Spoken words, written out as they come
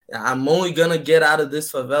I'm only gonna get out of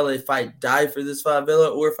this favela if I die for this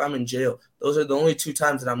favela or if I'm in jail. Those are the only two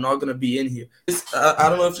times that I'm not gonna be in here. I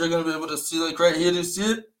don't know if you're gonna be able to see like right here. Do you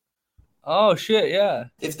see it? Oh shit, yeah.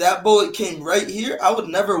 If that bullet came right here, I would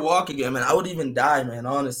never walk again, man. I would even die, man.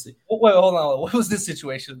 Honestly. Wait, hold on. What was this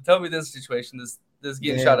situation? Tell me this situation. This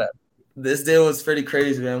getting shot Damn. at. This day was pretty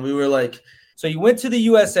crazy, man. We were like, So you went to the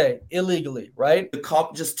USA illegally, right? the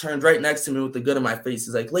cop just turned right next to me with the gun in my face.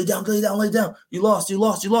 He's like, lay down, lay down, lay down. You lost, you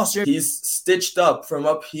lost, you lost. He's stitched up from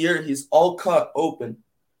up here. He's all cut open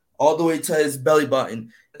all the way to his belly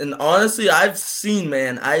button. And honestly, I've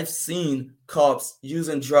seen cops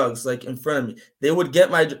using drugs like in front of me. They would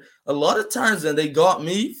get a lot of times when they got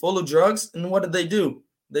me full of drugs. And what did they do?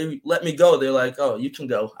 They let me go. They're like, oh, you can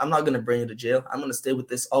go. I'm not going to bring you to jail. I'm going to stay with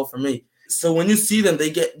this all for me. So when you see them,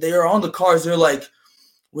 they are on the cars. They're like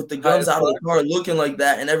with the guns out of the car looking like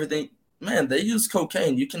that and everything. Man, they use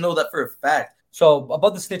cocaine. You can know that for a fact. So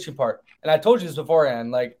about the snitching part, and I told you this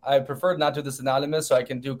beforehand, like I prefer not to do this anonymous so I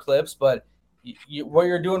can do clips, but what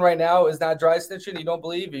you're doing right now is not dry snitching. You don't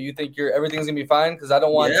believe? Or you think everything's going to be fine? Because I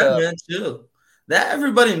don't want to. Man, chill. That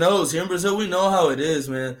everybody knows. Here in Brazil, we know how it is,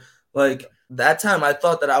 man. Like that time I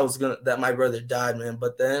thought that my brother died, man.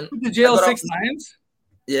 But then you went to jail 6 times?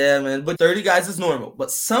 Yeah, man. But 30 guys is normal.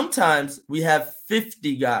 But sometimes we have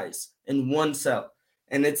 50 guys in one cell.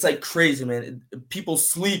 And it's like crazy, man. People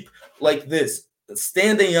sleep like this,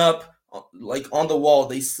 standing up, like on the wall.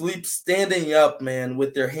 They sleep standing up, man,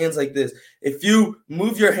 with their hands like this. If you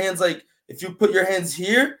move your hands if you put your hands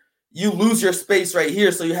here, you lose your space right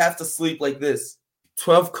here. So you have to sleep like this.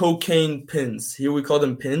 12 cocaine pins. Here we call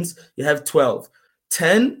them pins. You have 12.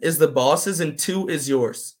 10 is the boss's and 2 is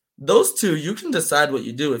yours. Those 2, you can decide what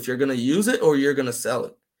you do, if you're going to use it or you're going to sell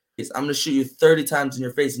it. I'm going to shoot you 30 times in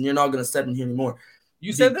your face and you're not going to step in here anymore.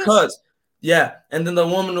 You said this? Yeah. And then the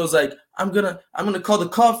woman was like, I'm going to call the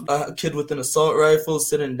cops. A kid with an assault rifle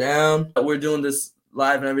sitting down. We're doing this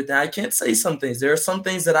live and everything. I can't say some things. There are some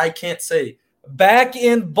things that I can't say. Back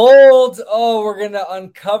in bold. Oh, we're going to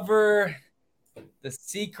uncover the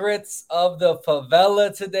secrets of the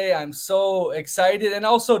favela today. I'm so excited and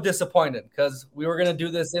also disappointed because we were going to do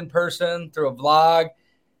this in person through a vlog.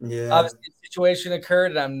 Yeah. Obviously, the situation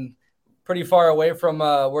occurred and I'm pretty far away from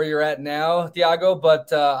where you're at now, Thiago,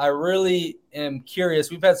 but I really am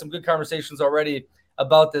curious. We've had some good conversations already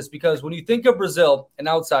about this because when you think of Brazil, an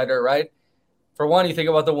outsider, right? For one, you think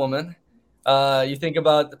about the woman. You think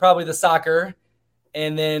about probably the soccer.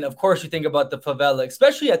 And then, of course, you think about the favela.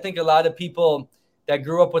 Especially, I think a lot of people that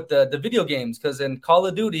grew up with the video games, because in Call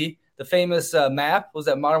of Duty, the famous map was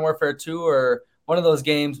that Modern Warfare 2 or one of those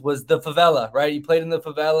games was the favela, right? You played in the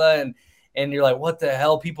favela and you're like, what the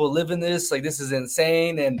hell? People live in this? Like, this is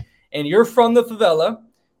insane. And you're from the favela.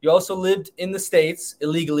 You also lived in the States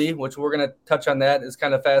illegally, which we're going to touch on that. It's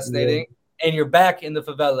kind of fascinating. Yeah. And you're back in the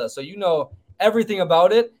favela. So you know everything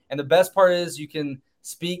about it. And the best part is you can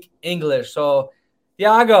speak English. So,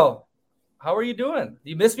 Thiago, how are you doing?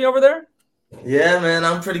 You miss me over there? Yeah, man,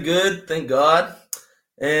 I'm pretty good. Thank God.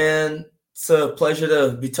 And it's a pleasure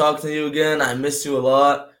to be talking to you again. I miss you a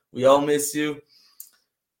lot. We all miss you.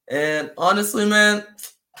 And honestly, man,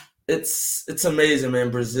 it's amazing,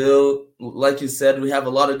 man. Brazil, like you said, we have a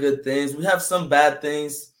lot of good things. We have some bad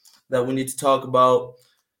things that we need to talk about.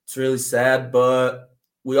 It's really sad, but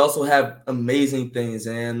we also have amazing things,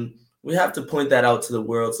 and we have to point that out to the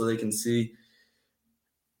world so they can see.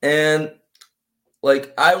 And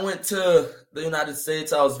like, I went to the United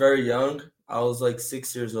States. I was very young. I was like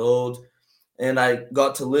 6 years old, and I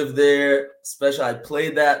got to live there. Especially, I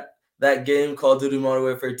played that game, Call of Duty Modern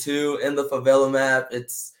Warfare 2, and the favela map.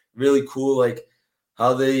 It's really cool, like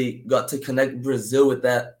how they got to connect Brazil with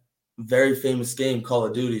that very famous game, Call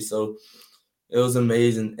of Duty. So it was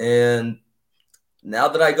amazing. And now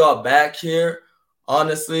that I got back here,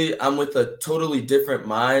 honestly, I'm with a totally different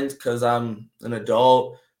mind because I'm an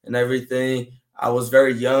adult and everything. I was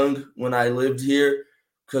very young when I lived here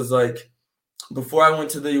because, like, before I went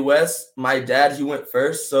to the U.S., my dad, he went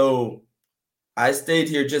first. So I stayed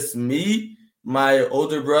here, just me, my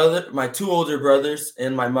older brother, my 2 older brothers,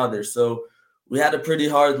 and my mother. So we had a pretty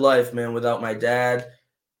hard life, man, without my dad.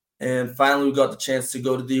 And finally, we got the chance to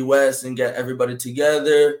go to the U.S. and get everybody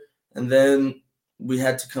together. And then we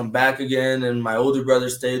had to come back again, and my older brother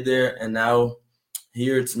stayed there. And now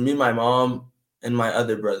here it's me, my mom, and my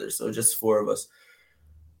other brother. So just 4 of us.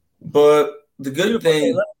 But the good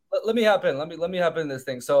thing. Let me hop in. Let me hop in this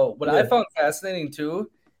thing. So what I found fascinating too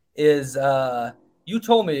is you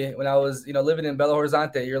told me when I was living in Belo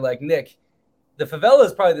Horizonte, you're like, Nick, the favela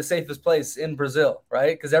is probably the safest place in Brazil,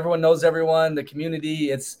 right? Because everyone knows everyone, the community.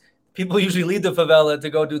 It's people usually leave the favela to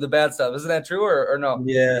go do the bad stuff. Isn't that true or no?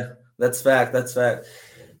 Yeah, that's fact. That's fact.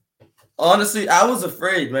 Honestly, I was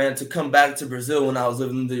afraid, man, to come back to Brazil when I was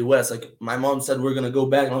living in the US. Like my mom said, we're gonna go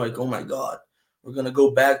back, and I'm like, oh my God, we're gonna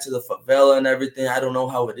go back to the favela and everything. I don't know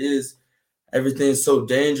how it is. Everything's so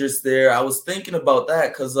dangerous there. I was thinking about that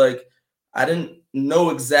because like I didn't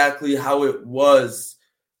know exactly how it was,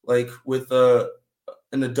 like with an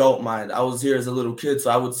adult mind. I was here as a little kid,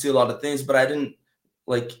 so I would see a lot of things, but I didn't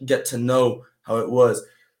like get to know how it was.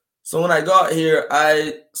 So when I got here,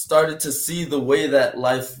 I started to see the way that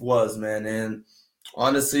life was, man. And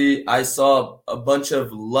honestly, I saw a bunch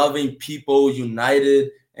of loving people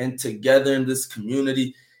united and together in this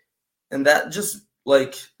community. And that just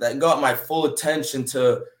like that got my full attention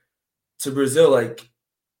to Brazil. Like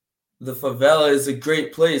the favela is a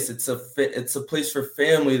great place. It's a place for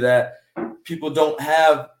family that people don't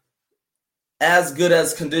have as good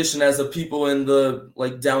as condition as the people in the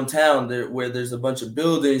like downtown there where there's a bunch of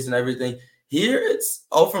buildings and everything. Here it's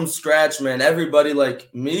all from scratch, man. Everybody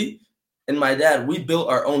like me and my dad, we built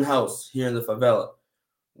our own house here in the favela.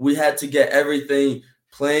 We had to get everything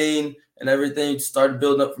plain and everything started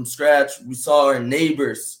building up from scratch. We saw our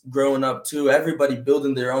neighbors growing up too, everybody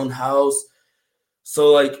building their own house.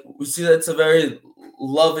 So like we see that it's a very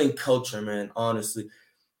loving culture, man, honestly.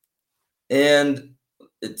 And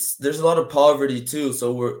there's a lot of poverty too.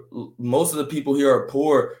 So most of the people here are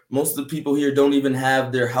poor. Most of the people here don't even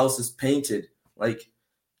have their houses painted. Like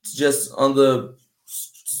it's just on the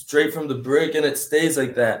straight from the brick and it stays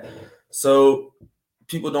like that. So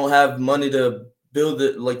people don't have money to build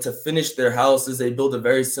it, like to finish their houses. They build a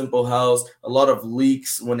very simple house, a lot of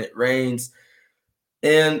leaks when it rains.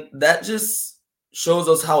 And that just shows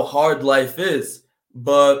us how hard life is.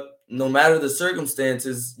 But no matter the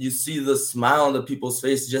circumstances, you see the smile on the people's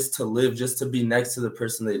face just to live, just to be next to the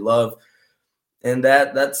person they love. And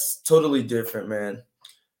that's totally different, man.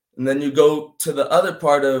 And then you go to the other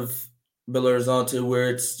part of Belo Horizonte where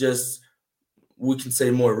it's just, we can say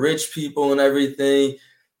more rich people and everything.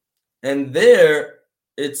 And there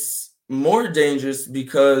it's more dangerous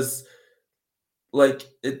because like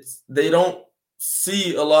they don't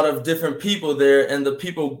see a lot of different people there, and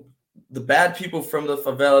the bad people from the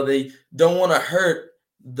favela, they don't want to hurt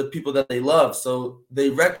the people that they love, so they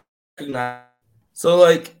recognize. So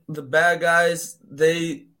like the bad guys,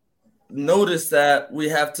 they notice that we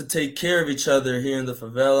have to take care of each other here in the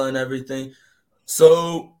favela and everything,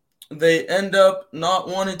 so they end up not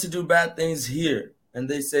wanting to do bad things here, and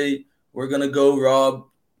they say we're gonna go rob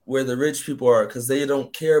where the rich people are because they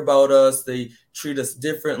don't care about us, they treat us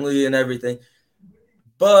differently and everything.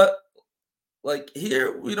 But like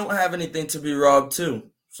here, we don't have anything to be robbed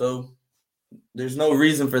too. So there's no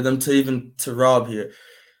reason for them to even to rob here.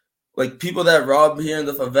 Like people that rob here in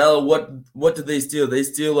the favela, what did they steal? They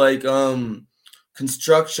steal like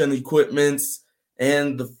construction equipments,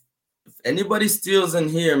 and if anybody steals in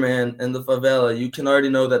here, man, in the favela, you can already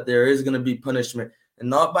know that there is gonna be punishment, and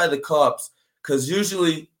not by the cops, because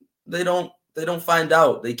usually they don't find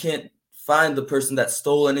out. They can't find the person that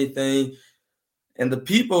stole anything. And the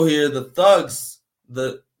people here, the thugs,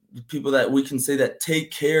 the people that we can say that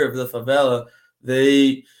take care of the favela,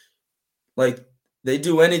 they like they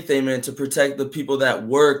do anything, man, to protect the people that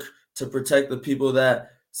work, to protect the people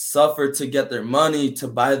that suffer to get their money, to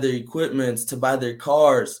buy their equipments, to buy their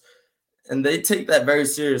cars. And they take that very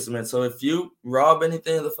serious, man. So if you rob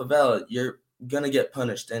anything in the favela, you're gonna get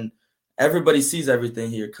punished. And everybody sees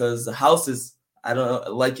everything here because the houses, I don't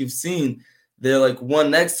know, like you've seen, they're like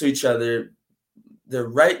one next to each other. They're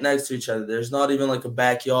right next to each other. There's not even like a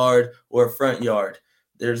backyard or a front yard.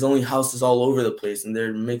 There's only houses all over the place, and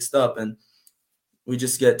they're mixed up, and we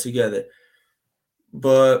just get together.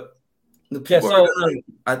 But the people are gonna,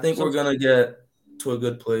 I think we're gonna get to a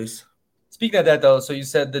good place. Speaking of that, though, so you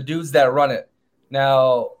said the dudes that run it.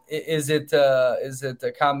 Now, is it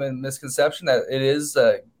a common misconception that it is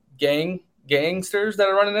gangsters that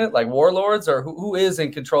are running it, like warlords, or who is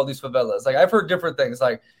in control of these favelas? Like I've heard different things,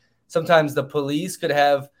 like sometimes the police could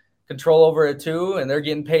have control over it too, and they're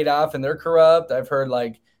getting paid off and they're corrupt. I've heard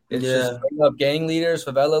like it's just up gang leaders,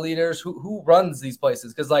 favela leaders. Who runs these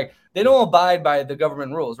places? Because like they don't abide by the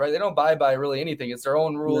government rules, right? They don't abide by really anything. It's their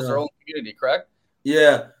own rules, their own community, correct?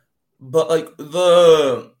 Yeah, but like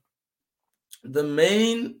the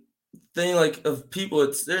main thing like of people,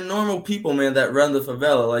 they're normal people, man, that run the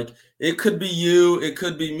favela. Like it could be you, it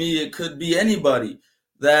could be me, it could be anybody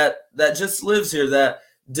that just lives here that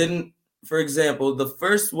didn't, for example, the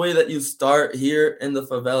first way that you start here in the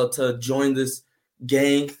favela to join this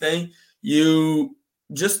gang thing, you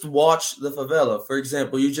just watch the favela. For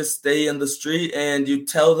example, you just stay in the street and you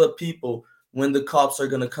tell the people when the cops are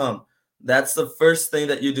going to come. That's the first thing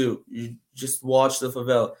that you do. You just watch the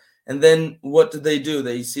favela. And then what do?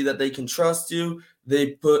 They see that they can trust you.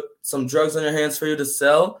 They put some drugs on your hands for you to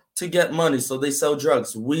sell to get money. So they sell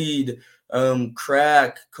drugs, weed,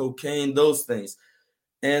 crack, cocaine, those things.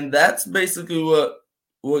 And that's basically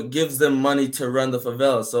what gives them money to run the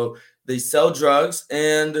favela. So they sell drugs,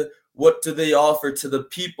 and what do they offer to the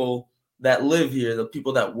people that live here, the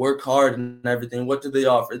people that work hard and everything? What do they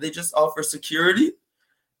offer? They just offer security,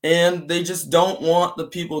 and they just don't want the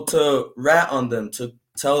people to rat on them, to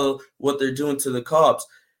tell what they're doing to the cops.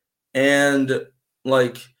 And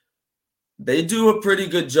like, they do a pretty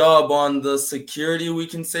good job on the security, we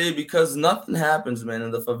can say, because nothing happens, man, in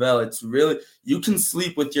the favela. It's really, you can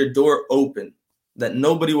sleep with your door open, that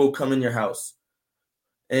nobody will come in your house.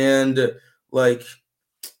 And like,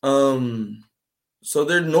 so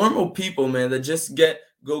they're normal people, man, that just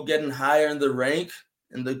go getting higher in the rank,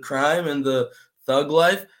 in the crime, and the thug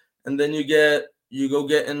life, and then you go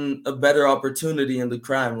getting a better opportunity in the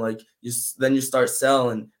crime. Like, then you start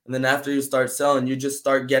selling, and then after you start selling, you just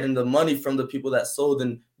start getting the money from the people that sold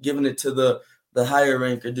and giving it to the higher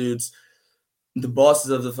ranker dudes, the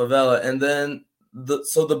bosses of the favela. And then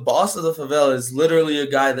the boss of the favela is literally a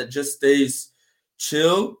guy that just stays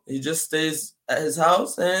chill. He just stays at his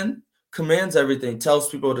house and commands everything, tells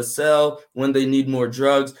people to sell when they need more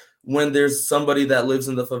drugs, when there's somebody that lives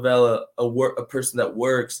in the favela, a person that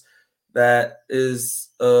works, that is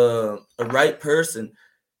a right person.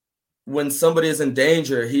 When somebody is in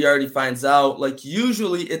danger, he already finds out. Like,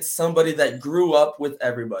 usually it's somebody that grew up with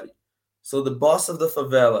everybody. So the boss of the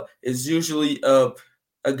favela is usually a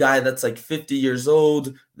guy that's like 50 years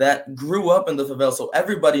old that grew up in the favela. So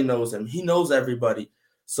everybody knows him. He knows everybody.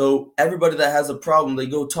 So everybody that has a problem, they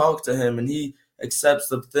go talk to him and he accepts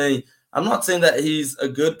the thing. I'm not saying that he's a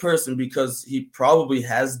good person, because he probably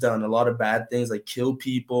has done a lot of bad things, like kill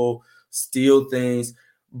people, steal things,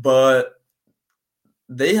 but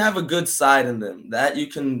they have a good side in them that you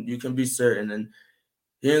can be certain. And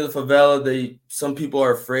here in the favela, some people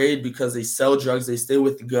are afraid because they sell drugs, they stay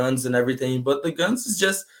with guns and everything, but the guns is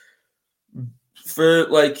just for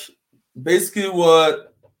like basically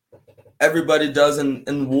what everybody does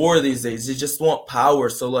in war these days. They just want power.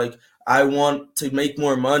 So like, I want to make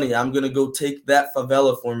more money, I'm gonna go take that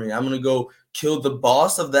favela for me. I'm gonna go kill the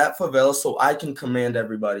boss of that favela so I can command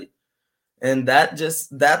everybody. And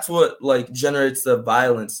that's what like generates the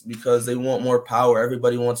violence, because they want more power.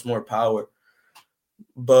 Everybody wants more power.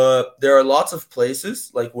 But there are lots of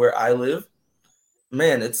places like where I live,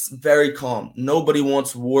 man, it's very calm. Nobody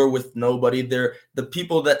wants war with nobody. The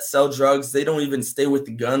people that sell drugs, they don't even stay with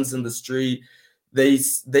the guns in the street. They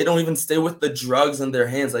don't even stay with the drugs in their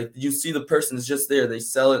hands. Like, you see the person is just there. They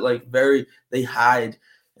sell it like they hide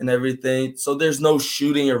and everything. So there's no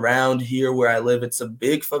shooting around here where I live. It's a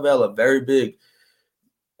big favela, very big.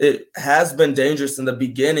 It has been dangerous in the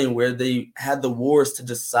beginning, where they had the wars to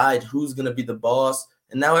decide who's going to be the boss.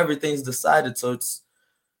 And now everything's decided. So it's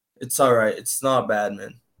all right. It's not bad,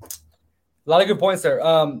 man. A lot of good points there.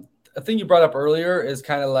 A thing you brought up earlier is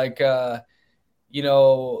kind of like, let's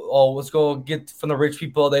go get from the rich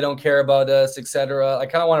people. They don't care about us, etc. I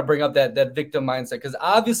kind of want to bring up that victim mindset, because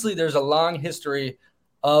obviously there's a long history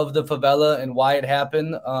of the favela and why it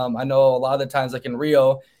happened. I know a lot of the times, like in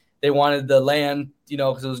Rio, they wanted the land,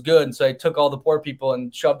 because it was good. And so they took all the poor people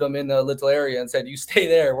and shoved them in a little area and said, you stay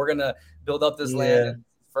there. We're going to build up this land. And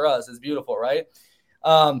for us, it's beautiful, right?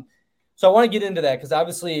 So I want to get into that, because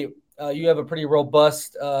obviously you have a pretty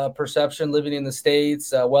robust perception living in the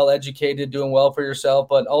States, well-educated, doing well for yourself.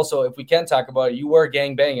 But also, if we can talk about it, you were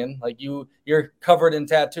gang banging, like you're covered in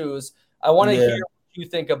tattoos. I want to hear what you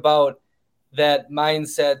think about that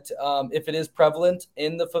mindset, if it is prevalent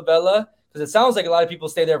in the favela, because it sounds like a lot of people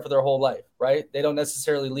stay there for their whole life, right? They don't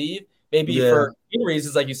necessarily leave. Maybe for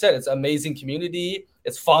reasons, like you said, it's an amazing community.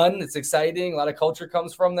 It's fun. It's exciting. A lot of culture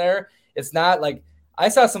comes from there. It's not like, I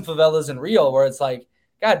saw some favelas in Rio where it's like,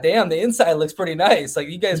 God damn, the inside looks pretty nice. Like,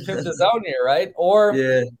 you guys pimped us out here, right? Or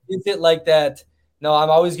is it like that, no, I'm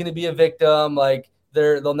always going to be a victim. Like,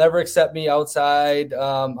 they'll never accept me outside.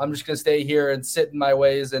 I'm just going to stay here and sit in my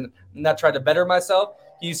ways and not try to better myself.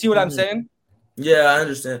 Do you see what I'm saying? Yeah, I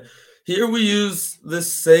understand. Here we use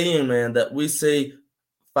this saying, man, that we say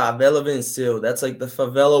favela venceu. That's like the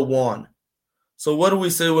favela won. So what do we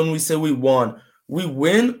say when we say we won? We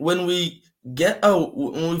win when we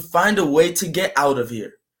when we find a way to get out of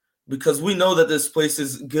here, because we know that this place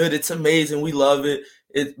is good. It's amazing. We love it.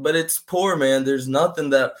 But it's poor, man. There's nothing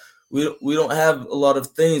that we don't have a lot of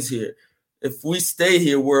things here. If we stay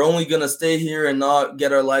here, we're only going to stay here and not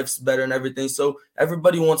get our lives better and everything. So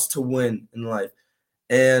everybody wants to win in life.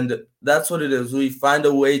 And that's what it is. We find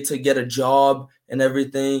a way to get a job and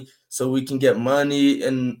everything so we can get money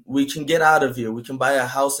and we can get out of here. We can buy a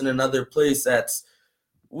house in another place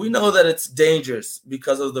we know that it's dangerous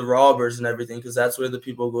because of the robbers and everything, because that's where the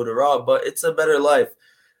people go to rob, but it's a better life.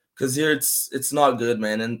 Because here it's not good,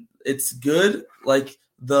 man. And it's good, like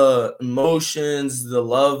the emotions, the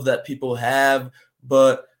love that people have,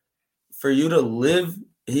 but for you to live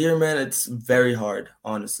here, man, it's very hard.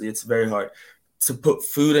 Honestly, it's very hard to put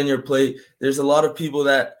food in your plate. There's a lot of people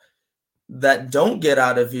that don't get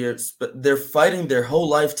out of here, but they're fighting their whole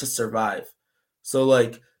life to survive. So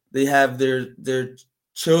like they have their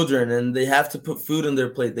children and they have to put food in their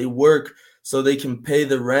plate. They work so they can pay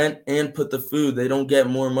the rent and put the food. They don't get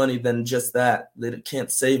more money than just that. They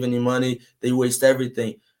can't save any money. They waste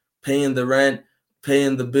everything, paying the rent,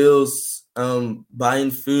 paying the bills,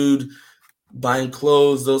 buying food, buying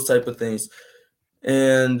clothes, those type of things.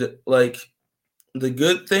 And like the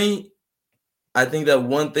good thing, I think that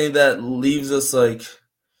one thing that leaves us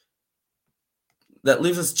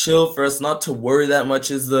chill for us not to worry that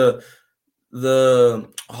much is the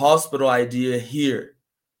hospital idea here.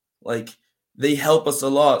 Like they help us a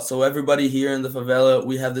lot. So everybody here in the favela,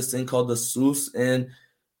 we have this thing called the SUS, and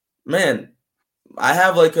man, I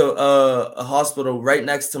have like a hospital right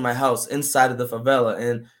next to my house inside of the favela,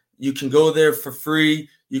 and you can go there for free.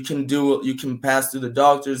 You can pass through the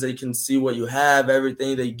doctors. They can see what you have,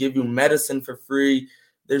 everything. They give you medicine for free.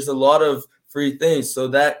 There's a lot of free things. So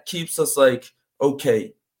that keeps us like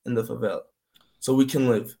okay in the favela. So we can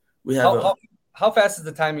live. We have how fast is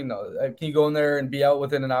the timing though? Can you go in there and be out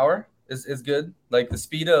within an hour? Is good? Like the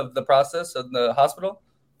speed of the process of the hospital?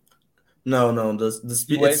 No, the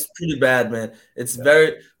speed, it's pretty bad, man. It's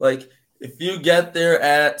very like if you get there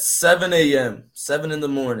at 7 a.m., 7 in the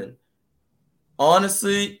morning,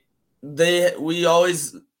 honestly, we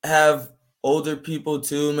always have older people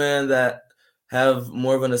too, man, that have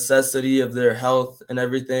more of a necessity of their health and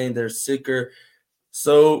everything. They're sicker.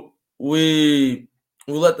 So we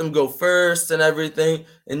let them go first and everything.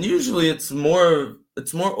 And usually it's more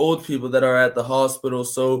old people that are at the hospital.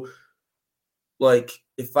 So like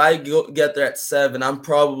if I get there at 7, I'm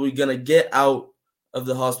probably gonna get out of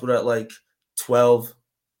the hospital at like 12.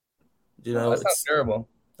 You know, that's not terrible.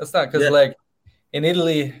 That's not because like in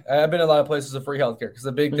Italy, I've been in a lot of places with free healthcare because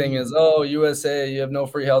the big thing is, oh, USA, you have no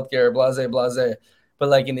free healthcare, blase, blase. But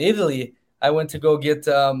like in Italy, I went to go get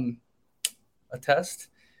a test,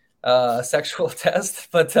 a sexual test,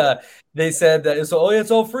 but they said that it's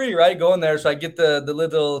all free, right? Go in there. So I get the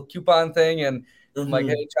little coupon thing and I'm like,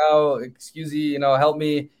 hey, ciao, excuse me, help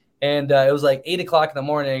me. And it was like 8 o'clock in the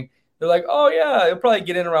morning. They're like, oh yeah, you'll probably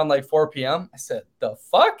get in around like 4 p.m. I said, the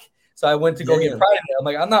fuck? So I went to go get private. I'm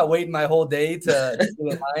like, I'm not waiting my whole day to get in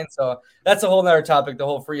line. So that's a whole nother topic, the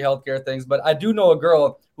whole free healthcare things. But I do know a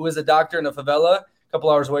girl who is a doctor in a favela, a couple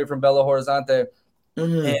hours away from Belo Horizonte.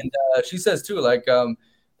 And she says too, like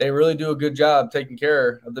they really do a good job taking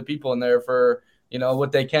care of the people in there for,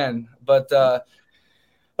 what they can. But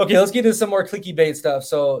okay, let's get into some more clicky bait stuff.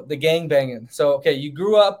 So the gang banging. So, okay, you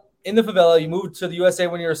grew up in the favela. You moved to the USA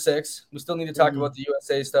when you were 6. We still need to talk about the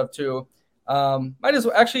USA stuff too. Might as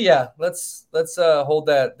well actually, yeah. Let's hold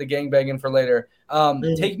the gang banging for later.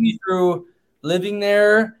 Take me through living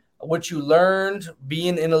there, what you learned,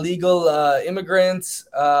 being an illegal immigrant.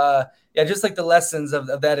 Just like the lessons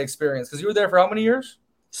of that experience. Because you were there for how many years?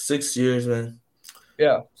 6 years, man.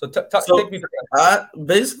 Yeah. So take me through that.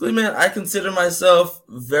 Basically, man, I consider myself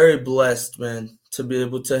very blessed, man, to be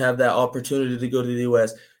able to have that opportunity to go to the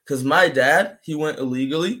U.S. Because my dad, he went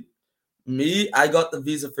illegally. Me, I got the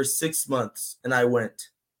visa for 6 months, and I went.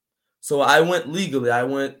 So I went legally. I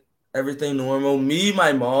went everything normal. Me,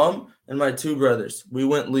 my mom, and my 2 brothers, we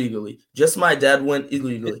went legally. Just my dad went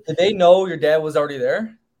illegally. Did they know your dad was already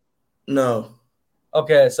there? No.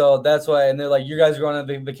 Okay, so that's why. And they're like, you guys are going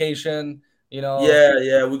on vacation,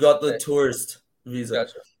 Yeah, we got the tourist visa.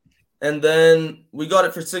 Gotcha. And then we got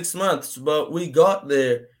it for 6 months, but we got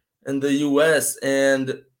there in the U.S.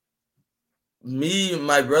 and me and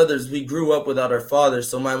my brothers, we grew up without our father.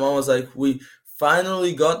 So my mom was like, we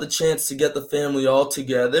finally got the chance to get the family all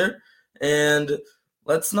together, and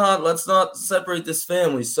let's not separate this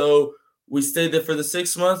family. So we stayed there for the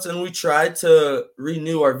 6 months, and we tried to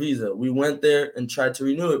renew our visa. We went there and tried to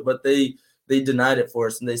renew it, but they denied it for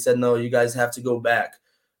us, and they said, no, you guys have to go back.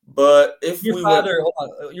 But if your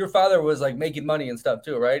father was like making money and stuff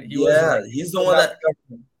too, right? He's the one that.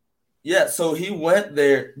 Yeah, so he went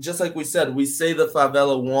there, just like we said, we say the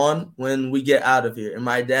favela won when we get out of here. And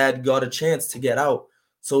my dad got a chance to get out.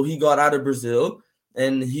 So he got out of Brazil,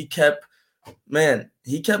 and he kept man,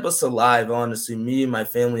 he kept us alive, honestly, me and my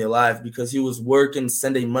family alive, because he was working,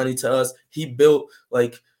 sending money to us. He built,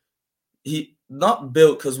 like, he not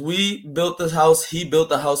built, because we built the house, he built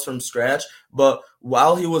the house from scratch, but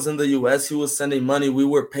while he was in the US, he was sending money. We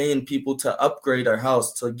were paying people to upgrade our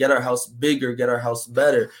house, to get our house bigger, get our house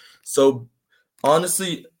better. So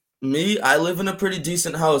honestly, me, I live in a pretty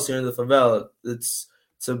decent house here in the favela. It's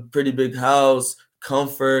a pretty big house,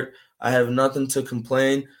 comfort. I have nothing to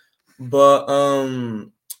complain. But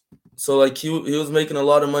so like he was making a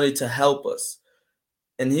lot of money to help us.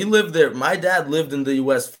 And he lived there. My dad lived in the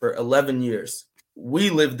US for 11 years.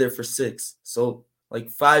 We lived there for 6. So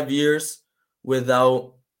like 5 years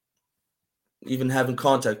without even having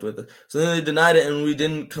contact with it. So then they denied it and we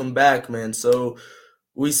didn't come back, man. So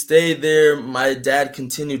we stayed there. My dad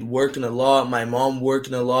continued working a lot, my mom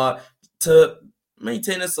working a lot to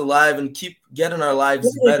maintain us alive and keep getting our What lives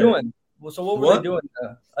were they better. doing? Well, so what were they What? doing?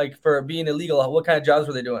 Like for being illegal, what kind of jobs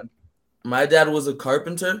were they doing? My dad was a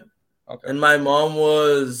carpenter Okay. and my mom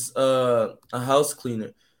was a house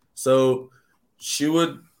cleaner. So she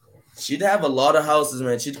would she'd have a lot of houses,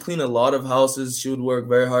 man. She'd clean a lot of houses. She would work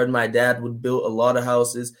very hard. My dad would build a lot of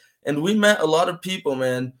houses, and we met a lot of people,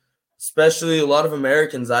 man. Especially a lot of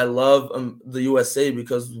Americans. I love the USA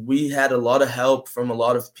because we had a lot of help from a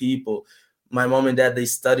lot of people. My mom and dad, they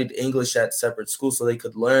studied English at separate schools so they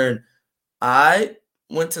could learn. I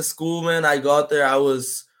went to school, man. I got there. I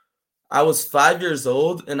was 5 years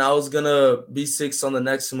old and I was gonna be 6 on the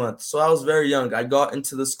next month. So I was very young. I got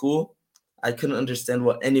into the school. I couldn't understand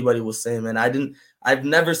what anybody was saying, man. I've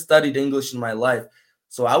never studied English in my life.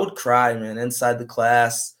 So I would cry, man, inside the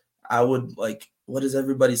class. I would like, what is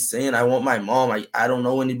everybody saying? I want my mom. I don't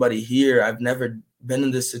know anybody here. I've never been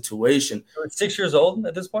in this situation. You were 6 years old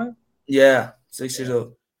at this point? Yeah, 6 years Yeah.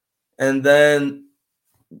 old. And then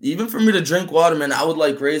even for me to drink water, man, I would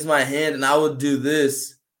like raise my hand and I would do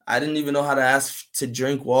this. I didn't even know how to ask to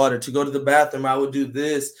drink water. To go to the bathroom, I would do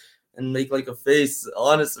this and make like a face.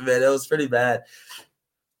 Honestly, man, it was pretty bad.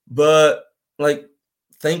 But like,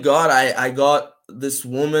 thank God I got this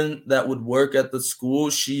woman that would work at the school.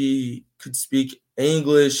 She could speak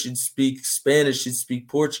English, she'd speak Spanish, she'd speak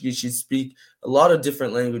Portuguese, she'd speak a lot of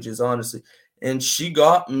different languages, honestly. And she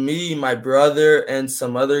got me, my brother, and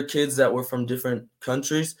some other kids that were from different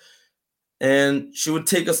countries. And she would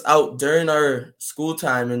take us out during our school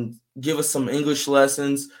time and give us some English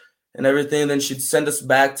lessons and everything. And then she'd send us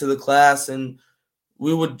back to the class and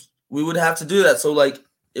we would have to do that. So like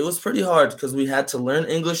it was pretty hard because we had to learn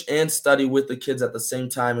English and study with the kids at the same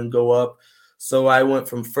time and go up. So I went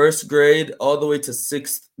from first grade all the way to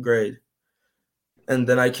sixth grade, and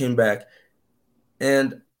then I came back.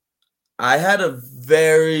 And I had a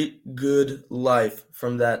very good life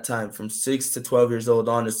from that time, from 6 to 12 years old,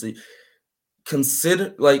 honestly.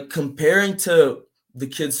 Consider like comparing to the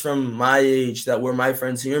kids from my age that were my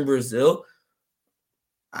friends here in Brazil,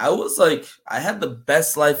 I was like, I had the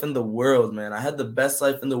best life in the world, man. I had the best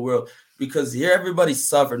life in the world because here everybody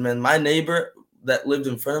suffered, man. My neighbor that lived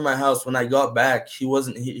in front of my house, when I got back,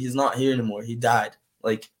 he's not here anymore. He died,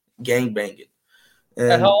 like gang banging. At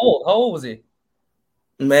how And old? How old was he?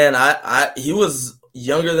 man, he was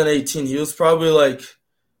younger than 18. He was probably like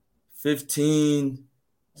 15,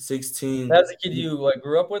 16. That's the kid you like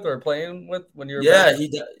grew up with or playing with when you were back?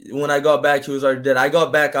 Yeah, when I got back, he was already dead. I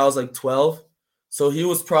got back, I was like 12. So he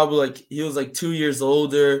was like 2 years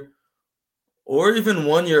older or even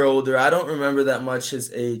 1 year older. I don't remember that much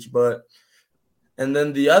his age, but and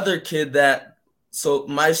then the other kid that so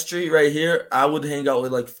my street right here, I would hang out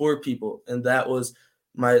with like 4 people, and that was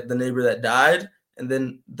the neighbor that died, and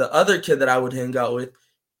then the other kid that I would hang out with,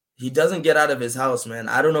 he doesn't get out of his house, man.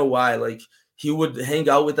 I don't know why. Like he would hang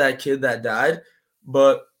out with that kid that died,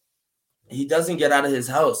 but he doesn't get out of his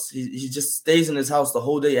house. He just stays in his house the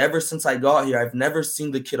whole day. Ever since I got here, I've never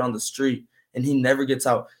seen the kid on the street, and he never gets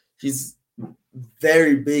out. He's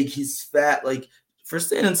very big. He's fat. Like for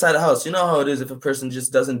staying inside a house, you know how it is if a person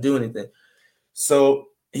just doesn't do anything. So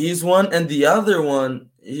he's one, and the other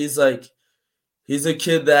one, he's a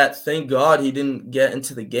kid that thank God he didn't get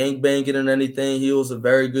into the gang banging and anything. He was a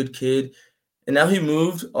very good kid, and now he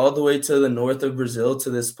moved all the way to the north of Brazil to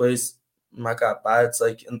this place Macapá. It's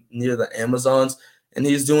like near the Amazons, and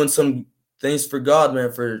he's doing some things for God,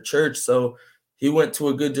 man, for church. So he went to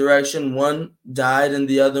a good direction. One died, and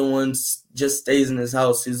the other one just stays in his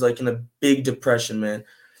house. He's like in a big depression, man.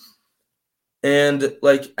 And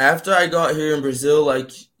like after I got here in Brazil,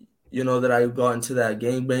 like that I got into that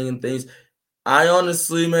gang banging things. I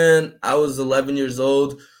honestly, man, I was 11 years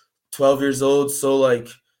old, 12 years old, so like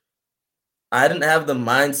I didn't have the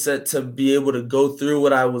mindset to be able to go through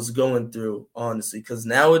what I was going through, honestly, because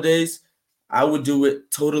nowadays I would do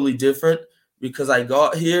it totally different because I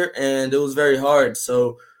got here and it was very hard.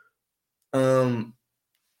 So um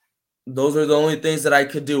those are the only things that I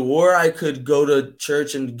could do. Or I could go to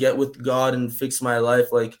church and get with God and fix my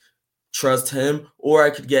life, like trust him, or I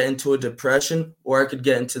could get into a depression, or I could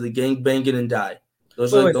get into the gang banging and die.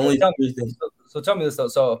 Those are Wait, like wait. the So only tell three me, things. so tell me this though.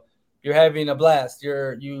 So you're having a blast.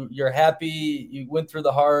 You're happy. You went through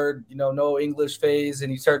the hard, no English phase,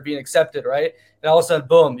 and you start being accepted, right? And all of a sudden,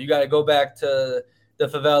 boom, you got to go back to the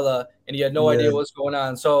favela, and you had no idea Yeah. what's going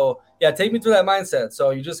on. So yeah, take me through that mindset. So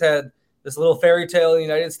you just had this little fairy tale in the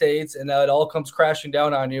United States, and now it all comes crashing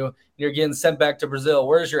down on you, and you're getting sent back to Brazil.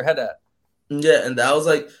 Where's your head at? Yeah, and that was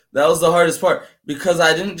the hardest part because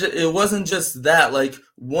it wasn't just that. Like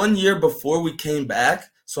 1 year before we came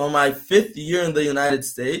back, so on my 5th year in the United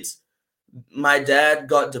States, my dad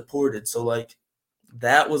got deported. So like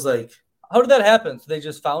that was like How did that happen? So they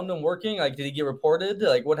just found him working? Like, did he get reported?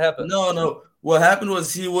 Like, what happened? no. What happened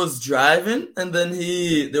was he was driving and then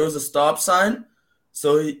there was a stop sign.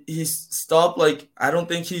 So he stopped, like I don't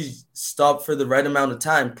think he stopped for the right amount of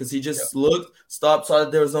time because he Yeah. just looked, stopped, saw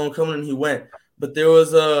that there was no one coming and he went. But there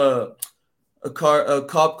was a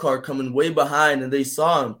cop car coming way behind and they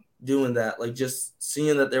saw him doing that, like just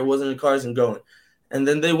seeing that there wasn't any cars and going. And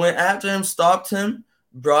then they went after him, stopped him,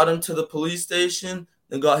 brought him to the police station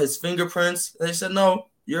and got his fingerprints. And they said, "No,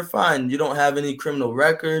 you're fine. You don't have any criminal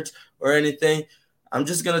records or anything. I'm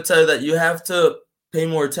just going to tell you that you have to pay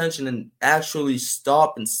more attention and actually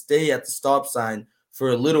stop and stay at the stop sign for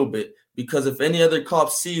a little bit. Because if any other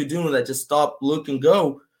cops see you doing that, just stop, look, and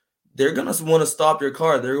go, they're gonna want to stop your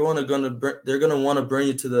car. They're gonna want to bring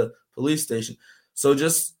you to the police station. So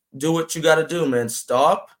just do what you got to do, man.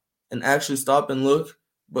 Stop and actually stop and look.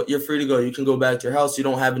 But you're free to go. You can go back to your house. You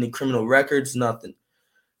don't have any criminal records, nothing."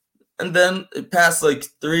 And then it passed like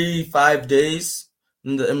 3, 5 days,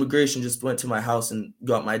 and the immigration just went to my house and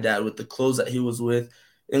got my dad with the clothes that he was with,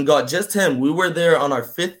 and got just him. We were there on our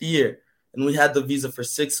 5th year, and we had the visa for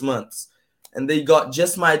 6 months, and they got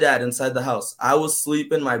just my dad inside the house. I was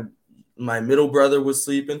sleeping. My middle brother was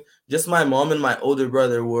sleeping. Just my mom and my older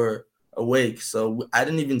brother were awake. So I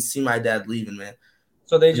didn't even see my dad leaving, man.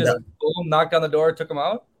 So they And just that, boom, knocked on the door, took him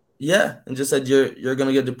out. yeah, and just said you're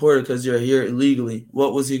gonna get deported because you're here illegally.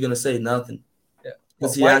 What was he gonna say? Nothing. Yeah.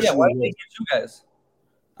 Because Well, he why? Yeah. actually Why did they was. get you guys?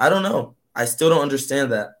 I don't know. I still don't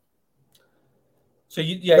understand that. So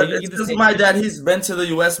yeah, But you it's get the because same my dad, treatment. he's been to the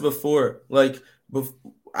U.S. before. Like,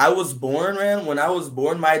 I was born, man. When I was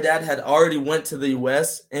born, my dad had already went to the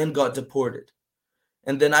U.S. and got deported.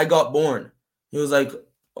 And then I got born. He was like,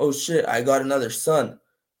 "Oh shit, I got another son.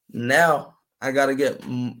 Now I gotta get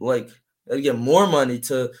more money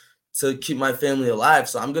to keep my family alive.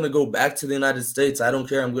 So I'm gonna go back to the United States. I don't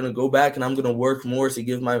care. I'm gonna go back and I'm gonna work more to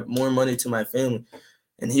give my more money to my family."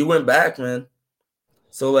 And he went back, man.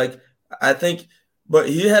 So like I think, but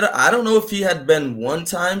I don't know if he had been one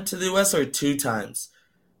time to the US or 2 times.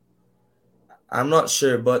 I'm not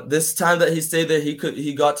sure, but this time that he stayed there,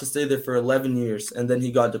 he got to stay there for 11 years and then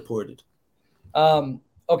he got deported. Um.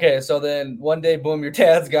 Okay. So then one day, boom, your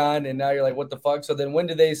dad's gone, and now you're like, what the fuck? So then when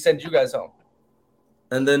did they send you guys home?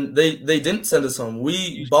 And then they didn't send us home.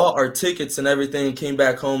 We bought our tickets and everything and came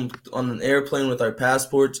back home on an airplane with our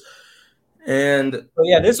passports. And So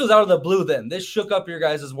yeah, this was out of the blue. Then this shook up your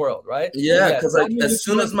guys' world, right? So yeah, yeah, because tell like me as what you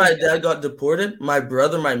soon went as through my again. dad got deported,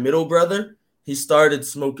 my middle brother, he started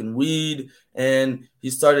smoking weed and he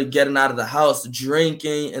started getting out of the house,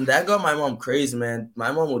 drinking, and that got my mom crazy, man.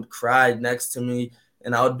 My mom would cry next to me,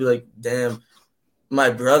 and I would be like, "Damn." My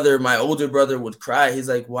older brother, would cry. He's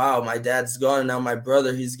like, "Wow, my dad's gone. Now my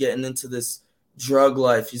brother, he's getting into this drug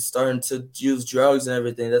life. He's starting to use drugs and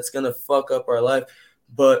everything. That's gonna fuck up our life."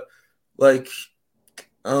 But like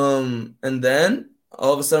and then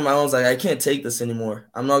all of a sudden my mom's like, "I can't take this anymore.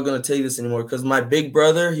 I'm not gonna take this anymore." Because my big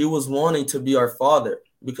brother, he was wanting to be our father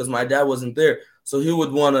because my dad wasn't there. So he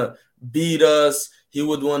would wanna beat us, he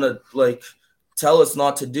would wanna like tell us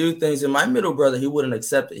not to do things. And my middle brother, he wouldn't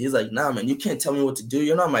accept it. He's like, "Nah, man, you can't tell me what to do.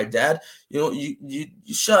 You're not my dad. You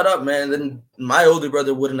shut up, man." And then my older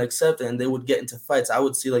brother wouldn't accept it and they would get into fights. I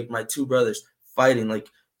would see like my two brothers fighting, like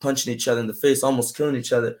punching each other in the face, almost killing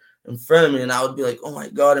each other in front of me, and I would be like, "Oh my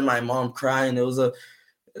god," and my mom crying. It was a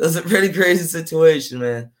pretty crazy situation,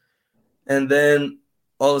 man. And then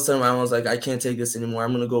all of a sudden my mom was like, "I can't take this anymore.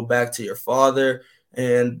 I'm gonna go back to your father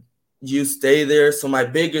and you stay there." So my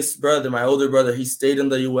biggest brother, my older brother, he stayed in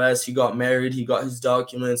the US, he got married, he got his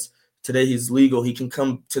documents. Today he's legal. He can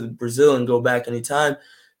come to Brazil and go back anytime.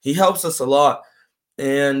 He helps us a lot.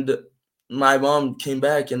 And my mom came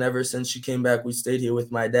back, and ever since she came back, we stayed here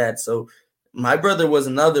with my dad. So my brother was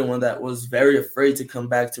another one that was very afraid to come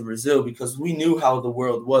back to Brazil because we knew how the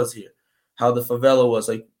world was here, how the favela was.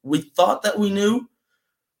 Like, we thought that we knew,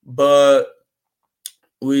 but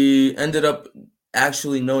we ended up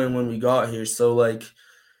actually knowing when we got here. So, like,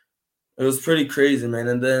 it was pretty crazy, man.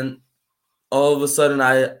 And then all of a sudden,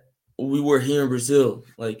 we were here in Brazil,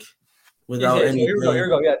 like, without Okay, so here we go. Here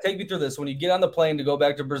we anything. go. Yeah, take me through this. When you get on the plane to go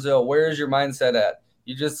back to Brazil, where is your mindset at?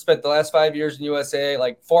 You just spent the last 5 years in USA,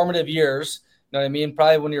 like formative years. You know what I mean?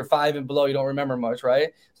 Probably when you're 5 and below, you don't remember much, right?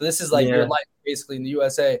 So this is like your Yeah. life basically in the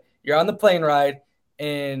USA. You're on the plane ride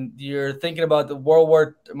and you're thinking about the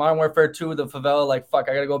Modern Warfare 2, the favela. Like, fuck,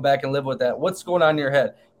 I gotta go back and live with that. What's going on in your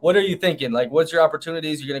head? What are you thinking? Like, what's your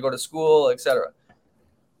opportunities? You're gonna go to school, etc.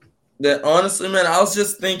 That honestly, man, I was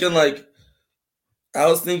just thinking, like, I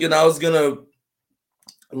was thinking I was gonna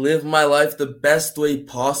live my life the best way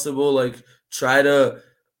possible, like, try to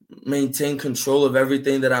maintain control of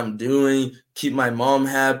everything that I'm doing, keep my mom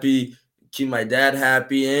happy, keep my dad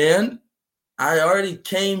happy. And I already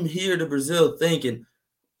came here to Brazil thinking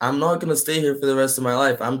I'm not going to stay here for the rest of my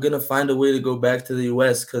life. I'm going to find a way to go back to the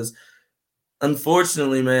US because,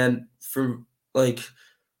 unfortunately, man, like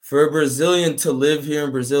for a Brazilian to live here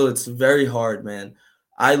in Brazil, it's very hard, man.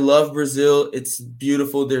 I love Brazil. It's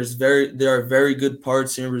beautiful. There are very good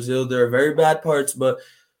parts here in Brazil. There are very bad parts, but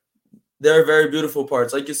there are very beautiful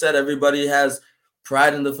parts. Like you said, everybody has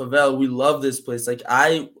pride in the favela. We love this place. Like,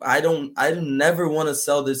 I never want to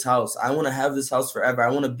sell this house. I want to have this house forever.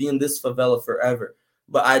 I want to be in this favela forever.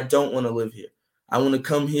 But I don't want to live here. I want to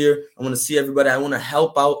come here. I want to see everybody. I want to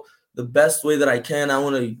help out the best way that I can. I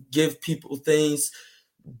want to give people things,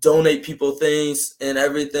 donate people things and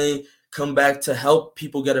everything, come back to help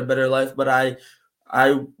people get a better life. But I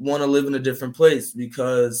want to live in a different place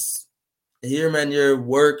because here, man, your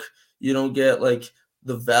work, you don't get like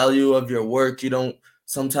the value of your work. You don't,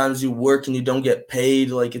 sometimes you work and you don't get paid.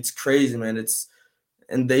 Like, it's crazy, man.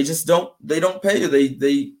 And they don't pay you.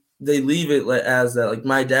 They leave it like as that. Like,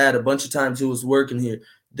 my dad, a bunch of times he was working here,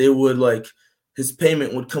 they would, like, his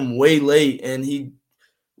payment would come way late, and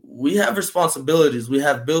we have responsibilities. We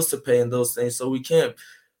have bills to pay and those things. So we can't,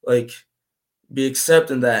 like, be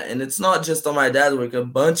accepting that. And it's not just on my dad's work. A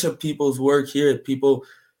bunch of people's work here, people,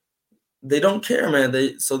 they don't care, man.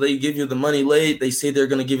 They give you the money late. They say they're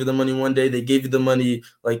gonna give you the money one day. They give you the money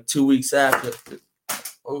like 2 weeks after.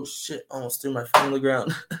 Oh shit! Almost threw my phone on the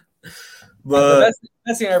ground. The But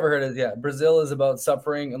best thing I ever heard is, yeah, Brazil is about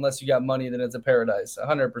suffering. Unless you got money, then it's a paradise.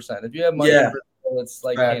 100%. If you have money in yeah, Brazil, it's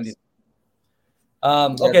like candy.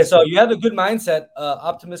 facts. Okay, That's so true. you have a good mindset,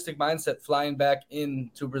 optimistic mindset, flying back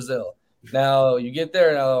into Brazil. Now you get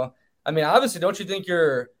there. Now, I mean, obviously, don't you think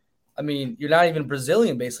you're not even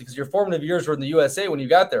Brazilian, basically, because your formative years were in the USA when you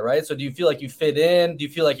got there, right? So do you feel like you fit in? Do you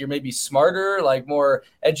feel like you're maybe smarter, like more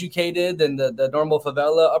educated than the normal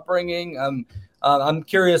favela upbringing? I'm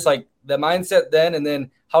curious, like the mindset then, and then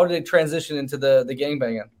how did it transition into the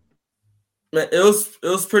gangbanging? Man, it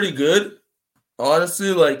was pretty good.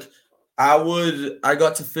 Honestly, like, I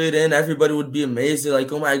got to fit in. Everybody would be amazed. They're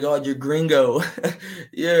like, "Oh my God, you're gringo."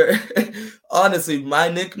 You're honestly, my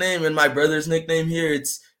nickname and my brother's nickname here,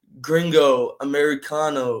 it's Gringo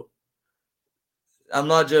Americano. I'm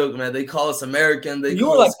not joking, man. They call us American. They You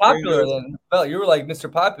were call like us popular gringos. then. Well, you were like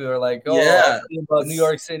Mr. Popular, like, oh, I'll Yeah. tell you about New It's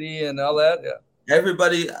York City and all that. Yeah.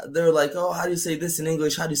 everybody, they're like, "Oh, how do you say this in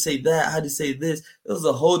English? How do you say that? How do you say this?" It was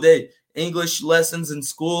a whole day. English lessons in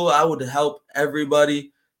school. I would help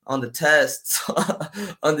everybody on the tests,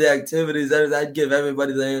 on the activities. I'd give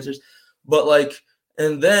everybody the answers. But like,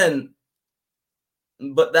 and then,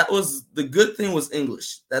 but that was the good thing was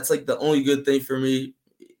English. That's like the only good thing for me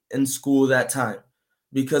in school that time.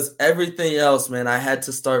 Because everything else, man, I had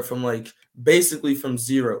to start from like basically from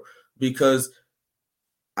zero. Because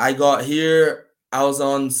I got here, I was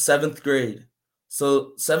on seventh grade.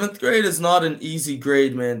 So seventh grade is not an easy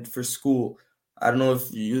grade, man, for school. I don't know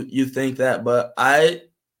if you think that, but I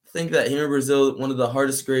think that here in Brazil, one of the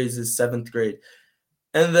hardest grades is seventh grade.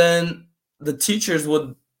 And then the teachers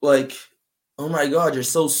would like, "Oh my God, you're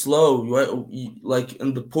so slow." Like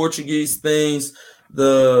in the Portuguese things,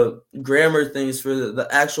 the grammar things for the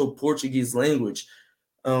actual Portuguese language,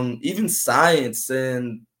 even science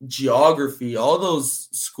and geography, all those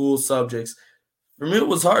school subjects. For me, it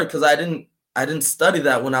was hard because I didn't study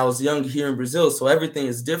that when I was young here in Brazil, so everything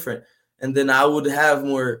is different. And then I would have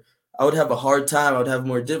a hard time. I would have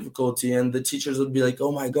more difficulty, and the teachers would be like,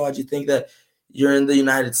 "Oh my God, you think that you're in the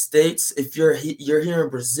United States? If you're here in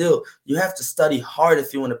Brazil, you have to study hard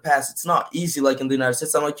if you want to pass. It's not easy like in the United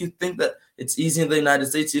States." I'm like, "You think that it's easy in the United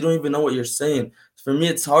States? You don't even know what you're saying." For me,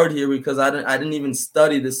 it's hard here because I didn't even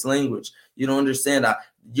study this language. You don't understand.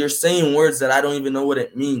 You're saying words that I don't even know what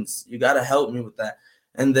it means. You got to help me with that.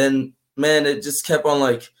 And then, man, it just kept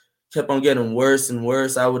on getting worse and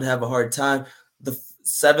worse. I would have a hard time. The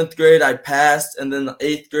 7th grade I passed, and then the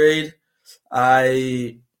 8th grade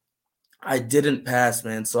I didn't pass,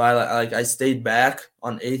 man. So I stayed back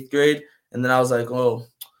on 8th grade, and then I was like, oh,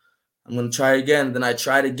 I'm gonna try again. Then I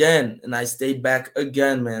tried again, and I stayed back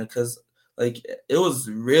again, man, because like it was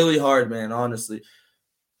really hard, man. Honestly,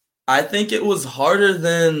 I think it was harder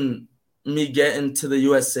than me getting to the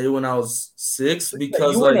USA when I was 6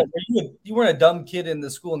 because You weren't a dumb kid in the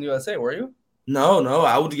school in the USA, were you? no,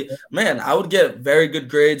 I would get very good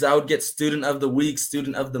grades. I would get student of the week,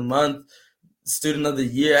 student of the month, student of the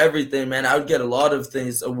year, everything, man. I would get a lot of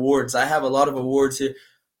things, awards. I have a lot of awards here.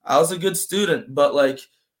 I was a good student, but like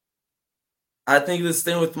I think this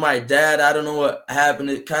thing with my dad, I don't know what happened.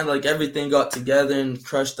 It kind of like everything got together and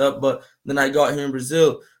crushed up, but then I got here in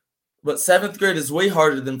Brazil. But 7th grade is way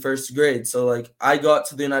harder than 1st grade. So like I got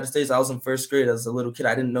to the United States, I was in 1st grade as a little kid.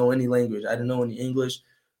 I didn't know any language. I didn't know any English.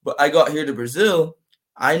 But I got here to Brazil.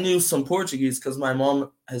 I knew some Portuguese because my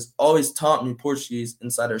mom has always taught me Portuguese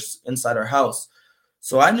inside our house.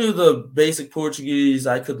 So I knew the basic Portuguese.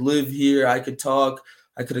 I could live here. I could talk.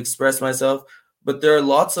 I could express myself. But there are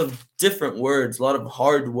lots of different words, a lot of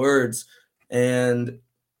hard words, and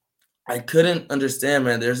I couldn't understand,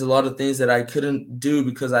 man. There's a lot of things that I couldn't do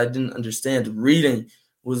because I didn't understand. Reading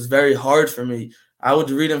was very hard for me. I would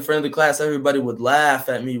read in front of the class. Everybody would laugh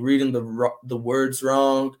at me reading the words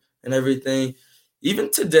wrong and everything.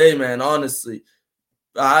 Even today, man, honestly,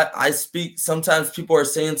 I speak. Sometimes people are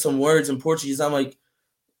saying some words in Portuguese. I'm like,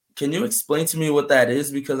 can you explain to me what that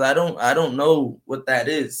is? Because I don't know what that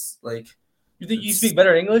is. Like, you think you speak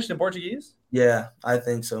better English than Portuguese? Yeah, I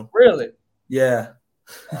think so. Really? Yeah.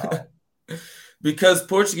 Wow. Because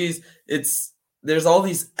Portuguese, there's all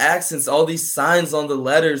these accents, all these signs on the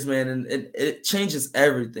letters, man, and it changes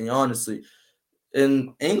everything, honestly.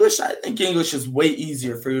 In English, I think English is way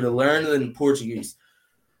easier for you to learn than Portuguese.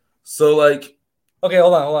 So, like... Okay,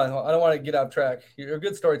 hold on. I don't want to get off track. You're a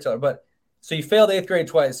good storyteller, but... So you failed 8th grade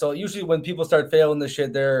twice. So usually when people start failing this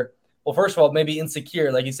shit, they're... Well, first of all, maybe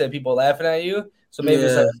insecure. Like you said, people laughing at you. So maybe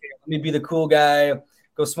it's like, okay, let me be the cool guy,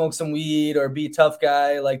 go smoke some weed, or be a tough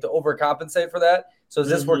guy, like to overcompensate for that. So is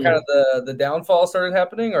this where kind of the downfall started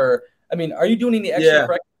happening? Or, I mean, are you doing any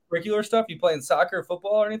extracurricular stuff? You playing soccer,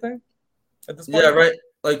 football, or anything at this point? Yeah, right.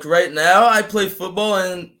 Like right now I play football,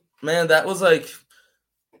 and man, that was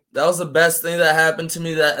the best thing that happened to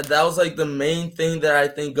me. That was like the main thing that I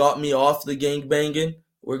think got me off the gang banging.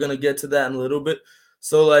 We're going to get to that in a little bit.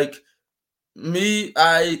 So like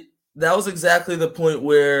that was exactly the point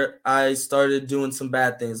where I started doing some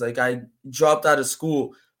bad things. Like I dropped out of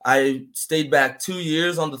school. I stayed back 2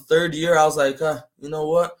 years. On the 3rd year, I was like, you know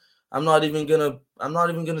what? I'm not even gonna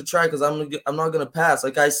try because I'm not gonna pass.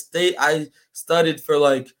 Like I studied for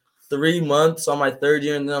like 3 months on my 3rd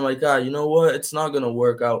year, and then I'm like, you know what? It's not gonna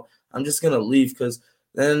work out. I'm just gonna leave because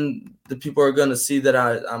then the people are gonna see that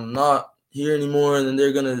I'm not here anymore, and then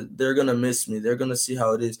they're gonna miss me. They're gonna see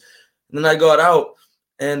how it is. And then I got out,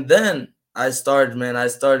 and then I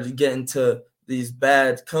started getting to these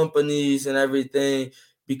bad companies and everything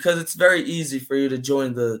because it's very easy for you to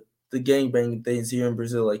join the gangbanging things here in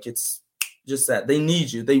Brazil. Like it's just that they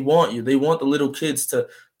need you, they want you, they want the little kids to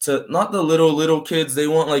not the little kids. They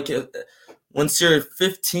want like once you're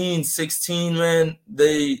 15, 16, man,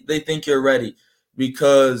 they think you're ready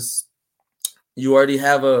because you already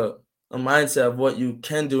have a mindset of what you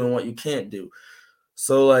can do and what you can't do.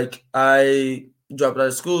 So like I dropped out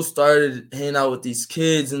of school, started hanging out with these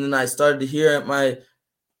kids, and then I started to here in my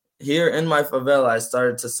favela, I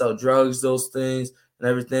started to sell drugs, those things and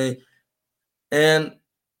everything. And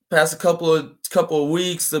past a couple of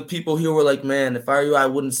weeks, the people here were like, man, if I were you, I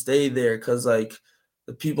wouldn't stay there because like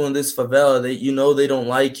the people in this favela, they don't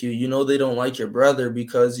like you. They don't like your brother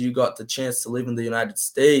because you got the chance to live in the United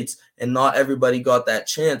States, and not everybody got that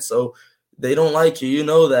chance. So they don't like you, you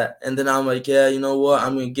know that. And then I'm like, yeah, you know what?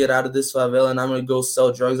 I'm going to get out of this favela and I'm going to go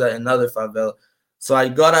sell drugs at another favela. So I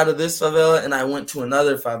got out of this favela and I went to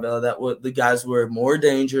another favela the guys were more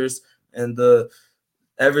dangerous and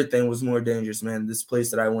everything was more dangerous, man, this place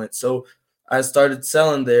that I went. So I started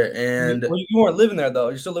selling there. And you weren't living there though.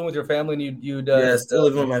 You're still living with your family, and you'd still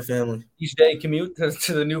living with my family. Each day commute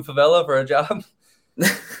to the new favela for a job.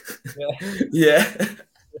 Yeah.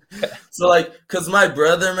 So like, cause my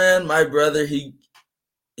brother,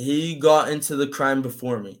 he got into the crime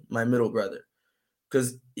before me, my middle brother,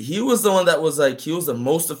 cause he was the one that was like, he was the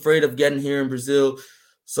most afraid of getting here in Brazil.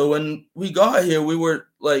 So when we got here, we were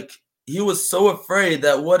like, he was so afraid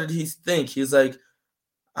that what did he think? He's like,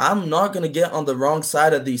 I'm not gonna get on the wrong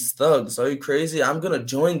side of these thugs. Are you crazy? I'm gonna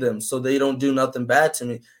join them so they don't do nothing bad to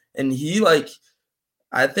me. And he like,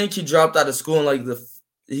 I think he dropped out of school in like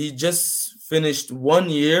he just finished 1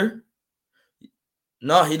 year.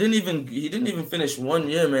 No, he didn't even finish 1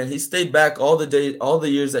 year, man. He stayed back all the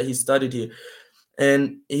years that he studied here.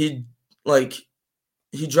 And like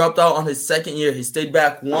he dropped out on his second year. He stayed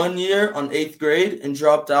back 1 year on eighth grade and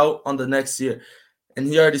dropped out on the next year. And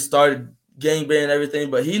he already started gangbang and everything,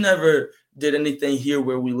 but he never did anything here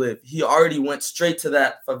where we live. He already went straight to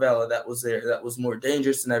that favela that was there, that was more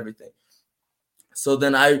dangerous and everything. So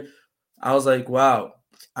then I was like, wow,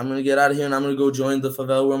 I'm gonna get out of here and I'm gonna go join the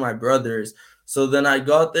favela where my brother is. So then I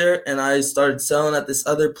got there and I started selling at this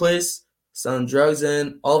other place, selling drugs,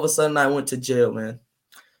 and all of a sudden I went to jail, man.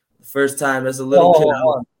 The first time as a little kid,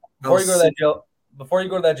 Hold on. I Before you go to was that jail, before you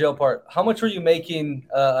go to that jail part, how much were you making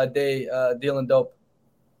a day dealing dope,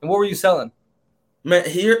 and what were you selling? man,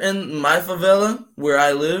 here in my favela where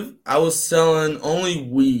I live, I was selling only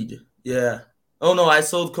weed. Yeah. Oh no, I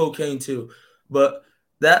sold cocaine too. But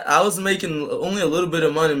that I was making only a little bit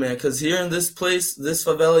of money, man, because here in this place, this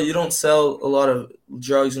favela, you don't sell a lot of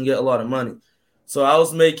drugs and get a lot of money. So I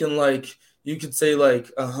was making like you could say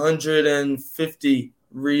like 150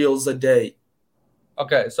 reals a day.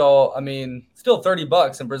 Okay, so I mean, still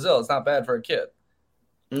 $30 in Brazil. It's not bad for a kid.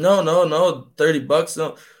 No, no, no, $30.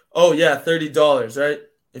 No. Oh yeah, $30, right?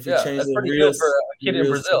 If you Yeah, change that's the pretty good for reals, a kid in to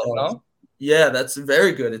Brazil, dollars. no? Yeah, that's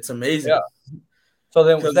very good. It's Yeah. amazing. So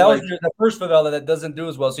then Because that was like the first favela that doesn't do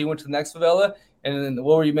as well. So you went to the next favela, and then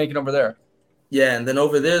what were you making over there? yeah, and then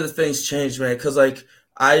over there the things changed, man. Because like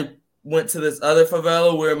I went to this other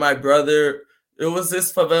favela where my brother. It was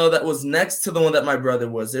this favela that was next to the one that my brother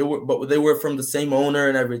was. But they were from the same owner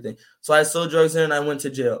and everything. So I sold drugs there and I went to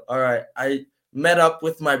jail. All right, I met up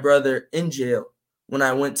with my brother in jail when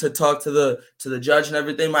I went to talk to the judge and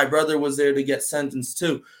everything. My brother was there to get sentenced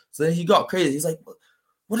too. So then he got crazy. He's like,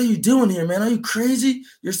 what are you doing here, man? Are you crazy?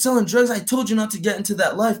 You're selling drugs. I told you not to get into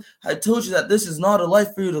that life. I told you that this is not a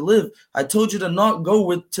life for you to live. I told you to not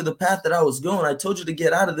go to the path that I was going. I told you to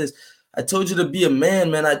get out of this. I told you to be a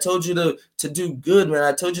man, man. I told you to do good, man.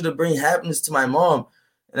 I told you to bring happiness to my mom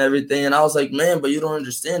and everything. And I was like, man, but you don't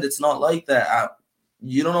understand. It's not like that.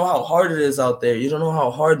 You don't know how hard it is out there. You don't know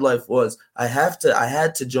how hard life was. I had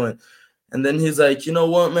to join. And then he's like, you know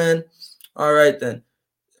what, man? All right then.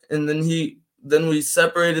 And then we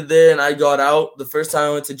separated there and I got out. The first time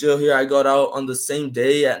I went to jail here, I got out on the same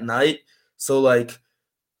day at night. So like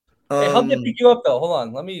Hey, how'd they um pick you up though? Hold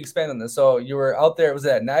on, let me expand on this. So you were out there. Was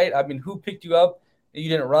it at night? I mean, who picked you up? You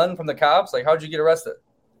didn't run from the cops. Like, how'd you get arrested?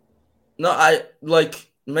 no, I like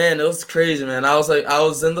man, it was crazy, man. I was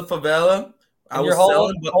in the favela. I And you're was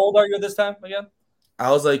selling, how but old are you this time again? I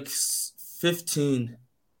was like 15.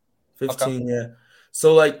 Okay. 15, yeah.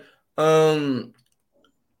 So like um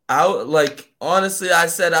like honestly, I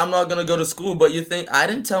said I'm not gonna go to school, but you think I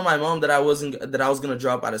didn't tell my mom that I was gonna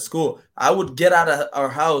drop out of school. I would get out of our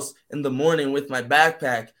house in the morning with my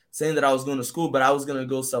backpack, saying that I was going to school, but I was gonna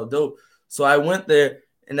go sell dope. So I went there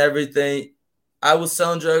and everything. I was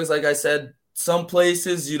selling drugs, like I said. Some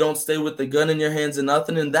places you don't stay with the gun in your hands and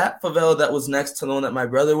nothing. In that favela that was next to the one that my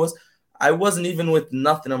brother was, I wasn't even with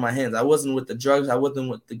nothing on my hands. I wasn't with the drugs. I wasn't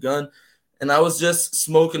with the gun, and I was just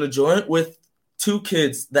smoking a joint with two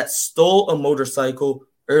kids that stole a motorcycle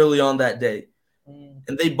early on that day. Mm.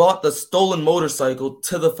 And they bought the stolen motorcycle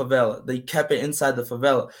to the favela. They kept it inside the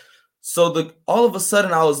favela. So all of a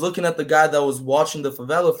sudden I was looking at the guy that was watching the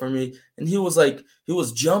favela for me, and he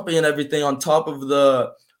was jumping and everything on top of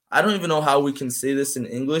the I don't even know how we can say this in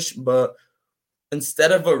English, but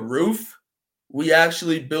instead of a roof, we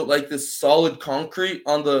actually built like this solid concrete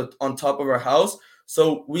on top of our house.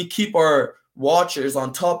 So we keep our watchers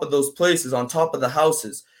on top of those places, on top of the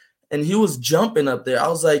houses. And he was jumping up there. I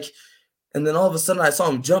was like, and then all of a sudden I saw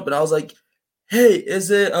him jumping. I was like, hey,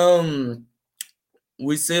 is it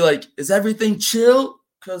we say like, is everything chill?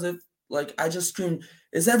 Because if like I just screamed,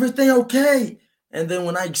 is everything okay? And then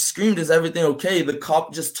when I screamed, is everything okay? The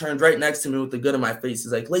cop just turned right next to me with the gun in my face.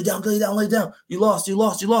 He's like, lay down, lay down, lay down. You lost, you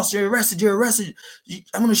lost, you lost. You're arrested, you're arrested.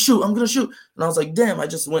 I'm gonna shoot, I'm gonna shoot. And I was like, damn, I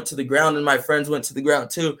just went to the ground and my friends went to the ground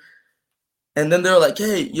too. And then they're like,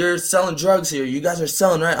 hey, you're selling drugs here. You guys are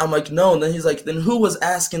selling, right? I'm like, no. And then he's like, then who was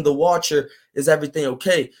asking the watcher, is everything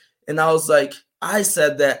okay? And I was like, I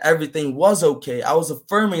said that everything was okay. I was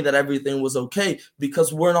affirming that everything was okay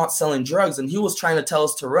because we're not selling drugs. And he was trying to tell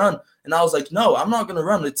us to run. And I was like, no, I'm not going to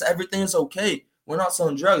run. Everything is okay. We're not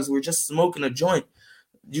selling drugs. We're just smoking a joint.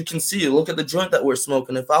 You can see, look at the joint that we're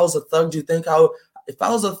smoking. If I was a thug, do you think if I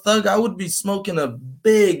was a thug, I would be smoking a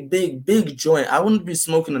big, big, big joint. I wouldn't be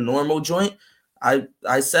smoking a normal joint.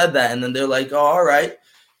 I said that, and then they're like, oh, all right.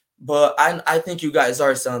 But I think you guys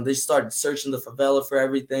are selling. They started searching the favela for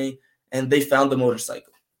everything, and they found the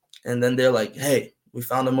motorcycle. And then they're like, hey, we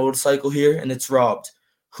found a motorcycle here, and it's robbed.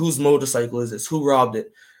 Whose motorcycle is this? Who robbed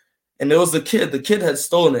it? And it was the kid. The kid had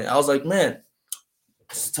stolen it. I was like, man,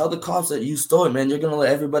 just tell the cops that you stole it, man. You're going to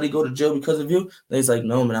let everybody go to jail because of you? And he's like,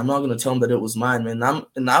 no, man, I'm not going to tell him that it was mine, man. I'm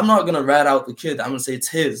not going to rat out the kid. I'm going to say it's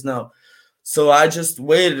his. No. So I just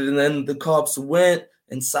waited, and then the cops went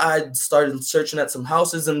inside, started searching at some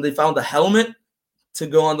houses, and they found the helmet to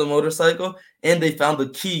go on the motorcycle, and they found the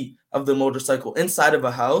key of the motorcycle inside of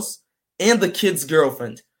a house and the kid's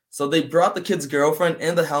girlfriend. So they brought the kid's girlfriend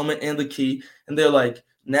and the helmet and the key, and they're like,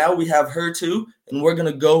 now we have her too, and we're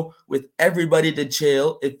going to go with everybody to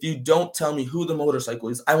jail if you don't tell me who the motorcycle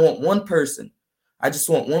is. I want one person. I just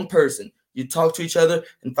want one person. You talk to each other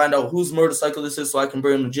and find out whose motorcycle this is so I can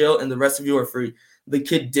bring him to jail, and the rest of you are free. The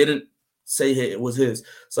kid didn't say hey, it was his.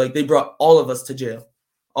 So like they brought all of us to jail,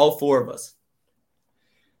 all four of us.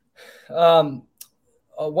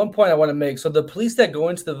 One point I want to make. So the police that go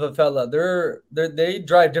into the favela, they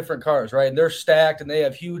drive different cars, right? And they're stacked and they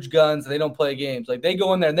have huge guns and they don't play games. Like they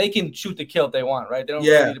go in there and they can shoot to kill if they want, right? They don't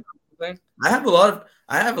really need to play anything. I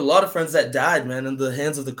have a lot of friends that died, man, in the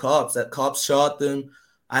hands of the cops. That cops shot them.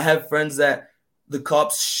 I have friends that the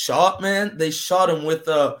cops shot, man. They shot him with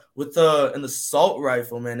an assault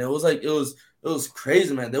rifle, man. It was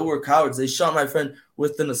crazy, man. They were cowards. They shot my friend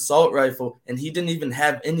with an assault rifle, and he didn't even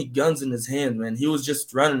have any guns in his hand, man. He was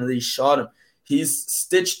just running, and they shot him. He's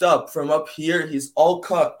stitched up from up here. He's all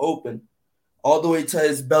cut open, all the way to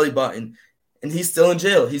his belly button, and he's still in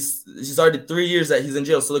jail. He's already 3 years that he's in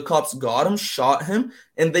jail. So the cops got him, shot him,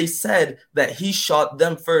 and they said that he shot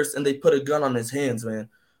them first, and they put a gun on his hands, man.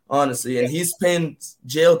 Honestly, and he's paying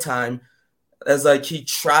jail time as like he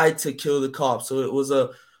tried to kill the cop. So it was a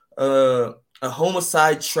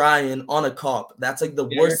homicide trying on a cop. That's like the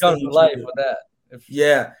worst thing. Life with that.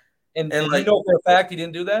 Yeah, and like, you know for a fact he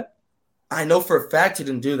didn't do that. I know for a fact he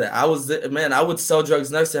didn't do that. I would sell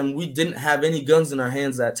drugs next to him. We didn't have any guns in our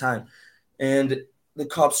hands that time, and the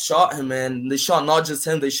cops shot him. Man, they shot not just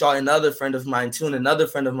him. They shot another friend of mine too, and another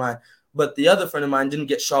friend of mine. But the other friend of mine didn't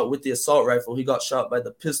get shot with the assault rifle. He got shot by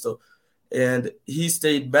the pistol, and he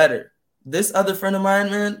stayed better. This other friend of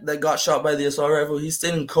mine, man, that got shot by the assault rifle, he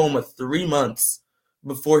stayed in coma 3 months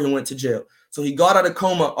before he went to jail. So he got out of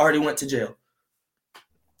coma, already went to jail.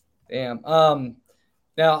 Damn.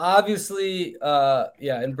 Now, obviously,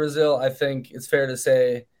 in Brazil, I think it's fair to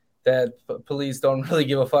say that police don't really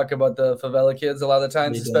give a fuck about the favela kids a lot of the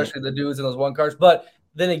times, especially the dudes in those one cars. But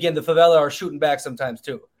then again, the favela are shooting back sometimes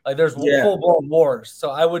too. Like there's full-blown wars. So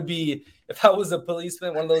I would be, if I was a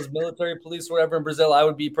policeman, one of those military police or whatever in Brazil, I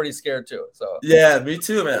would be pretty scared too. So yeah, me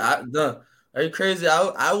too, man. Are you crazy?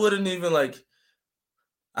 I wouldn't even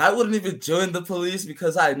join the police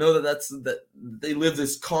because I know that they live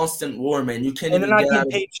this constant war, man. You can't. And they're not getting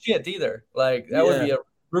paid shit either. Like that would be a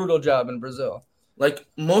brutal job in Brazil. Like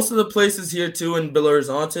most of the places here too in Belo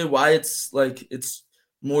Horizonte, why it's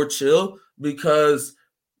more chill because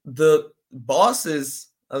the bosses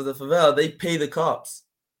of the favela, they pay the cops.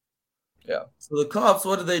 Yeah. So the cops,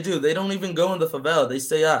 what do? They don't even go in the favela. They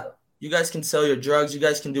say, you guys can sell your drugs. You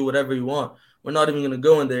guys can do whatever you want. We're not even going to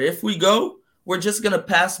go in there. If we go, we're just going to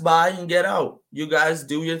pass by and get out. You guys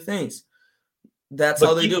do your things. That's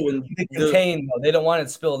how they do. Contained, though. They don't want it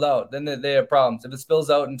spilled out. Then they have problems. If it spills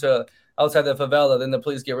out into outside the favela, then the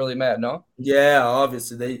police get really mad, no? Yeah,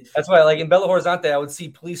 obviously. That's why, like in Belo Horizonte, I would see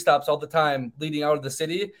police stops all the time leading out of the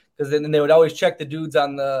city because then they would always check the dudes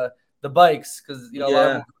on the bikes because, a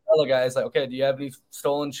lot of favela guys like, okay, do you have any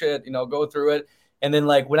stolen shit? Go through it. And then,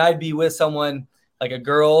 like, when I'd be with someone, like a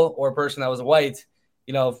girl or a person that was white,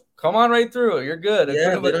 come on right through. You're good.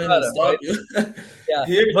 Yeah, they don't even stop you.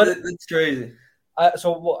 Yeah, but it's crazy.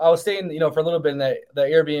 So I was staying, for a little bit in the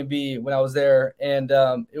Airbnb when I was there, and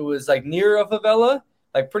it was like near a favela,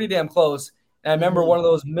 like pretty damn close. And I remember one of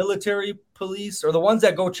those military police or the ones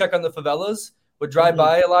that go check on the favelas would drive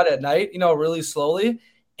by a lot at night, really slowly.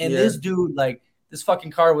 And this dude, like this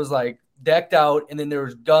fucking car was like decked out, and then there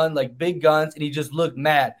was big guns, and he just looked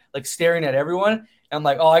mad, like staring at everyone. And I'm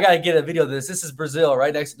like, oh, I gotta get a video of this. This is Brazil,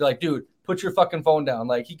 right next to like, dude. Put your fucking phone down.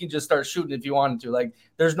 Like he can just start shooting if you wanted to. Like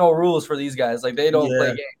there's no rules for these guys. Like they don't play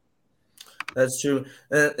games. That's true.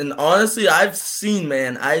 And honestly, I've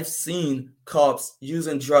seen cops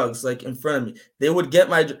using drugs like in front of me. They would get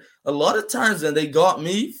a lot of times and they got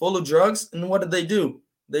me full of drugs. And what did they do?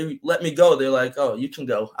 They let me go. They're like, oh, you can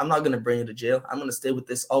go. I'm not going to bring you to jail. I'm going to stay with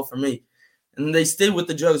this all for me. And they stay with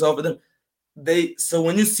the drugs all for them. So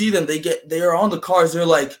when you see them, they are on the cars. They're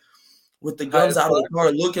like, with the guns out of the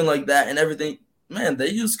car looking like that and everything. man, they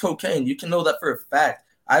use cocaine. You can know that for a fact.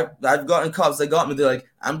 I've gotten cops that got me. They're like,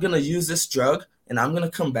 I'm gonna use this drug and I'm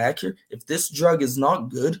gonna come back here. If this drug is not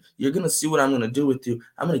good, you're gonna see what I'm gonna do with you.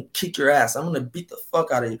 I'm gonna kick your ass. I'm gonna beat the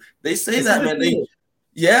fuck out of you. They say that,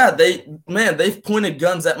 man. They've pointed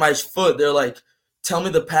guns at my foot. They're like, tell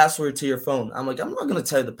me the password to your phone. I'm like, I'm not gonna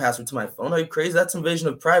tell you the password to my phone. Are you crazy? That's invasion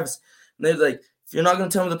of privacy. And they're like, if you're not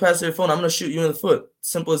gonna tell me the password to your phone, I'm gonna shoot you in the foot.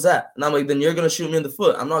 Simple as that. And I'm like, then you're gonna shoot me in the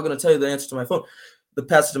foot. I'm not gonna tell you the answer to my phone, the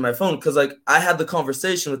password to my phone, because like I had the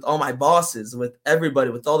conversation with all my bosses, with everybody,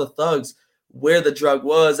 with all the thugs, where the drug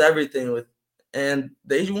was, everything with, and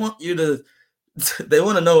they want you to. They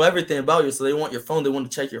want to know everything about you, so they want your phone. They want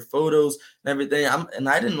to check your photos and everything. And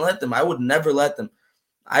I didn't let them. I would never let them.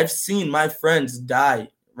 I've seen my friends die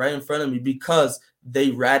right in front of me because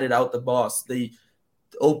they ratted out the boss. They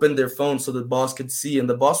opened their phone so the boss could see, and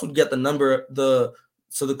the boss would get the number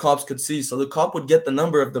so the cops could see. So the cop would get the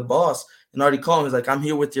number of the boss and already call him. He's like, I'm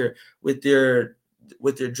here with your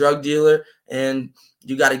drug dealer, and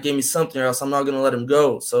you got to give me something, or else I'm not gonna let him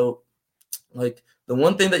go. So, like, the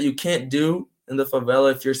one thing that you can't do in the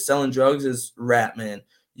favela if you're selling drugs is rat, man.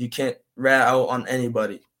 You can't rat out on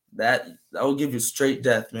anybody. That will give you straight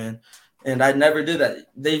death, man. And I never did that.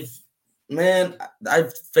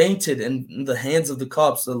 I've fainted in the hands of the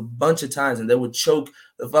cops a bunch of times, and they would choke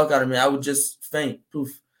the fuck out of me. I would just faint,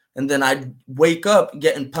 poof. And then I'd wake up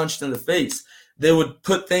getting punched in the face. They would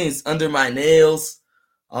put things under my nails.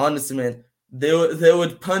 Honestly, man, they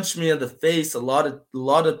would punch me in the face, a lot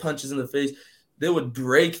of punches in the face. They would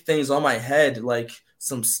break things on my head, like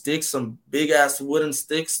some sticks, some big-ass wooden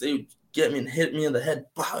sticks. They would get me and hit me in the head,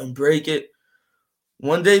 and break it.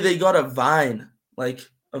 One day they got a vine, like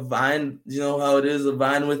a vine, you know how it is, a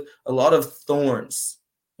vine with a lot of thorns,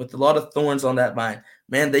 on that vine.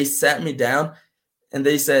 Man, they sat me down, and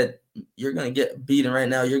they said, you're going to get beaten right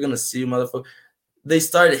now. You're going to see, motherfucker. They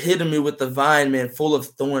started hitting me with the vine, man, full of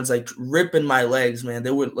thorns, like ripping my legs, man. They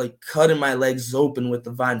would, like, cutting my legs open with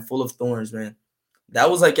the vine full of thorns, man. That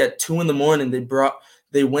was like at 2 a.m.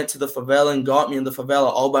 They went to the favela and got me in the favela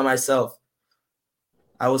all by myself.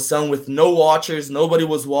 I was selling with no watchers. Nobody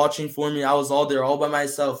was watching for me. I was all there all by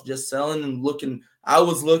myself, just selling and looking. I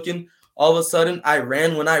was looking. All of a sudden, I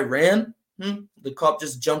ran. When I ran, the cop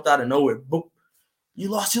just jumped out of nowhere. Boop. You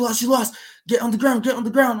lost. Get on the ground.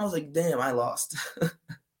 I was like, damn, I lost.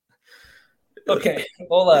 Okay,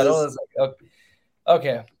 hold on a second.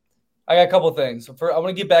 Okay. I got a couple of things. I want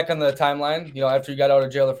to get back on the timeline, after you got out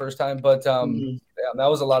of jail the first time. But that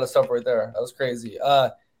was a lot of stuff right there. That was crazy.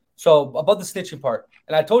 So about the snitching part,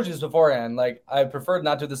 and I told you this beforehand, like I prefer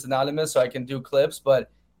not to do this anonymous so I can do clips,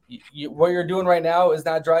 but what you're doing right now is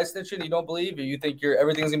not dry snitching. You don't believe it. You think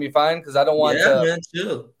everything's going to be fine? Because I don't want to. Yeah, man,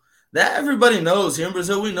 chill. That everybody knows. Here in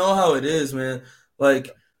Brazil, we know how it is, man.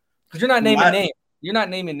 Like, because you're not naming names. You're not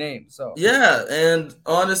naming names. So yeah, and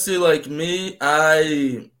honestly, like me,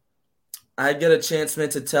 I get a chance, man,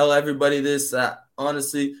 to tell everybody this.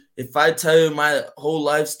 Honestly, if I tell you my whole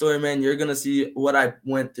life story, man, you're going to see what I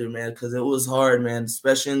went through, man, because it was hard, man,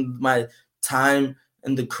 especially in my time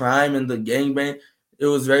in the crime and the gangbang. It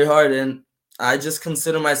was very hard, and I just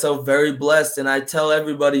consider myself very blessed, and I tell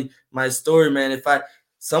everybody my story, man.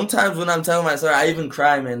 Sometimes when I'm telling my story, I even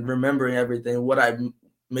cry, man, remembering everything, what I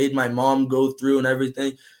made my mom go through and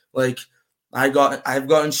everything. Like, I've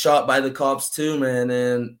gotten shot by the cops too, man,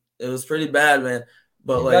 and it was pretty bad, man.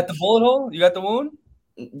 But you got the bullet hole? You got the wound?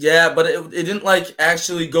 Yeah, but it didn't like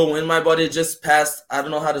actually go in my body. It just passed. I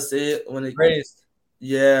don't know how to say it when it grazed.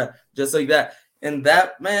 Yeah, just like that. And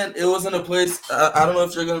that, man, it was in a place. I don't know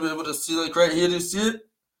if you're gonna be able to see, like right here. Do you see it?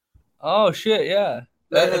 Oh shit! Yeah,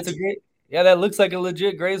 that's a great. Yeah, that looks like a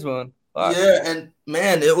legit graze wound. Fuck. Yeah, and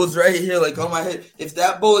man, it was right here, like on my head. If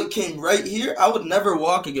that bullet came right here, I would never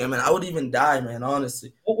walk again, man. I would even die, man.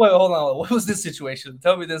 Honestly. Wait, hold on. What was this situation?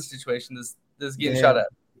 Tell me this situation. This getting shot at.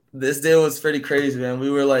 This day was pretty crazy, man. We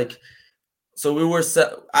were like,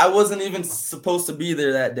 I wasn't even supposed to be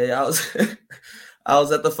there that day. I was, I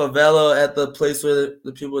was at the favela, at the place where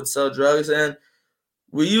the people would sell drugs, and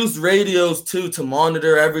we used radios too to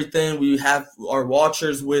monitor everything. We have our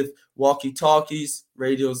watchers with walkie-talkies,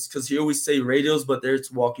 radios, because here we say radios, but there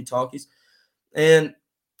it's walkie-talkies. And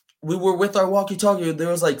we were with our walkie-talkie. There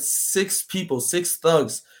was like 6 people, 6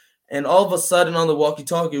 thugs. And all of a sudden on the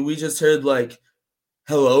walkie-talkie, we just heard like,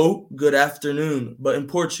 hello, good afternoon. But in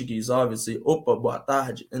Portuguese, obviously. Opa, boa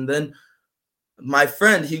tarde. And then my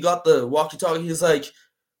friend, he got the walkie-talkie. He's like,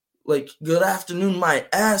 good afternoon, my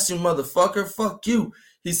ass, you motherfucker. Fuck you.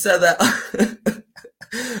 He said that.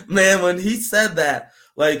 Man, when he said that,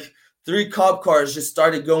 like 3 cop cars just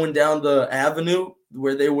started going down the avenue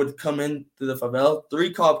where they would come in to the favela.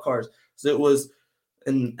 3 cop cars. So it was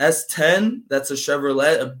an S10, that's a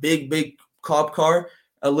Chevrolet, a big cop car,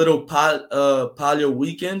 a little Palio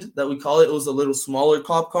Weekend that we call it. It was a little smaller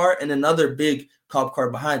cop car, and another big cop car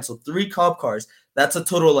behind. So 3 cop cars. That's a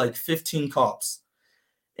total of like 15 cops.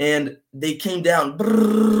 And they came down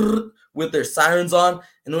with their sirens on,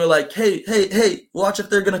 and we're like, hey, watch if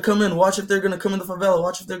they're going to come in. Watch if they're going to come in the favela.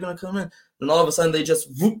 Watch if they're going to come in. Then all of a sudden, they just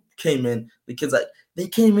came in. The kids like, they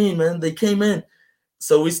came in, man. They came in.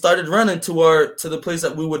 So we started running to the place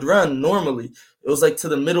that we would run normally. It was like to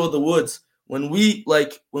the middle of the woods. When we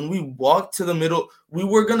walked to the middle, we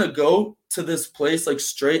were going to go to this place like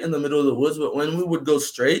straight in the middle of the woods. But when we would go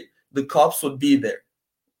straight, the cops would be there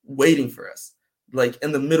waiting for us, like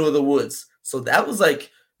in the middle of the woods. So that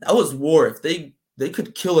was war. If they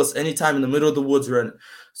could kill us anytime in the middle of the woods running.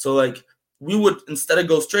 So like we would, instead of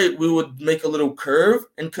go straight, we would make a little curve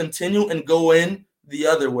and continue and go in the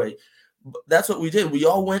other way. That's what we did. We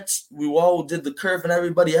all did the curve and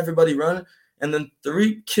everybody running. And then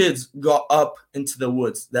 3 kids got up into the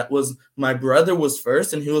woods. That was, my brother was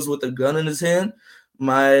first, and he was with a gun in his hand.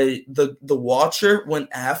 The watcher went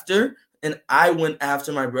after, and I went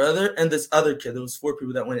after my brother and this other kid. There was 4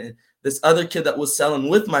 people that went in. This other kid that was selling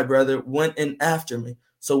with my brother went in after me.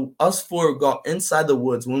 So us 4 got inside the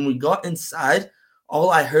woods. When we got inside,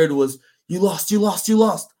 all I heard was, you lost.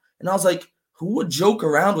 And I was like, who would joke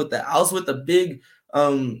around with that? I was with a big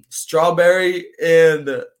strawberry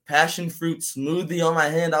and passion fruit smoothie on my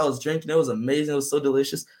hand. I was drinking. It was amazing. It was so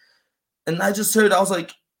delicious. And I just heard, I was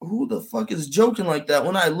like, who the fuck is joking like that?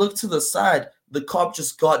 When I looked to the side, the cop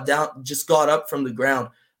just got up from the ground.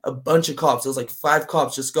 A bunch of cops. It was like 5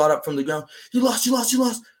 cops just got up from the ground. You lost.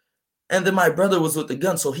 And then my brother was with the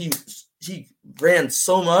gun. So he ran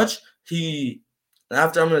so much.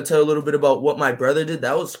 After I'm going to tell you a little bit about what my brother did,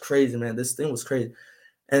 that was crazy, man. This thing was crazy.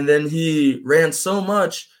 And then he ran so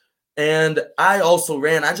much, and I also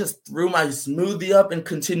ran. I just threw my smoothie up and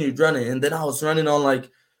continued running. And then I was running on, like,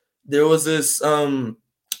 there was this, it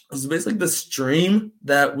was basically the stream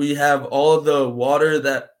that we have all of the water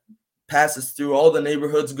that passes through, all the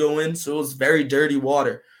neighborhoods go in. So it was very dirty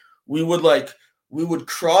water. We would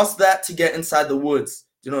cross that to get inside the woods.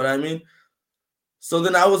 Do you know what I mean? So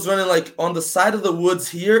then I was running like on the side of the woods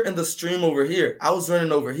here and the stream over here. I was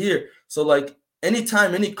running over here. So like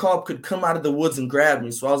anytime any cop could come out of the woods and grab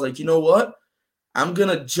me. So I was like, you know what? I'm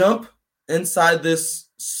going to jump inside this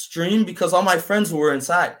stream because all my friends were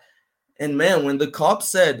inside. And man, when the cop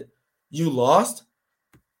said, you lost,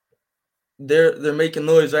 they're making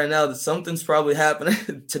noise right now that something's probably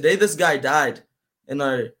happening. Today, this guy died in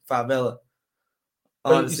our favela.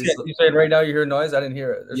 Honestly, you said right now you hear noise? I didn't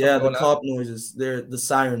hear it. Yeah, the cop noises. They're the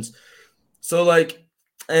sirens. So like,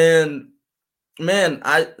 and man,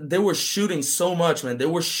 they were shooting so much, man. They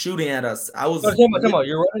were shooting at us. I was. Come on.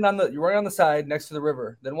 You're running on the side next to the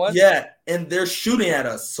river. Then what? Yeah, and they're shooting at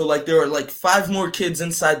us. So like, there were like 5 more kids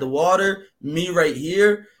inside the water. Me right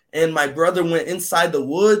here, and my brother went inside the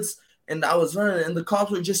woods, and I was running, and the cops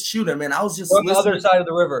were just shooting. Man, I was just on the other side of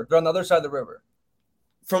the river. They're on the other side of the river.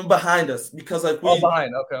 From behind us, because like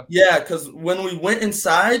behind, okay. Yeah, because when we went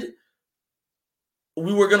inside,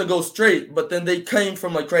 we were gonna go straight, but then they came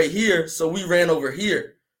from like right here, so we ran over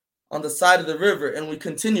here on the side of the river, and we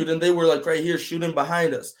continued, and they were like right here shooting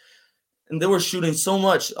behind us, and they were shooting so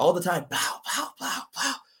much all the time. Pow, pow, pow,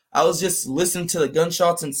 pow. I was just listening to the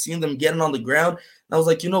gunshots and seeing them getting on the ground, and I was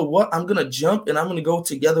like, you know what? I'm gonna jump, and I'm gonna go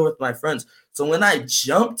together with my friends. So when I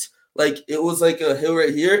jumped, like it was like a hill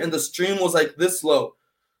right here, and the stream was like this low.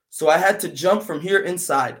 So I had to jump from here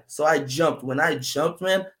inside. So I jumped. When I jumped,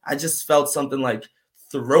 man, I just felt something like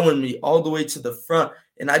throwing me all the way to the front.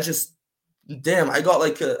 And I just, I got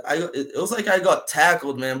like it was like I got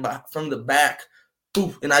tackled, man, from the back.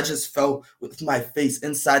 Poof, and I just fell with my face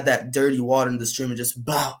inside that dirty water in the stream and just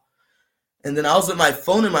bow. And then I was with my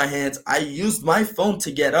phone in my hands. I used my phone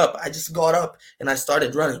to get up. I just got up and I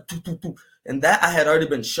started running. And that I had already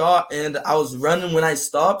been shot, and I was running. When I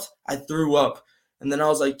stopped, I threw up. And then I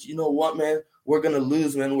was like, you know what, man? We're going to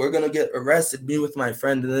lose, man. We're going to get arrested, me with my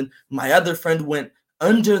friend. And then my other friend went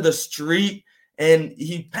under the street, and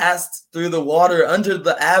he passed through the water under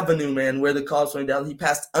the avenue, man, where the cops went down. He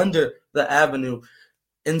passed under the avenue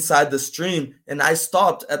inside the stream. And I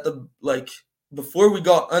stopped at before we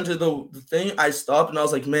got under the thing, I stopped, and I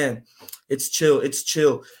was like, man, it's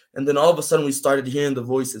chill. And then all of a sudden we started hearing the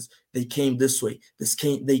voices. They came this way.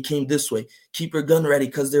 They came this way. Keep your gun ready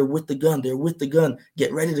because they're with the gun.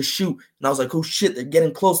 Get ready to shoot. And I was like, oh shit, they're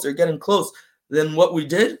getting close. Then what we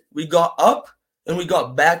did, we got up and we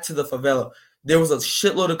got back to the favela. There was a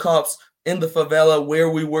shitload of cops in the favela where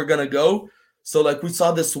we were going to go. So like we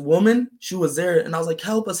saw this woman, she was there, and I was like,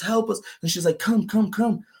 help us, help us. And she's like, come, come,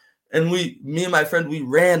 come. And me and my friend, we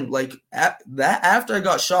ran like after I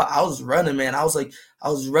got shot, I was running, man. I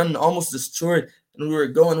was running almost destroyed. And we were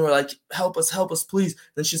going, we're like, help us, please.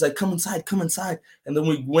 Then she's like, come inside, come inside. And then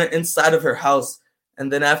we went inside of her house.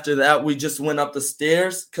 And then after that, we just went up the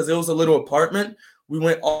stairs because it was a little apartment. We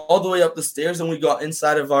went all the way up the stairs and we got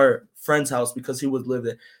inside of our friend's house because he would live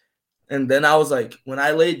there. And then I was like, when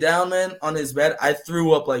I laid down, man, on his bed, I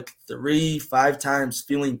threw up like 3-5 times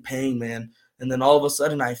feeling pain, man. And then all of a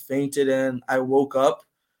sudden I fainted and I woke up.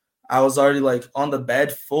 I was already like on the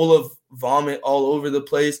bed full of vomit all over the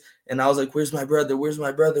place. And I was like, where's my brother? Where's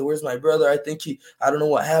my brother? Where's my brother? I don't know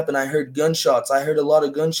what happened. I heard gunshots. I heard a lot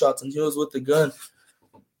of gunshots and he was with the gun.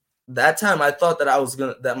 That time I thought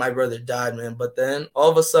that my brother died, man. But then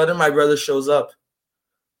all of a sudden my brother shows up.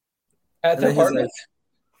 At the apartment? Like,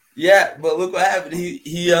 yeah, but look what happened.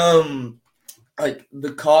 He like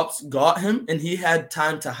the cops got him and he had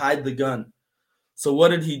time to hide the gun. So what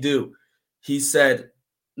did he do? He said,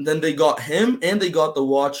 then they got him and they got the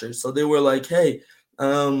watcher. So they were like, hey,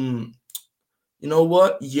 you know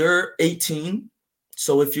what? You're 18.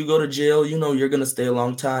 So if you go to jail, you know you're going to stay a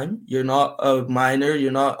long time. You're not a minor.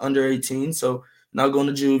 You're not under 18. So you're not going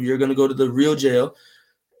to jail. You're going to go to the real jail.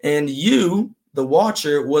 And you, the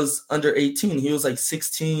watcher, was under 18. He was like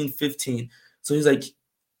 16, 15. So he's like,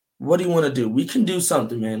 what do you want to do? We can do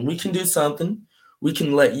something, man. We can do something. We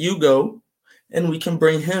can let you go. And we can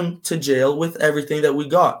bring him to jail with everything that we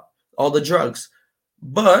got, all the drugs.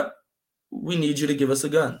 But we need you to give us a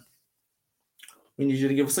gun. We need you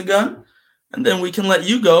to give us a gun, and then we can let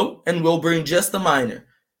you go, and we'll bring just the minor.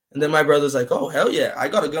 And then my brother's like, oh, hell yeah, I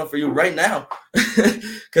got a gun for you right now,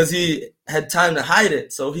 because he had time to hide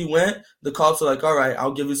it. So he went. The cops were like, all right,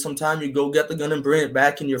 I'll give you some time. You go get the gun and bring it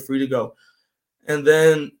back, and you're free to go. And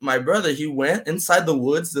then my brother, he went inside the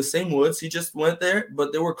woods, the same woods. He just went there,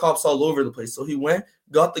 but there were cops all over the place. So he went,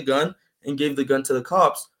 got the gun, and gave the gun to the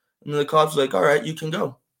cops. And the cops were like, all right, you can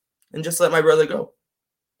go. And just let my brother go.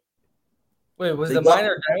 Wait, was the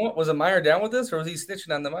minor down with this, or was he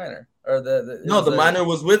snitching on the minor? Or the minor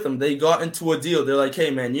was with him. They got into a deal. They're like, hey,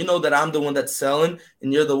 man, you know that I'm the one that's selling,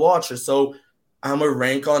 and you're the watcher. So I'm a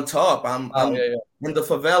rank on top. I'm in the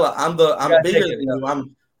favela. I'm bigger than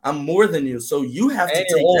you. I'm more than you, so you have to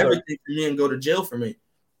take everything from me and go to jail for me.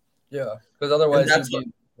 Yeah, because otherwise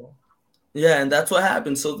and that's what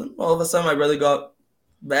happened. So then all of a sudden my brother got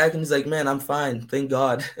back and he's like, man, I'm fine. Thank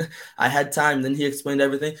God. I had time. Then he explained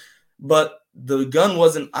everything. But the gun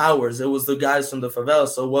wasn't ours. It was the guys from the favela.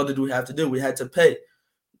 So what did we have to do? We had to pay.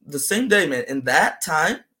 The same day, man. In that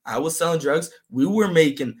time, I was selling drugs. We were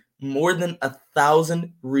making more than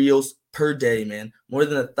 1,000 reals per day, man. More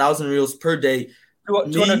than 1,000 reals per day.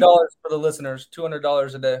 $200 for the listeners.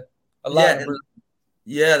 $200 a day. A lot.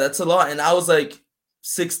 Yeah, that's a lot. And I was like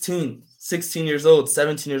 16 years old,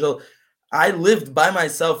 17 years old. I lived by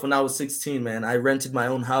myself when I was 16, man. I rented my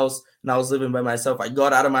own house and I was living by myself. I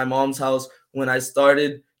got out of my mom's house when I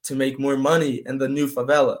started to make more money in the new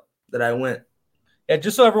favela that I went. Yeah,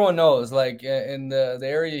 just so everyone knows, like in the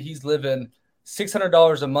area he's living,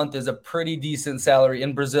 $600 a month is a pretty decent salary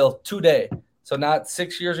in Brazil today. So not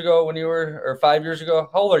 6 years ago when you were, or 5 years ago.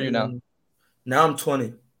 How old are you now? Now I'm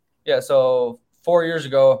 20. Yeah, so 4 years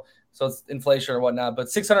ago, so it's inflation or whatnot. But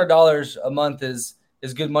 $600 a month is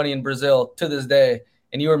good money in Brazil to this day.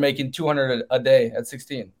 And you were making $200 a day at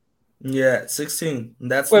 16. Yeah, 16.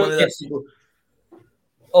 That's money that people.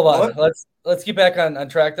 Hold on. Let's get back on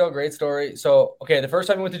track though. Great story. So, okay, the first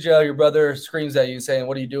time you went to jail, your brother screams at you saying,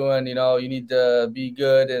 "What are you doing? You know, you need to be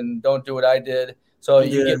good and don't do what I did." So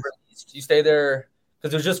you get released. You stay there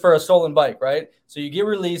because it was just for a stolen bike, right? So you get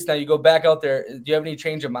released. Now you go back out there. Do you have any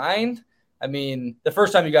change of mind? I mean, the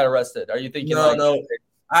first time you got arrested, are you thinking? No.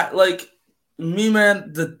 I like me,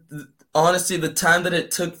 man. Honestly, the time that it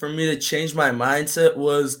took for me to change my mindset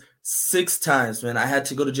was 6 times, man. I had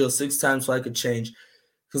to go to jail 6 times so I could change.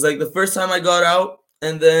 Because like the first time I got out,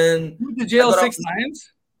 and then you went to jail 6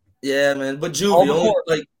 times. Yeah, man. But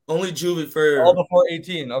juvie, only juvie for all before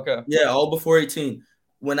 18. Okay. Yeah, all before 18.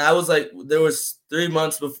 When I was like, there was 2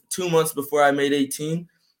 months before I made 18,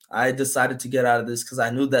 I decided to get out of this because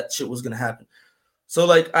I knew that shit was gonna happen. So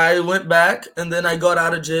like I went back and then I got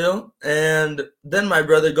out of jail, and then my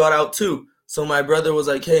brother got out too. So my brother was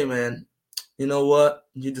like, "Hey, man, you know what?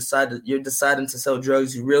 You're deciding to sell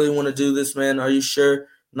drugs. You really want to do this, man? Are you sure?"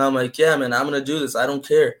 And I'm like, "Yeah, man, I'm going to do this. I don't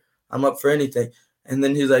care. I'm up for anything." And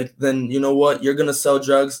then he's like, "Then you know what? You're going to sell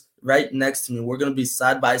drugs right next to me. We're going to be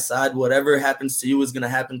side by side. Whatever happens to you is going to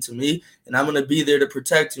happen to me. And I'm going to be there to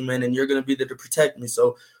protect you, man. And you're going to be there to protect me.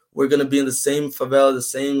 So we're going to be in the same favela, the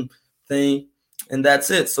same thing. and that's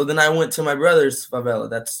it. So then I went to my brother's favela.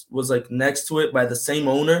 That was like next to it by the same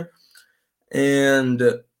owner, and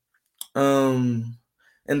um,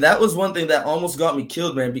 and that was one thing that almost got me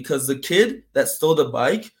killed, man. Because the kid that stole the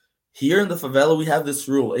bike here in the favela, we have this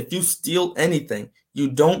rule: if you steal anything, you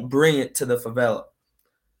don't bring it to the favela.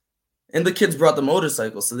 And the kids brought the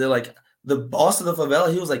motorcycle, so they're like, the boss of the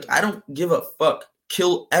favela, he was like, I don't give a fuck.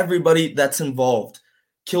 Kill everybody that's involved.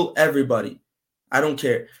 Kill everybody. I don't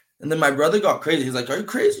care. And then my brother got crazy. He's like, are you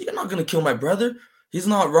crazy? You're not going to kill my brother. He's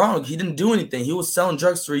not wrong. He didn't do anything. He was selling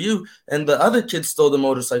drugs for you. And the other kids stole the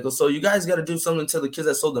motorcycle. So you guys got to do something to the kids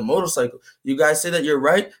that stole the motorcycle. You guys say that you're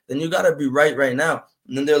right, then you got to be right now.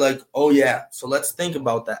 And then they're like, oh, yeah. So let's think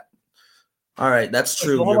about that. All right, that's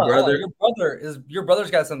true. So hold on. Your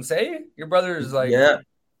brother's got some say? Your brother's like, yeah,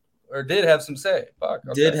 or did have some say. Fuck.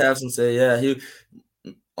 Okay. did have some say. Yeah, he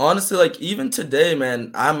honestly, like, even today,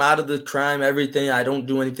 man, I'm out of the crime, everything. I don't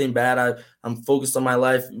do anything bad. I'm focused on my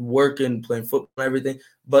life, working, playing football, and everything.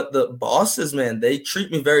 But the bosses, man, they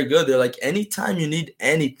treat me very good. They're like, anytime you need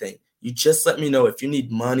anything, you just let me know. If you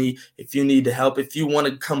need money, if you need help, if you want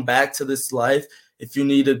to come back to this life, if you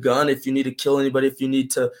need a gun, if you need to kill anybody, if you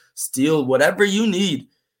need to steal, whatever you need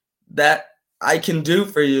that I can do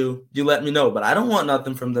for you, you let me know. But I don't want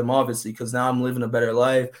nothing from them, obviously, because now I'm living a better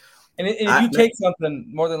life. And if you take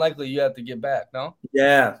something, more than likely you have to get back, no?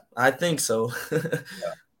 Yeah, I think so. Yeah.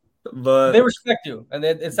 But they respect you, and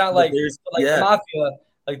it's not like the mafia,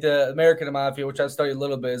 like the American mafia, which I studied a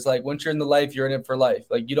little bit. Is like once you're in the life, you're in it for life.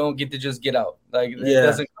 Like you don't get to just get out. Like it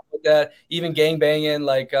doesn't come with that. Even gang banging,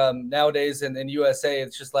 like nowadays in USA,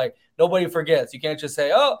 it's just like nobody forgets. You can't just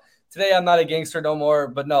say, "Oh, today I'm not a gangster no more."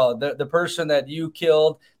 But no, the person that you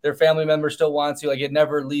killed, their family member still wants you. Like it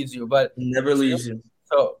never leaves you. But it never leaves you.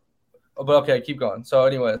 So, but okay, keep going. So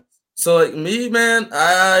anyway, so like me, man,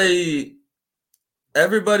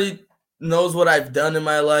 everybody knows what I've done in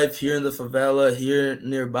my life here in the favela, here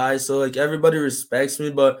nearby. So like everybody respects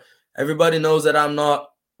me, but everybody knows that I'm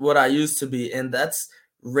not what I used to be. And that's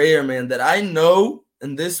rare, man, that I know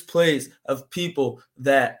in this place of people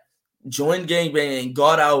that joined gangbanging and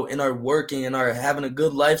got out and are working and are having a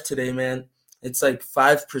good life today, man. It's like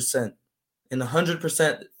 5%. And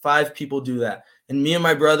 100%, 5 people do that. And me and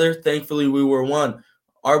my brother, thankfully, we were one.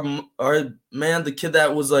 Our man, the kid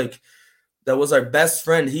that was our best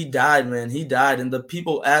friend, he died, man. He died. And the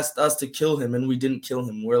people asked us to kill him, and we didn't kill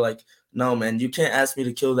him. We're like, no, man, you can't ask me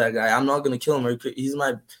to kill that guy. I'm not going to kill him.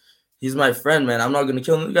 He's my friend, man. I'm not going to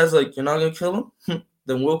kill him. You guys are like, you're not going to kill him?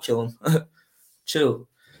 Then we'll kill him. Chill.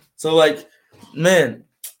 So, like, man,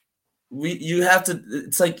 you have to,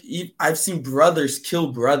 it's like, I've seen brothers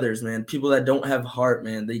kill brothers, man. People that don't have heart,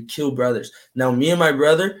 man, they kill brothers. Now, me and my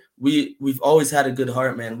brother, we've always had a good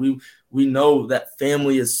heart, man. We know that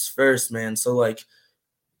family is first, man. So, like,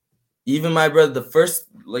 even my brother,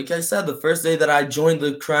 like I said, the first day that I joined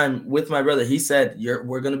the crime with my brother, he said,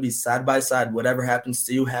 we're going to be side by side. Whatever happens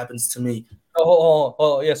to you happens to me.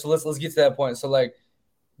 Oh, yeah. So let's get to that point. So, like,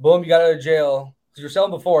 boom, you got out of jail. Because you were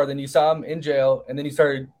selling before, then you saw him in jail, and then you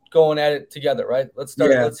started going at it together, right? Let's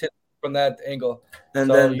hit from that angle. And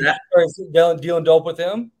so then you started dealing dope with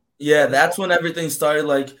him? Yeah, that's when everything started,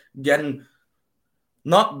 like, getting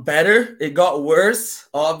not better. It got worse,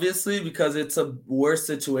 obviously, because it's a worse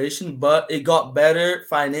situation, but it got better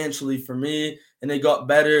financially for me, and it got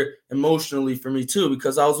better emotionally for me too,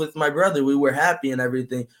 because I was with my brother. We were happy and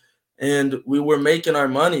everything, and we were making our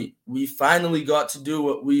money. We finally got to do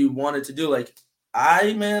what we wanted to do. Like,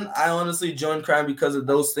 I honestly joined crime because of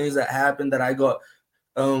those things that happened, that I got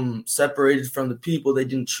separated from the people. They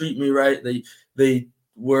didn't treat me right. They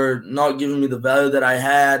were not giving me the value that I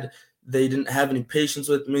had. They didn't have any patience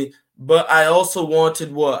with me. But I also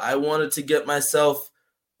wanted what? I wanted to get myself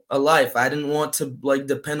a life. I didn't want to, like,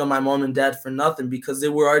 depend on my mom and dad for nothing, because they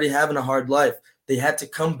were already having a hard life. They had to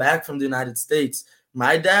come back from the United States.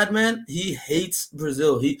 My dad, man, he hates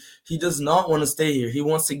Brazil. He does not want to stay here. He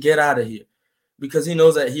wants to get out of here, because he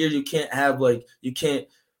knows that here you can't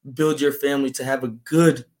build your family to have a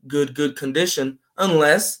good condition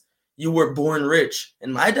unless you were born rich.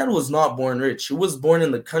 And my dad was not born rich. He was born in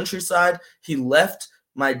the countryside. He left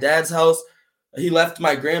my dad's house. He left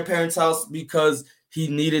my grandparents' house because he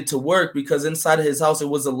needed to work, because inside of his house it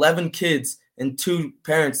was 11 kids and 2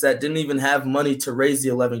 parents that didn't even have money to raise the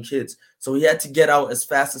 11 kids. So he had to get out as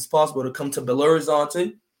fast as possible to come to Belo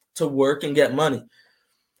Horizonte to work and get money.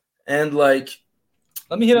 And, like,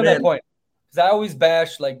 let me hit on that point, because I always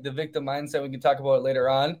bash, like, the victim mindset. We can talk about it later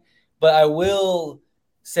on, but I will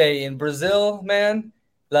say in Brazil, man,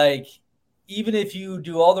 like, even if you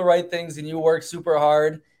do all the right things and you work super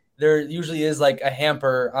hard, there usually is, like, a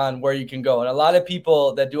hamper on where you can go. And a lot of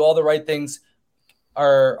people that do all the right things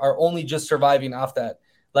are only just surviving off that.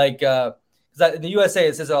 Like, because in the USA,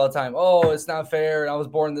 it says all the time, "Oh, it's not fair," and I was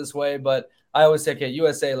born this way. But I always say, "Okay,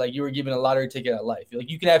 USA, like you were given a lottery ticket at life. Like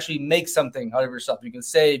you can actually make something out of yourself. You can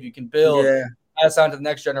save, you can build, Yeah. pass on to the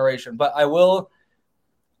next generation." But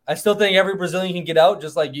I still think every Brazilian can get out,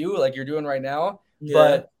 just like you, like you're doing right now. Yeah.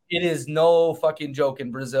 But it is no fucking joke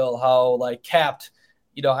in Brazil how like capped.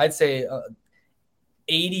 I'd say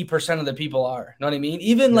 80% of the people are. Know what I mean?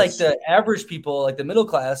 Even like Yes. the average people, like the middle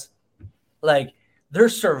class, like they're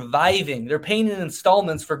surviving. They're paying in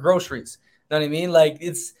installments for groceries. Know what I mean? Like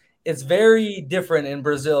it's very different in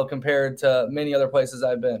Brazil compared to many other places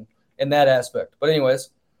I've been in that aspect. But anyways,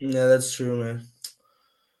 Yeah, that's true, man.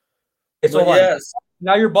 okay, so But hold on. yes,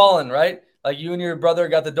 Now you're balling, right? Like you and your brother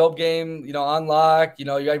got the dope game, on lock. You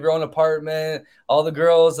have your own apartment. All the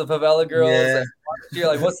girls, the favela girls, yeah. like you're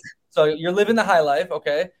like, what's so you're living the high life,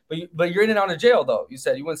 okay? But you're in and out of jail though. You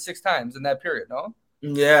said you went 6 times in that period, no?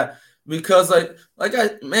 Yeah, because I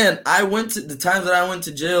went to the times that I went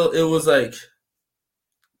to jail, it was like,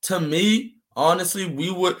 to me, honestly,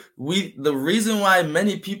 the reason why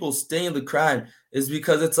many people stay in the crime is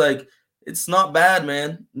because it's like, it's not bad,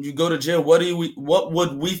 man. You go to jail, what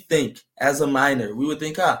would we think as a minor? We would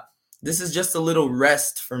think, this is just a little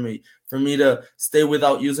rest for me to stay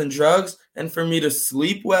without using drugs, and for me to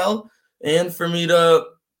sleep well, and for me to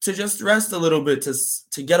just rest a little bit,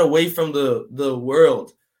 to get away from the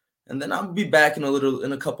world. And then I'll be back in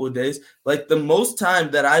a couple of days. Like, the most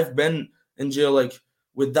time that I've been in jail, like,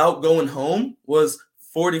 without going home, was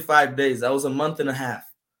 45 days. That was a month and a half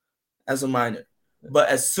as a minor. But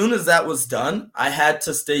as soon as that was done, I had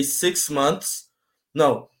to stay 6 months.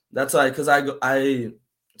 No, that's right, because I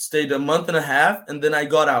stayed a month and a half, and then I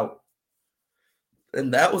got out.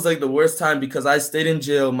 And that was like the worst time, because I stayed in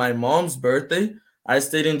jail my mom's birthday. I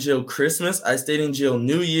stayed in jail Christmas. I stayed in jail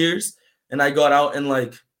New Year's. And I got out in,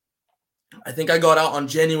 like, I think I got out on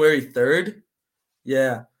January 3rd.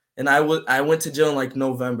 Yeah. And I went to jail in, like,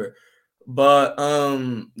 November. But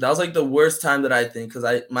that was like the worst time that I think, cuz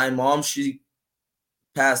my mom, she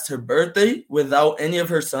passed her birthday without any of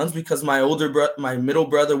her sons, because my middle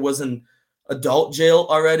brother was in adult jail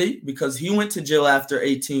already, because he went to jail after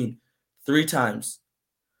 18 3 times.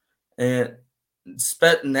 And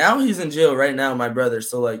now he's in jail right now, my brother.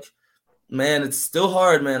 So, like, man, it's still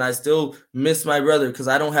hard, man. I still miss my brother, because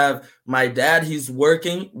I don't have my dad. He's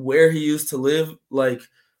working where he used to live, like,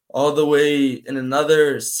 all the way in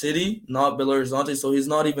another city, not Belo Horizonte. So he's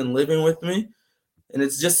not even living with me. And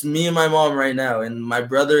it's just me and my mom right now. And my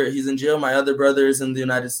brother, he's in jail. My other brother is in the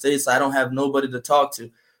United States. I don't have nobody to talk to.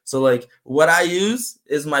 So, like, what I use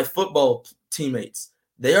is my football teammates.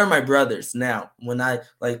 They are my brothers now. When I,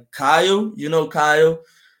 like, Kyle, Kyle,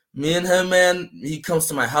 me and him, man, he comes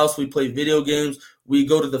to my house. We play video games. We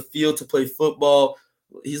go to the field to play football.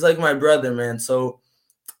 He's like my brother, man. So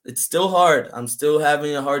it's still hard. I'm still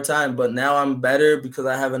having a hard time, but now I'm better, because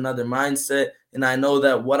I have another mindset, and I know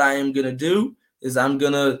that what I am going to do is I'm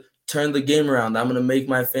going to turn the game around. I'm going to make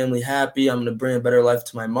my family happy. I'm going to bring a better life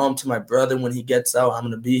to my mom, to my brother when he gets out. I'm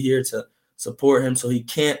going to be here to support him so he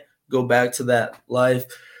can't go back to that life.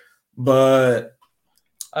 But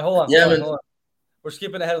Hold yeah, on, man. hold on. We're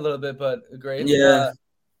skipping ahead a little bit, but great. Yeah.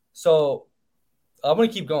 So I'm gonna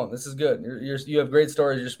keep going. This is good. You have great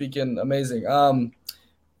stories. You're speaking amazing.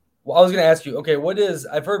 Well, I was gonna ask you. Okay,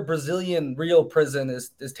 I've heard Brazilian real prison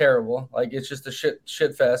is terrible. Like it's just a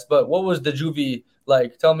shit fest. But what was the juvie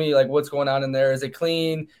like? Tell me, like, what's going on in there? Is it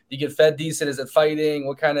clean? Do you get fed decent? Is it fighting?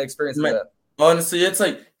 What kind of experience is that? Honestly,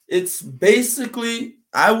 it's basically,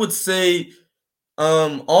 I would say,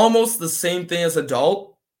 almost the same thing as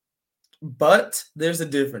adult, but there's a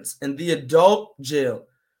difference. In the adult jail,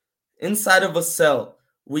 inside of a cell,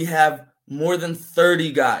 we have more than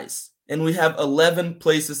 30 guys, and we have 11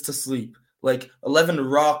 places to sleep, like 11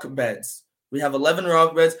 rock beds. We have 11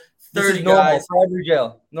 rock beds, This is 30 normal guys. for every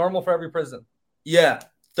jail. Normal for every prison. Yeah,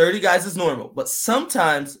 30 guys is normal, but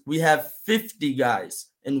sometimes we have 50 guys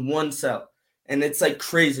in one cell, and it's like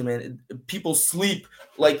crazy, man. People sleep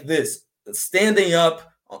like this, standing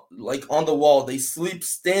up, like on the wall. They sleep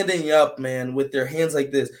standing up, man, with their hands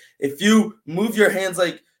like this. If you move your hands,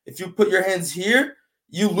 like if you put your hands here,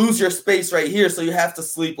 you lose your space right here, so you have to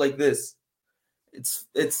sleep like this.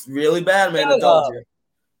 It's really bad, man. Adult jail.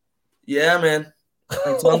 Yeah, man.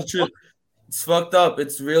 I'm telling the truth. It's fucked up.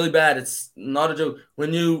 It's really bad. It's not a joke.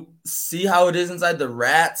 When you see how it is inside, the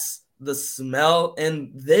rats, the smell,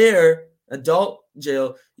 and their adult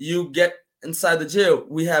jail, you get inside the jail.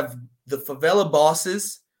 We have the favela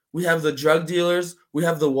bosses, we have the drug dealers, we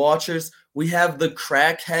have the watchers, we have the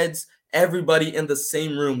crackheads, everybody in the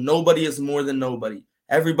same room. Nobody is more than nobody.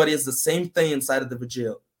 Everybody has the same thing inside of the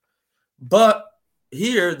jail. But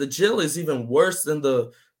here, the jail is even worse than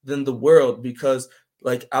the world, because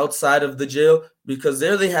like outside of the jail, because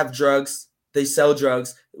there they have drugs, they sell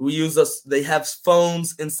drugs. They have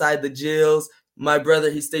phones inside the jails. My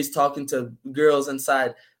brother, he stays talking to girls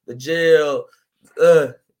inside the jail.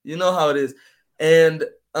 You know how it is. And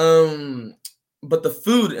but the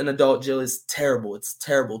food in adult jail is terrible. It's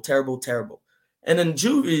terrible, terrible, terrible. And in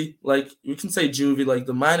juvie, like you can say juvie, like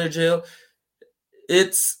the minor jail,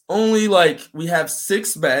 it's only like we have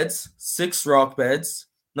 6 rock beds.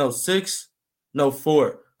 No, 6, no,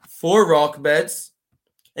 4 rock beds.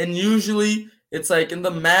 And usually it's like in the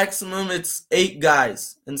maximum, it's 8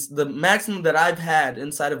 guys. And the maximum that I've had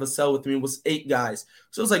inside of a cell with me was 8 guys.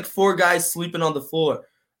 So it's like 4 guys sleeping on the floor.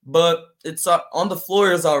 But it's on the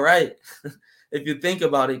floor is all right if you think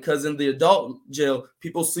about it, because in the adult jail,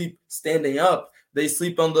 people sleep standing up. They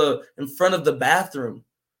sleep in front of the bathroom.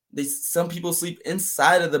 Some people sleep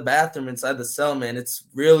inside of the bathroom, inside the cell, man. It's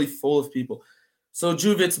really full of people. So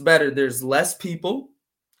juvie, it's better. There's less people.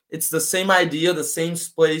 It's the same idea, the same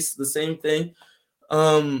place, the same thing.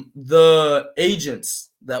 The agents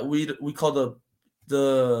that we call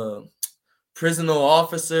the prisoner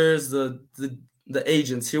officers, the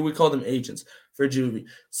agents. Here we call them agents for juvie.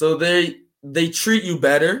 So they treat you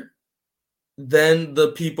better than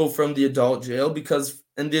the people from the adult jail, because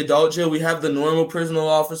in the adult jail we have the normal prisoner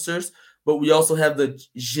officers, but we also have the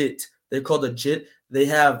JIT. They're called the JIT. They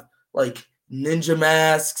have like ninja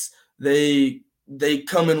masks. They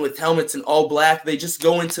come in with helmets and all black. They just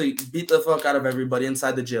go in to beat the fuck out of everybody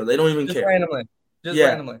inside the jail. They don't even care. Randomly.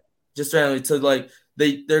 Just randomly to like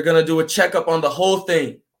they're gonna do a checkup on the whole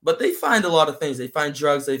thing. But they find a lot of things. They find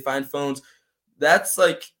drugs. They find phones. That's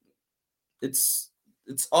like it's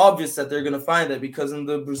obvious that they're gonna find it, because in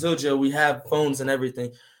the Brazil jail we have phones and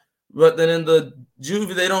everything. But then in the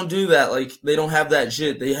juvie they don't do that. Like they don't have that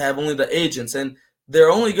shit. They have only the agents, and they're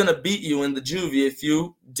only gonna beat you in the juvie if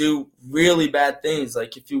you do really bad things.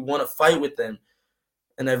 Like if you want to fight with them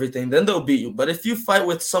and everything, then they'll beat you. But if you fight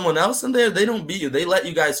with someone else in there, they don't beat you. They let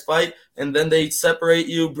you guys fight, and then they separate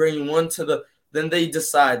you, bring one to the. Then they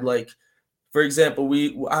decide. Like, for example,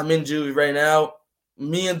 I'm in juvie right now.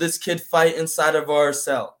 Me and this kid fight inside of our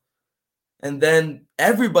cell, and then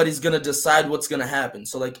everybody's gonna decide what's gonna happen.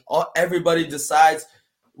 So like everybody decides.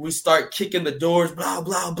 We start kicking the doors, blah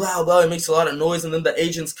blah blah blah. It makes a lot of noise, and then the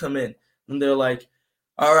agents come in, and they're like,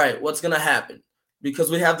 "All right, what's gonna happen?" Because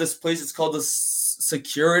we have this place. It's called the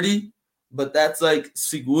security, but that's like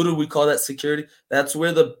seguro. We call that security. That's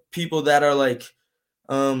where the people that are like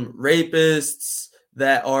rapists,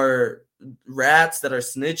 that are rats, that are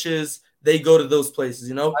snitches, they go to those places,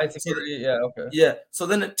 you know? Yeah, okay. Yeah. So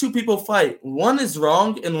then 2 people fight. One is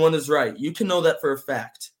wrong and one is right. You can know that for a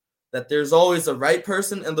fact, that there's always a right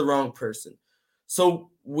person and the wrong person.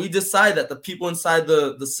 So we decide that the people inside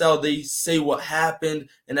the cell, they say what happened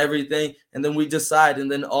and everything, and then we decide.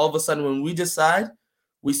 And then all of a sudden when we decide,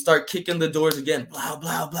 we start kicking the doors again, blah,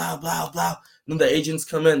 blah, blah, blah, blah. And then the agents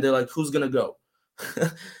come in. They're like, who's going to go?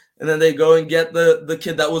 And then they go and get the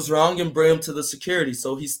kid that was wrong and bring him to the security.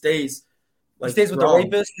 So he stays. Like, he stays with wrong.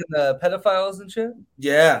 The rapists and the pedophiles and shit?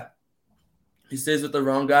 Yeah. He stays with the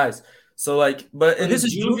wrong guys. So, like, but in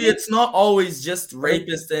juvie, it's not always just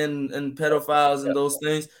rapists and pedophiles and those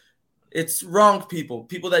things. It's wrong people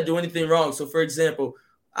that do anything wrong. So, for example,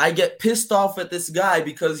 I get pissed off at this guy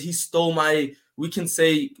because he stole my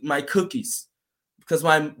cookies. Because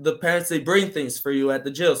the parents, they bring things for you at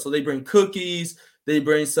the jail. So they bring cookies, they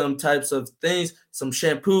bring some types of things, some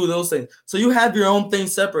shampoo, those things. So you have your own thing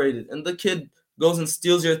separated, and the kid goes and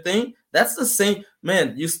steals your thing. That's the same,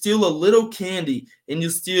 man. You steal a little candy and you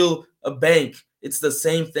steal a bank. It's the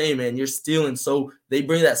same thing, man. You're stealing. So they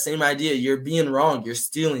bring that same idea. You're being wrong. You're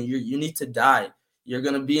stealing. You need to die. You're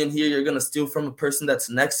going to be in here. You're going to steal from a person that's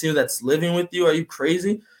next to you, that's living with you. Are you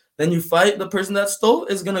crazy? Then you fight. The person that stole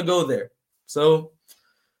is going to go there. So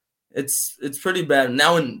it's pretty bad.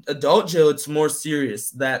 Now in adult jail, it's more serious,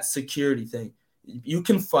 that security thing. You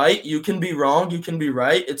can fight. You can be wrong. You can be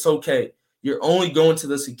right. It's okay. You're only going to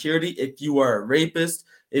the security if you are a rapist,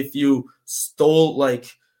 if you stole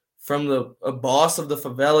like from a boss of the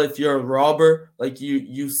favela, if you're a robber, like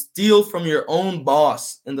you steal from your own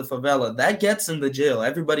boss in the favela, that gets in the jail.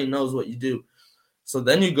 Everybody knows what you do. So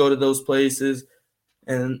then you go to those places,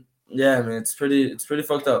 and yeah, man, it's pretty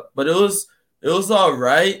fucked up. But it was all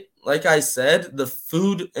right. Like I said, the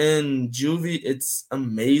food in juvie, it's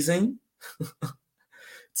amazing.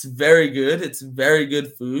 It's very good. It's very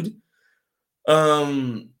good food.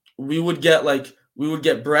 We would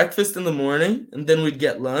get breakfast in the morning, and then we'd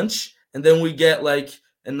get lunch, and then we'd get like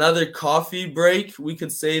another coffee break. We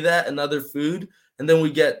could say that, another food, and then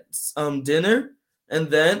we get dinner, and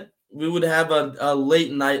then we would have a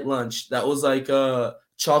late night lunch that was like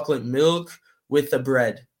chocolate milk with the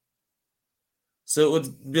bread. So it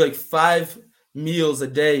would be like 5 meals a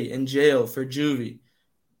day in jail for juvie.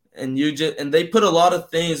 And they put a lot of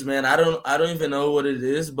things, man. I don't even know what it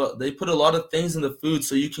is, but they put a lot of things in the food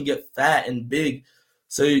so you can get fat and big.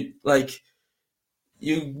 So you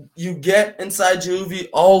get inside juvie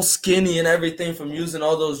all skinny and everything from using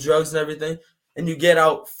all those drugs and everything, and you get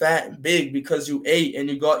out fat and big because you ate and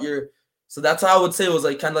you got your. So that's how I would say it was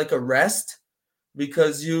like kind of like a rest,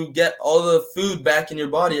 because you get all the food back in your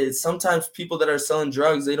body. It's sometimes people that are selling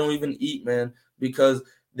drugs, they don't even eat, man, because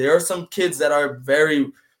there are some kids that are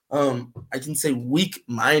very I can say weak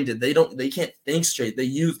minded. They can't think straight.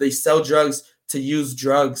 They sell drugs to use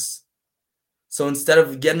drugs. So instead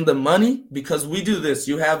of getting the money, because we do this,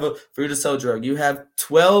 for you to sell drug, you have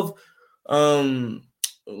 12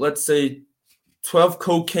 let's say 12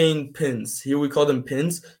 cocaine pins. Here we call them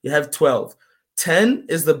pins. You have 12. 10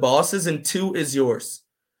 is the boss's and 2 is yours.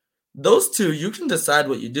 Those 2, you can decide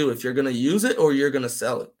what you do, if you're going to use it or you're going to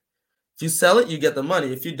sell it. If you sell it, you get the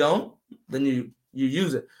money. If you don't, then you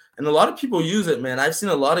use it. And a lot of people use it, man. I've seen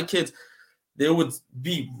a lot of kids, they would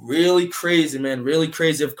be really crazy, man, really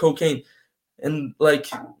crazy of cocaine. And like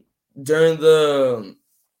during the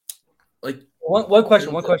one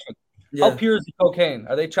question. Yeah. How pure is the cocaine?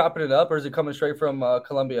 Are they chopping it up, or is it coming straight from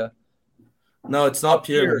Colombia? No, it's not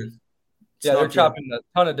pure, man. They're chopping a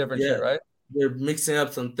ton of different shit, right? They're mixing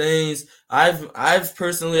up some things. I've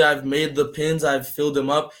personally made the pins, I've filled them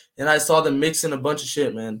up, and I saw them mixing a bunch of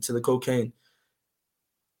shit, man, to the cocaine.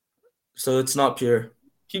 So it's not pure.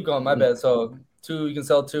 Keep going, my bad. So 2, you can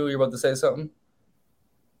sell 2. You're about to say something?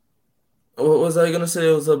 What was I gonna say?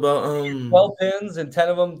 It was about 12 pins and 10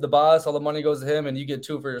 of them. The boss, all the money goes to him, and you get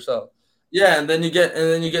 2 for yourself. Yeah, and then you get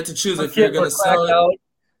to choose if you're gonna sell it. Out,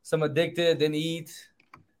 some addicted, then eat.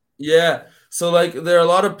 Yeah, so like there are a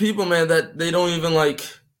lot of people, man, that they don't even like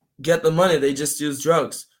get the money. They just use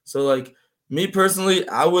drugs. So like me personally,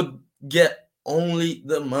 I would get only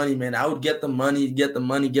the money, man. I would get the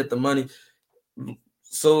money.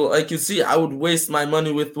 So like you see, I would waste my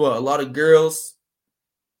money with a lot of girls.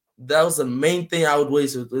 That was the main thing I would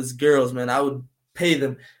waste with is girls, man. I would pay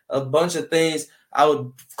them a bunch of things. I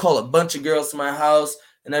would call a bunch of girls to my house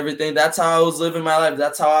and everything. That's how I was living my life.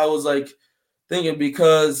 That's how I was like thinking,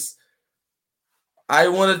 because I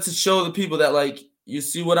wanted to show the people that like, you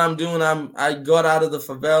see what I'm doing. I got out of the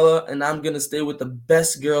favela and I'm going to stay with the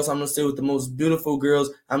best girls. I'm going to stay with the most beautiful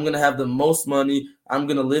girls. I'm going to have the most money. I'm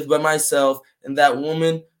going to live by myself. And that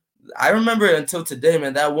woman, I remember it until today,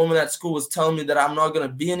 man, that woman at school was telling me that I'm not going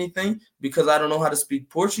to be anything because I don't know how to speak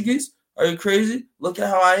Portuguese. Are you crazy? Look at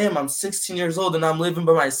how I am. I'm 16 years old and I'm living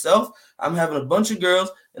by myself. I'm having a bunch of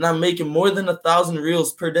girls and I'm making more than 1,000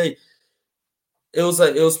 reals per day. It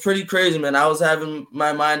was pretty crazy, man. I was having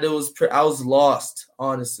my mind. I was lost,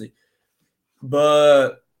 honestly.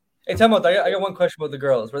 But hey, tell me, I got one question about the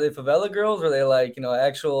girls. Were they favela girls? Were they like,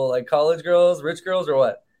 actual like college girls, rich girls, or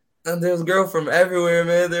what? And there's girls from everywhere,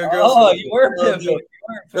 man. There are girls. Oh, you were him. It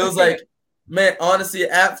was like, man, honestly,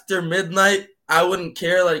 after midnight, I wouldn't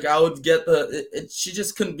care. Like, I would get she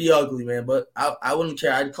just couldn't be ugly, man. But I wouldn't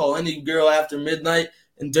care. I'd call any girl after midnight,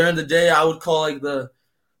 and during the day, I would call like the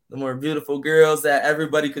more beautiful girls that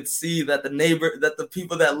everybody could see, that the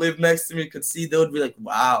people that live next to me could see. They would be like,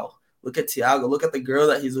 wow, look at Tiago. Look at the girl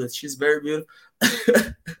that he's with. She's very beautiful.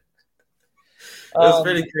 It was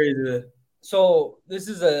pretty crazy. So this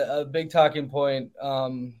is a big talking point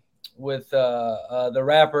with the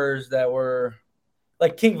rappers that were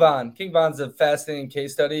like King Von. King Von's a fascinating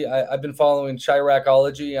case study. I've been following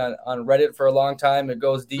Chiracology on Reddit for a long time. It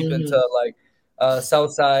goes deep into like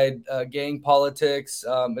Southside gang politics.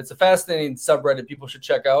 It's a fascinating subreddit people should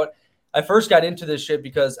check out. I first got into this shit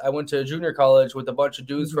because I went to a junior college with a bunch of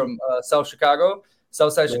dudes from Southside Chicago.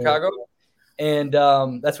 And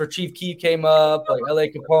that's where Chief Keef came up, like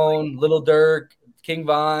L.A. Capone, Little Durk, King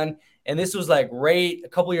Von. And this was like right a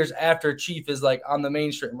couple years after Chief is like on the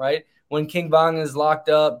mainstream, right? When King Von is locked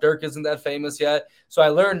up, Durk isn't that famous yet. So I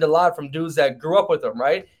learned a lot from dudes that grew up with him,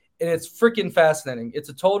 right? And it's freaking fascinating. It's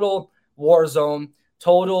a total war zone,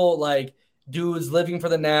 total like dudes living for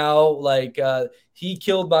the now. Like he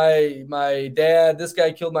killed my dad. This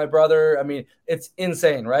guy killed my brother. I mean, it's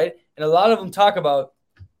insane, right? And a lot of them talk about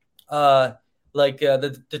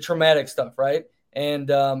the traumatic stuff, right?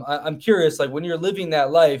 And I'm curious, like when you're living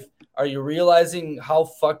that life, are you realizing how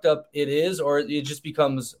fucked up it is, or it just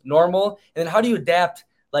becomes normal? And then how do you adapt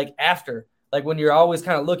like after? Like when you're always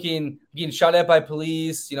kind of getting shot at by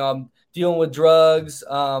police, dealing with drugs.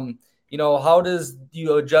 How does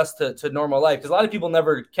you adjust to normal life? Because a lot of people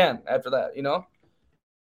never can after that,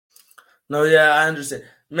 No, yeah, I understand.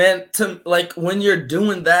 Man, to like when you're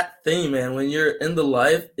doing that thing, man, when you're in the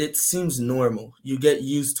life, it seems normal. You get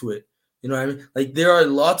used to it. You know what I mean? Like there are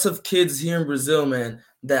lots of kids here in Brazil, man,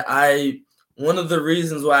 that one of the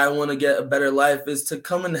reasons why I want to get a better life is to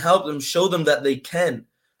come and help them, show them that they can.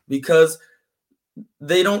 Because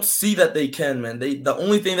they don't see that they can, man. The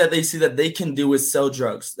only thing that they see that they can do is sell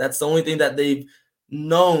drugs. That's the only thing that they've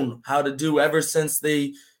known how to do ever since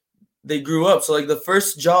they grew up. So like the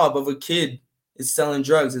first job of a kid is selling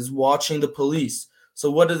drugs, is watching the police. So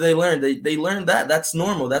what do they learn? They learn that that's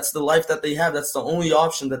normal. That's the life that they have. That's the only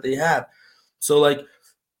option that they have. So like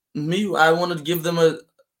me, I want to give them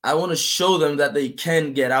I want to show them that they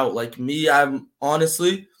can get out. Like me, I'm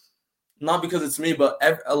honestly, not because it's me, but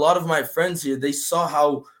a lot of my friends here, they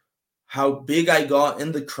saw how big I got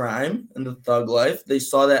in the crime and the thug life. They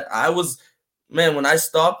saw that I was, man, when I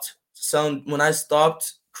stopped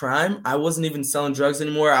crime, I wasn't even selling drugs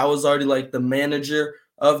anymore. I was already like the manager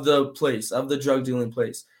of the place, of the drug dealing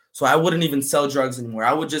place. So I wouldn't even sell drugs anymore.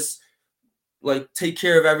 I would just like take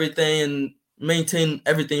care of everything and maintain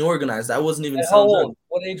everything organized. I wasn't even And how selling drugs. old?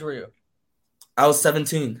 What age were you? I was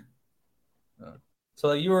 17. So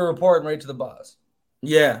like, you were reporting right to the boss.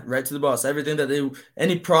 Yeah, right to the boss. Everything that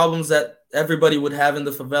any problems that everybody would have in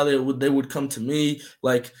the favela, they would come to me.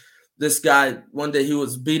 Like this guy, one day he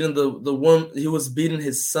was beating the woman, he was beating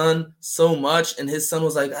his son so much, and his son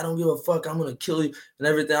was like, "I don't give a fuck, I'm gonna kill you," and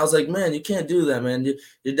everything. I was like, "Man, you can't do that, man.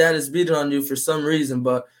 Your dad is beating on you for some reason,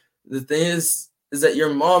 but the thing is that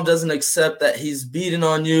your mom doesn't accept that he's beating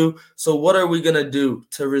on you. So what are we gonna do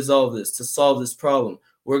to resolve this, to solve this problem?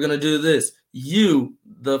 We're gonna do this. You,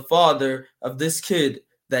 the father of this kid,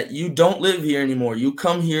 that you don't live here anymore. You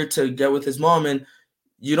come here to get with his mom, and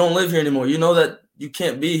you don't live here anymore. You know that you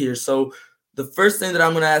can't be here. So the first thing that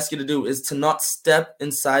I'm going to ask you to do is to not step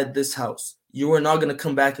inside this house. You are not going to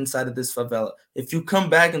come back inside of this favela. If you come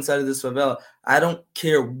back inside of this favela, I don't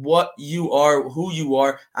care what you are, who you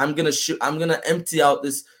are. I'm going to shoot. I'm going to empty out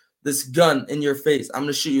this gun in your face. I'm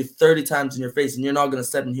going to shoot you 30 times in your face, and you're not going to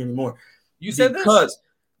step in here anymore." You said this?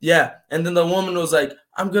 Yeah, and then the woman was like,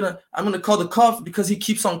 I'm gonna call the cops because he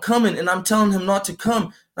keeps on coming, and I'm telling him not to come."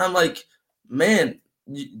 And I'm like, "Man,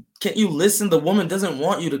 can't you listen? The woman doesn't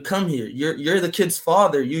want you to come here. You're the kid's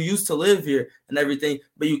father. You used to live here and everything,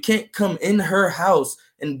 but you can't come in her house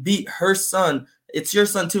and beat her son. It's your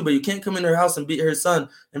son too, but you can't come in her house and beat her son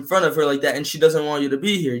in front of her like that, and she doesn't want you to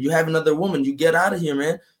be here. You have another woman. You get out of here,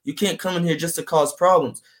 man. You can't come in here just to cause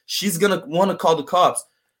problems. She's gonna want to call the cops."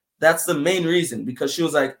 That's the main reason, because she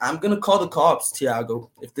was like, "I'm going to call the cops,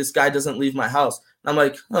 Tiago, if this guy doesn't leave my house." And I'm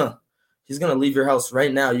like, he's going to leave your house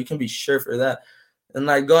right now. You can be sure for that.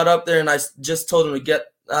 And I got up there and I just told him to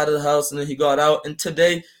get out of the house, and then he got out. And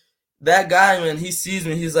today, that guy, man, he sees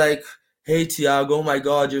me. He's like, "Hey, Tiago, oh my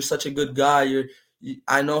God, you're such a good guy.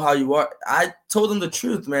 I know how you are." I told him the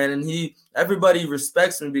truth, man. And everybody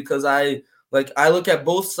respects me because I look at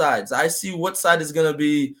both sides. I see what side is going to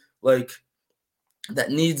be like,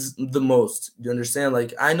 that needs the most. You understand?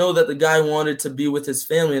 Like, I know that the guy wanted to be with his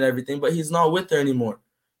family and everything, but he's not with her anymore.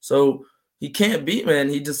 So he can't be, man.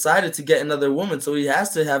 He decided to get another woman, so he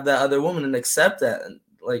has to have that other woman and accept that. And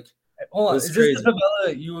like, hold on, is crazy. this the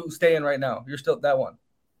favela you stay in right now? You're still that one?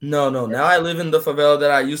 No. Now I live in the favela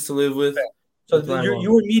that I used to live with. Okay. So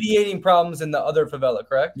you were mediating problems in the other favela,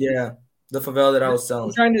 correct? Yeah, the favela that I was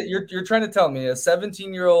selling. You're trying to tell me a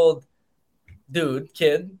 17-year-old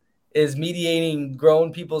kid is mediating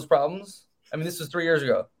grown people's problems? I mean, this was 3 years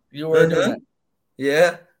ago. You were doing that.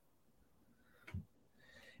 Yeah.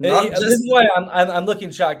 This is why I'm looking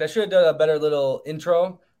shocked. I should have done a better little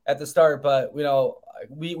intro at the start, but we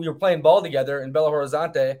were playing ball together in Belo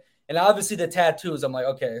Horizonte, and obviously the tattoos. I'm like,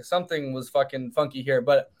 okay, something was fucking funky here.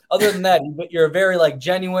 But other than that, you're a very like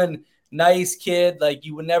genuine, nice kid. Like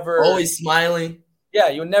you would never always smiling. Yeah,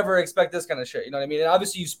 you would never expect this kind of shit. You know what I mean? And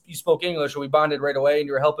obviously you spoke English, so we bonded right away, and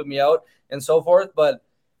you were helping me out and so forth. But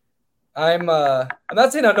I'm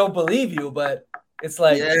not saying I don't believe you, but it's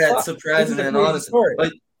like, yeah, it's surprising, man. Honestly,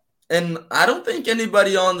 like, and I don't think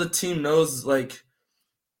anybody on the team knows like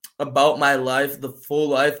about my life, the full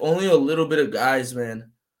life. Only a little bit of guys, man.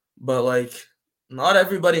 But like, not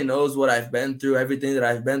everybody knows what I've been through, everything that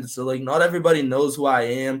I've been through. So like, not everybody knows who I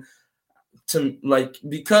am.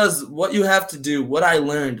 Because what you have to do, what I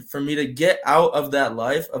learned, for me to get out of that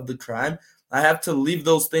life of the crime, I have to leave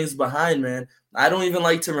those things behind, man. I don't even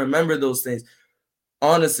like to remember those things.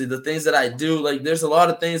 Honestly, the things that I do, like there's a lot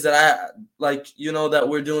of things that I like, that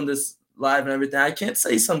we're doing this live and everything. I can't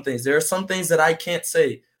say some things. There are some things that I can't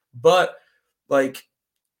say But like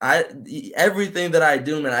everything that I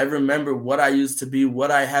do, man, I remember what I used to be,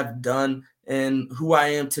 what I have done, and who I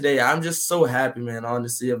am today. I'm just so happy, man,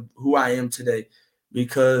 honestly, of who I am today,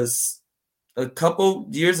 because a couple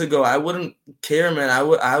years ago, I wouldn't care, man.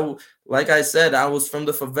 Like I said, I was from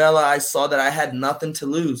the favela. I saw that I had nothing to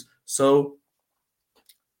lose. So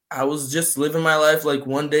I was just living my life like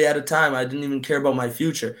one day at a time. I didn't even care about my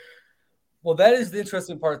future. Well, that is the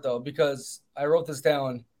interesting part, though, because I wrote this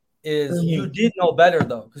down. Is you Mhm. did know better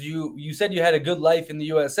though, because you said you had a good life in the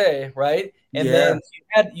USA, right? And Yeah, then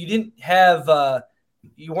you didn't have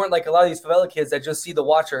you weren't like a lot of these favela kids that just see the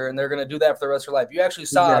Watcher and they're gonna do that for the rest of their life. You actually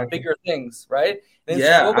saw exactly. bigger things, right? And then so you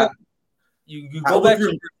Yeah, go back, you I go would. back to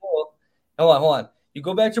Brazil. Hold on. You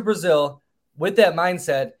go back to Brazil with that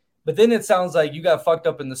mindset, but then it sounds like you got fucked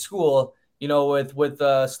up in the school, with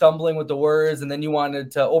stumbling with the words, and then you wanted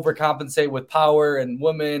to overcompensate with power and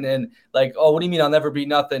women, and like, oh, what do you mean I'll never be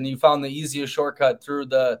nothing? You found the easiest shortcut through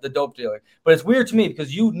the dope dealing. But it's weird to me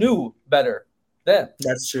because you knew better then.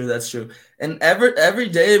 That's true. That's true. And every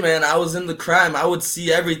day, man, I was in the crime. I would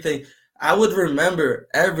see everything. I would remember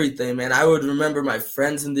everything, man. I would remember my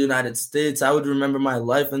friends in the United States. I would remember my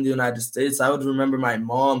life in the United States. I would remember my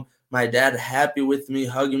mom, my dad happy with me,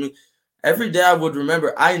 hugging me. Every day I would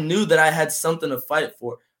remember. I knew that I had something to fight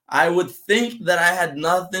for. I would think that I had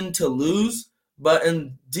nothing to lose, but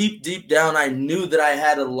in deep down, I knew that I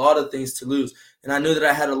had a lot of things to lose. And I knew that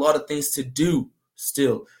I had a lot of things to do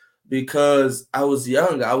still, because I was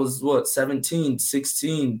young. I was 17,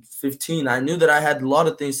 16, 15. I knew that I had a lot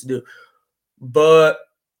of things to do, but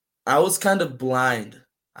I was kind of blind.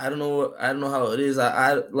 I don't know how it is.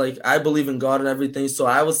 I believe in God and everything. So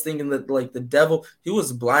I was thinking that like the devil, he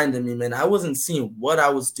was blinding me, man. I wasn't seeing what I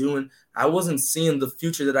was doing. I wasn't seeing the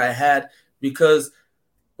future that I had, because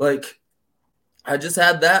like I just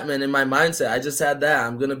had that, man, in my mindset. I just had that.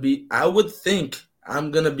 I would think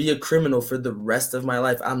I'm going to be a criminal for the rest of my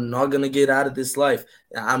life. I'm not going to get out of this life.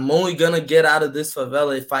 I'm only going to get out of this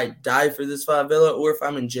favela if I die for this favela or if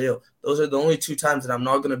I'm in jail. Those are the only two times that I'm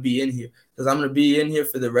not going to be in here, because I'm going to be in here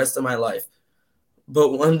for the rest of my life.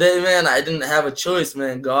 But one day, man, I didn't have a choice,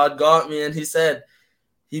 man. God got me, and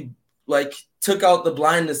he like took out the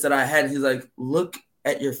blindness that I had. He's like, look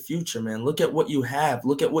at your future, man. Look at what you have.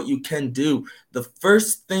 Look at what you can do. The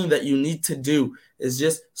first thing that you need to do is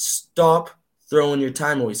just stop throwing your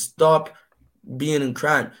time away. Stop being in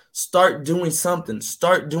crime. Start doing something.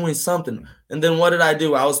 Start doing something. And then what did I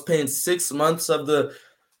do? I was paying 6 months of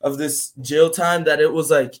this jail time, that it was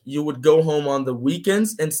like you would go home on the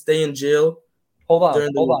weekends and stay in jail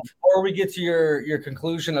during the Hold on. week. Before we get to your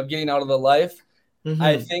conclusion of getting out of the life, I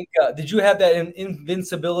Mm-hmm. think, did you have that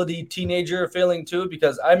invincibility teenager feeling too?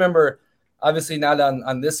 Because I remember, obviously not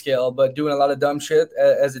on this scale, but doing a lot of dumb shit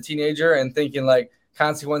as a teenager and thinking like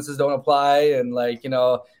consequences don't apply and like,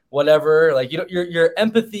 whatever. Like, your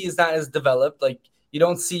empathy is not as developed. Like, you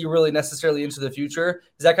don't see really necessarily into the future.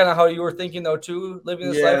 Is that kind of how you were thinking though too, living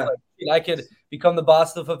this life? Yeah, Like, I could become the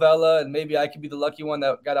boss of the favela and maybe I could be the lucky one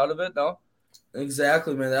that got out of it. No,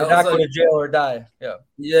 exactly, man. or That was not go like, to jail or die. Yeah.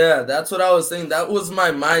 yeah, that's what I was saying. That was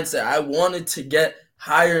my mindset. I wanted to get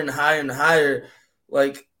higher and higher and higher.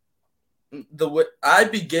 Like the way I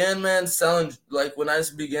began, man, selling, like when I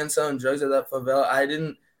began selling drugs at that favela, I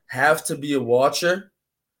didn't have to be a watcher,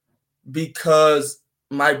 because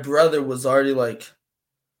my brother was already like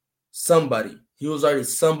somebody. He was already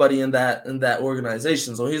somebody in that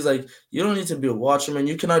organization. So he's like, you don't need to be a watcher, man.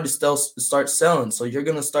 You can already still start selling. So you're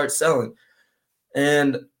gonna start selling.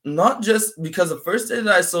 And not just because the first day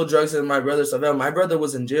that I sold drugs in my brother's favela, my brother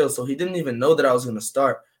was in jail, so he didn't even know that I was gonna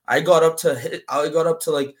start. I got up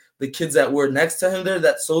to like the kids that were next to him there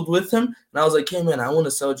that sold with him, and I was like, "Hey man, I want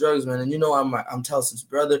to sell drugs, man." And I'm Telson's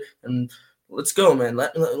brother, and let's go, man.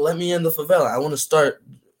 Let me in the favela. I want to start.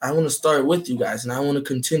 I want to start with you guys, and I want to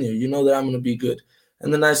continue. You know that I'm gonna be good.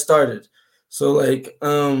 And then I started. So like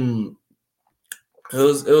it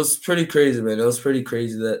was pretty crazy, man. It was pretty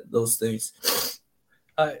crazy, that those things.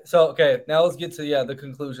 So okay, now let's get to the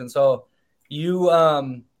conclusion. So you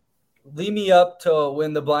lead me up to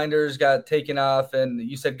when the blinders got taken off, and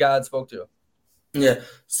you said God spoke to you. Yeah.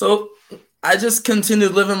 So I just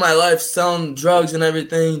continued living my life, selling drugs and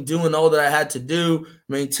everything, doing all that I had to do,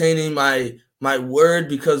 maintaining my word,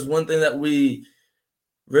 because one thing that we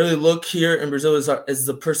really look here in Brazil is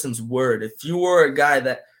the person's word. If you are a guy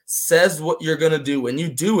that says what you're gonna do and you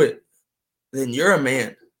do it, then you're a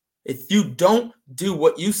man. If you don't do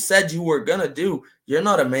what you said you were gonna do, you're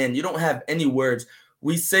not a man. You don't have any words.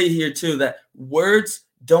 We say here too that words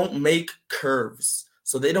don't make curves.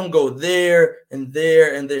 So they don't go there and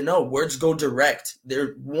there and there. No, words go direct.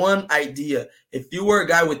 They're one idea. If you were a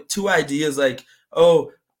guy with two ideas, like,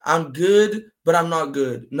 oh, I'm good, but I'm not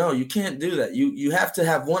good. No, you can't do that. You have to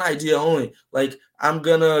have one idea only. Like, I'm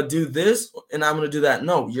gonna do this and I'm gonna do that.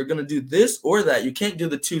 No, you're gonna do this or that. You can't do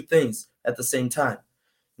the two things at the same time.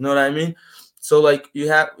 You know what I mean? So like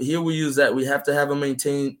here we use that. We have to have a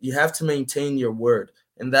maintain. You have to maintain your word,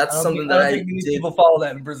 and that's something I that don't I think many did. people follow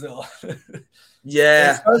that in Brazil.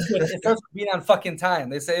 Yeah, it starts with being on fucking time.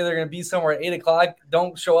 They say they're gonna be somewhere at 8:00.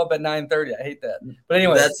 Don't show up at 9:30. I hate that. But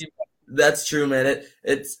anyways, that's true, man.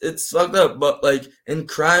 It's fucked up. But like in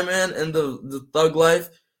crime, man, and the thug life,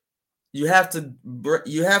 you have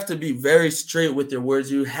to be very straight with your words.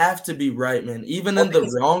 You have to be right, man. Even in the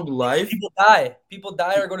wrong life, people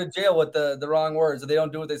die or go to jail with the wrong words, or they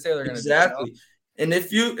don't do what they say they're gonna do. Exactly. And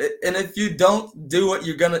if you don't do what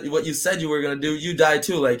you said you were gonna do, you die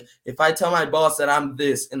too. Like if I tell my boss that I'm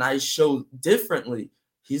this and I show differently,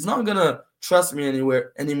 he's not gonna trust me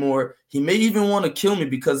anymore. He may even want to kill me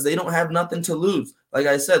because they don't have nothing to lose. Like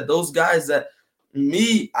I said, those guys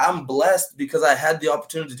I'm blessed because I had the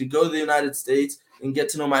opportunity to go to the United States and get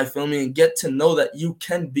to know my family and get to know that you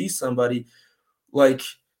can be somebody. Like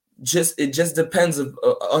it just depends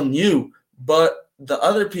on you. But the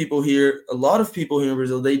other people here, a lot of people here in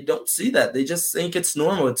Brazil, they don't see that. They just think it's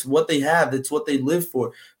normal. It's what they have. It's what they live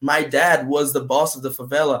for. My dad was the boss of the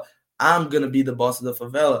favela. I'm going to be the boss of the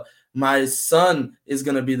favela. My son is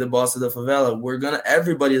going to be the boss of the favela.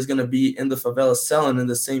 Everybody is going to be in the favela selling in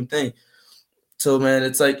the same thing. So, man,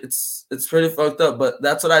 it's like, it's pretty fucked up. But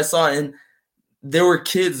that's what I saw. And there were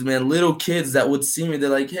kids, man, little kids that would see me.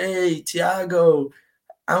 They're like, hey, Tiago,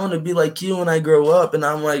 I want to be like you when I grow up. And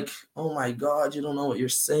I'm like, oh my God, you don't know what you're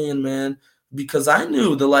saying, man. Because I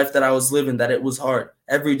knew the life that I was living, that it was hard.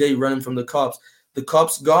 Every day running from the cops. The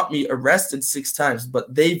cops got me arrested 6 times,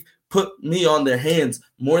 but they've put me on their hands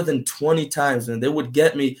more than 20 times. And they would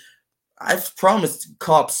get me. I've promised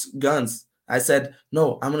cops guns. I said,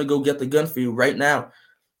 no, I'm going to go get the gun for you right now.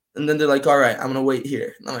 And then they're like, all right, I'm going to wait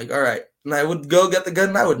here. And I'm like, all right. And I would go get the gun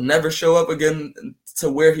and I would never show up again to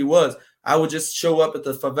where he was. I would just show up at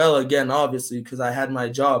the favela again, obviously, because I had my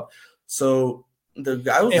job. So the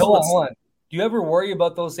guy was. Hey, hold on. Do you ever worry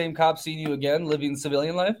about those same cops seeing you again living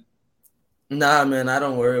civilian life? Nah, man, I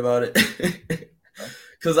don't worry about it.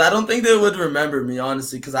 Because I don't think they would remember me,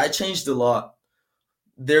 honestly, because I changed a lot.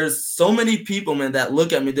 There's so many people, man, that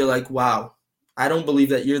look at me. They're like, wow, I don't believe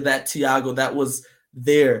that you're that Tiago that was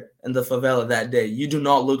there in the favela that day. You do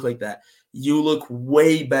not look like that. You look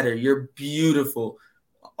way better. You're beautiful.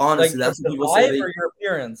 Honestly, like, that's what people say. say. Or your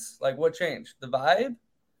appearance? Like, what changed? The vibe?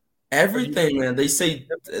 Everything, man. They say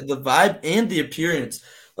the vibe and the appearance.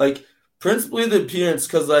 Like, principally the appearance,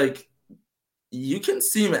 because, like, you can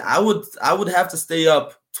see, man, I would have to stay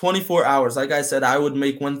up 24 hours. Like I said, I would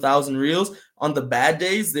make 1,000 reels. On the bad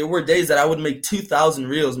days, there were days that I would make 2,000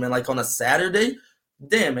 reels, man. Like, on a Saturday,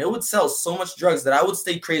 damn, it would sell so much drugs that I would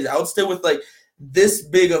stay crazy. I would stay with, like, this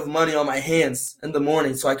big of money on my hands in the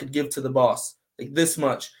morning so I could give to the boss. Like this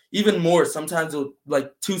much, even more. Sometimes it was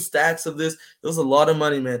like 2 stacks of this. It was a lot of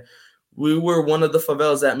money, man. We were one of the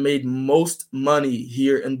favelas that made most money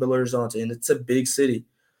here in Belo Horizonte, and it's a big city.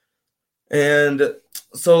 And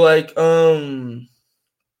so, like, and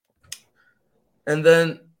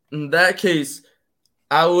then in that case,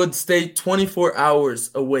 I would stay 24 hours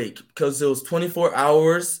awake because it was 24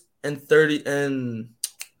 hours and 30 and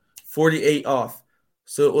 48 off.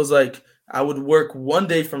 So it was like I would work one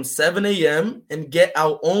day from 7 a.m. and get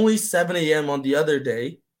out only 7 a.m. on the other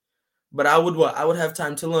day. But I would have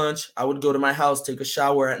time to lunch. I would go to my house, take a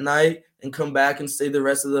shower at night, and come back and stay the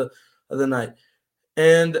rest of the night.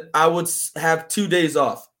 And I would have 2 days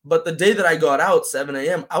off. But the day that I got out, 7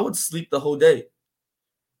 a.m., I would sleep the whole day.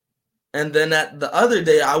 And then at the other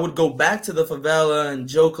day, I would go back to the favela and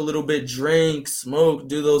joke a little bit, drink, smoke,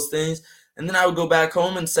 do those things. And then I would go back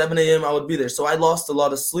home and 7 a.m. I would be there. So I lost a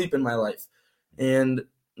lot of sleep in my life. And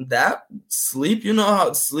that sleep, you know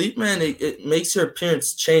how sleep, man, it makes your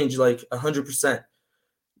appearance change like 100%.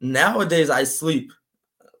 Nowadays, I sleep.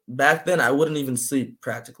 Back then, I wouldn't even sleep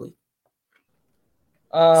practically.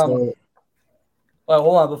 Well,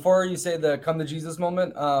 hold on. Before you say the come to Jesus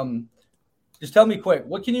moment, just tell me quick,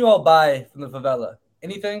 what can you all buy from the favela?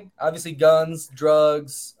 Anything? Obviously, guns,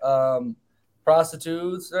 drugs,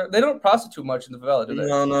 prostitutes. They don't prostitute much in the favela, do they?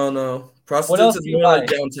 No. Prostitutes is more like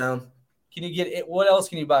downtown. Can you get it? What else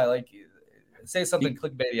can you buy? Like, say something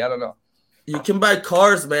clickbaity. I don't know. You can buy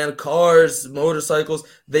cars, man. Cars, motorcycles.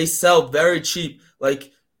 They sell very cheap.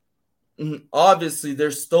 Like, obviously,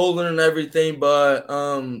 they're stolen and everything, but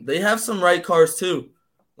they have some right cars too.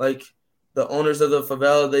 Like, the owners of the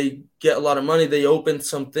favela, they get a lot of money. They open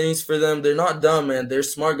some things for them. They're not dumb, man. They're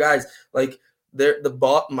smart guys. Like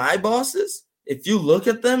my bosses. If you look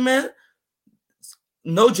at them, man,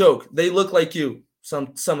 no joke, they look like you.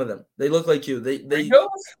 Some of them, they look like you.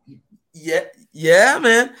 Yeah,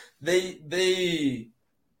 man. They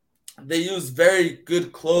use very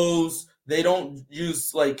good clothes. They don't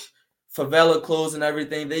use like favela clothes and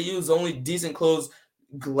everything. They use only decent clothes,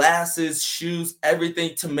 glasses, shoes,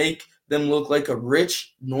 everything to make them look like a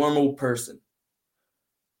rich, normal person.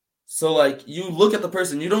 So like you look at the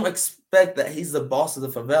person, you don't expect that he's the boss of the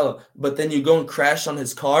favela, but then you go and crash on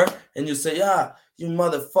his car and you say, "Yeah, you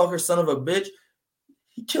motherfucker, son of a bitch."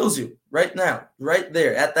 He kills you right now, right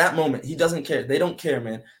there at that moment. He doesn't care. They don't care,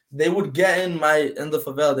 man. They would get in the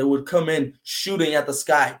favela. They would come in shooting at the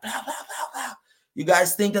sky. Blah, blah, blah, blah. You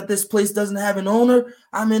guys think that this place doesn't have an owner?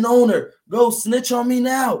 I'm an owner. Go snitch on me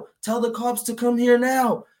now. Tell the cops to come here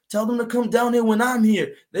now. Tell them to come down here when I'm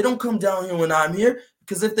here. They don't come down here when I'm here,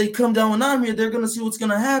 because if they come down when I'm here, they're going to see what's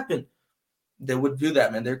going to happen. They would do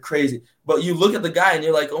that, man. They're crazy. But you look at the guy and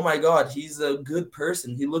you're like, oh my God, he's a good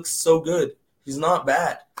person. He looks so good. He's not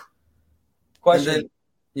bad. Question. Then,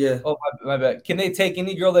 yeah. Oh, my bad. Can they take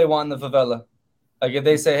any girl they want in the favela? Like if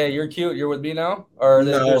they say, "Hey, you're cute, you're with me now," or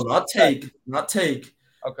no, not take. Okay.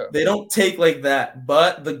 They don't take like that.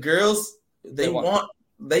 But the girls, they want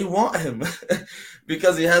him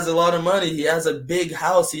because he has a lot of money. He has a big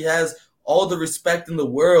house. He has all the respect in the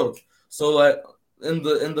world. So like in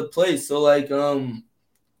the place. So like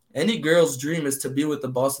any girl's dream is to be with the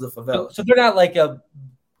boss of the favela. So they're not like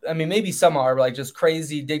maybe some are like just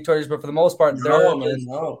crazy dictators, but for the most part,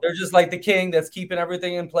 they're just like the king that's keeping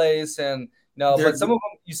everything in place. And but some of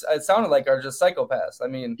them, it sounded like, are just psychopaths. I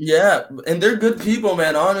mean, yeah, and they're good people,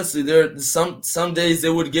 man. Honestly, they're some days they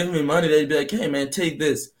would give me money. They'd be like, "Hey, man, take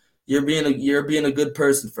this. You're being a good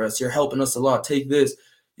person for us. You're helping us a lot. Take this.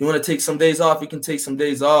 You want to take some days off? You can take some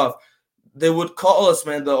days off." They would call us,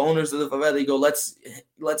 man. The owners of the favela, they go,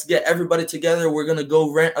 "Let's get everybody together. We're gonna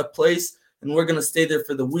go rent a place, and we're gonna stay there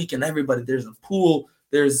for the week. And everybody, there's a pool.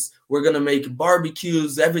 We're gonna make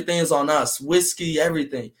barbecues. Everything is on us. Whiskey,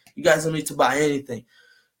 everything. You guys don't need to buy anything."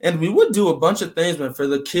 And we would do a bunch of things, man, for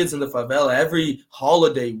the kids in the favela. Every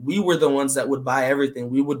holiday, we were the ones that would buy everything.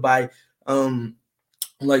 We would buy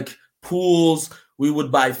like pools. We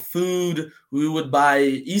would buy food. We would buy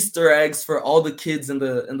Easter eggs for all the kids in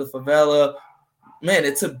the favela. Man,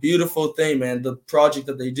 it's a beautiful thing, man. The project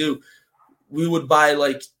that they do. We would buy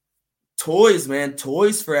like toys, man,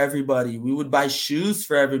 toys for everybody. We would buy shoes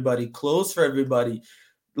for everybody, clothes for everybody.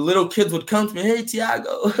 The little kids would come to me, "Hey,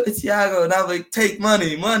 Tiago," and I was like, "Take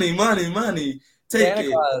money, take Santa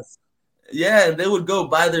it." Claus. Yeah, and they would go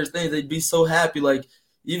buy their things. They'd be so happy. Like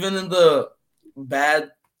even in the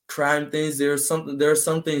bad crime things, there are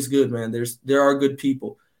some things good, man. There are good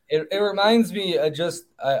people. It reminds me I've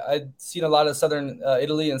seen a lot of southern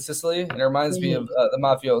Italy and Sicily, and it reminds me of the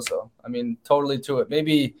mafioso. I mean, totally to it.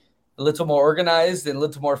 Maybe a little more organized and a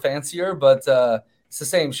little more fancier, but it's the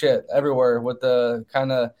same shit everywhere with the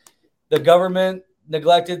kind of the government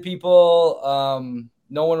neglected people.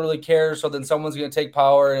 No one really cares. So then someone's going to take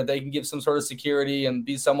power, and if they can give some sort of security and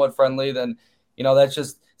be somewhat friendly, then, that's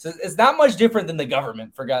just, it's not much different than the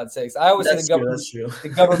government, for God's sakes. I always say the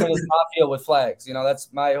government is mafia with flags.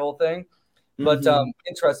 That's my whole thing. But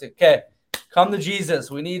interesting. Okay. Come to Jesus.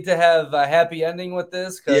 We need to have a happy ending with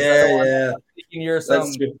this, because I don't want thinking you're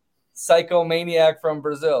some psychomaniac from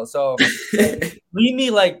Brazil. So lead me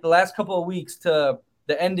like the last couple of weeks to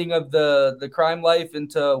the ending of the crime life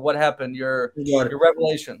into what happened, your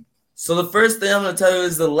revelation. So the first thing I'm going to tell you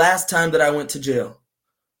is the last time that I went to jail.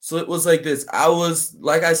 So it was like this. I was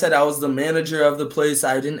the manager of the place.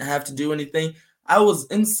 I didn't have to do anything. I was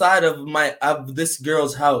inside of this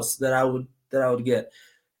girl's house that I would get.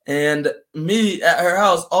 And me at her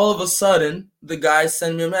house, all of a sudden, the guys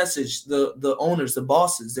send me a message. The owners, the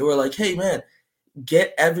bosses, they were like, "Hey, man,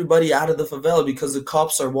 get everybody out of the favela because the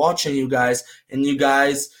cops are watching you guys, and you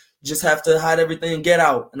guys just have to hide everything and get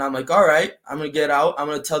out." And I'm like, "All right, I'm going to get out. I'm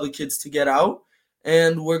going to tell the kids to get out,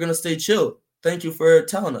 and we're going to stay chill. Thank you for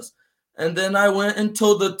telling us." And then I went and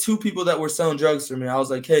told the two people that were selling drugs for me, I was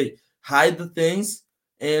like, "Hey, hide the things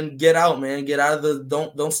and get out, man. Get out of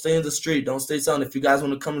don't stay in the street. Don't stay selling. If you guys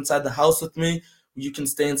want to come inside the house with me, you can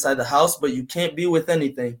stay inside the house, but you can't be with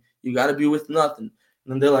anything. You got to be with nothing."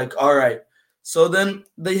 And they're like, "All right." So then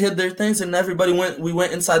they hid their things, and we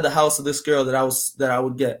went inside the house of this girl that I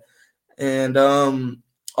would get. And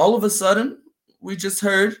all of a sudden, we just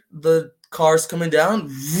heard the cars coming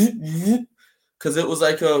down, because it was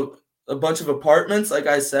like a bunch of apartments. Like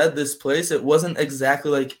I said, this place, it wasn't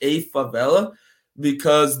exactly like a favela.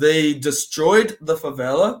 because they destroyed the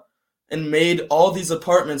favela and made all these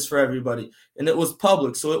apartments for everybody. And it was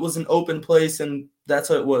public, so it was an open place, and that's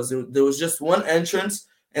how it was. There was just one entrance,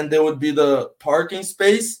 and there would be the parking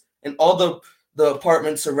space and all the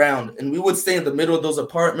apartments around. And we would stay in the middle of those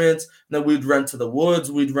apartments, and then we'd run to the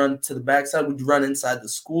woods, we'd run to the backside, we'd run inside the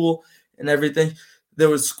school and everything. There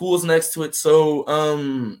was schools next to it. So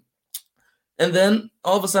and then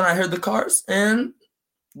all of a sudden I heard the cars, and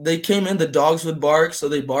they came in, the dogs would bark, so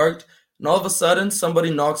they barked, and all of a sudden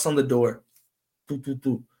somebody knocks on the door. Boop, boop,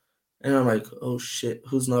 boop. And I'm like, oh shit,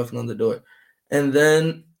 who's knocking on the door? And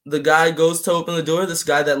then the guy goes to open the door, this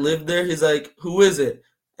guy that lived there, he's like, who is it?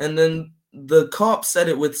 And then the cop said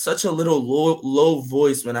it with such a little low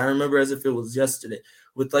voice, man. I remember as if it was yesterday,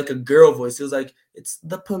 with like a girl voice. He was like, it's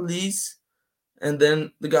the police. And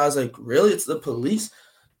then the guy was like, really? It's the police?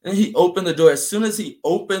 And he opened the door. As soon as he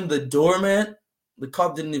opened the door, man, the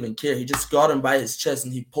cop didn't even care. He just got him by his chest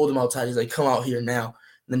and he pulled him outside. He's like, come out here now.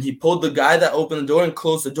 And then he pulled the guy that opened the door and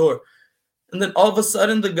closed the door. And then all of a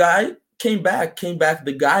sudden, the guy came back,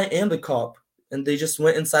 the guy and the cop. And they just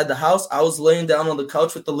went inside the house. I was laying down on the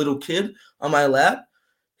couch with the little kid on my lap.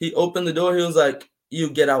 He opened the door. He was like, you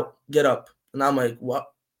get out, get up. And I'm like,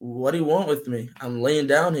 what do you want with me? I'm laying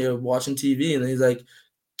down here watching TV. And he's like,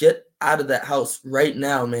 get out of that house right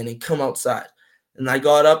now, man, and come outside. And I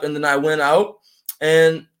got up, and then I went out,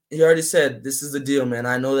 and he already said, this is the deal, man.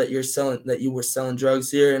 I know that you were selling drugs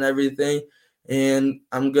here and everything, and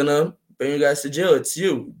I'm going to bring you guys to jail. It's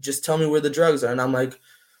you. Just tell me where the drugs are. And I'm like,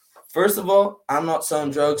 first of all, I'm not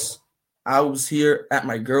selling drugs. I was here at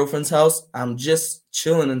my girlfriend's house. I'm just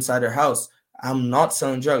chilling inside her house. I'm not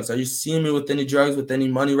selling drugs. Are you seeing me with any drugs, with any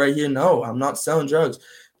money right here? No, I'm not selling drugs.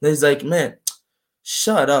 And he's like, man,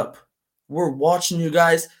 shut up. We're watching you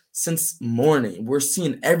guys since morning. We're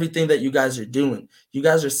seeing everything that you guys are doing. You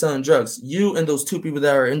guys are selling drugs. You and those two people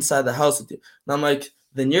that are inside the house with you. And I'm like,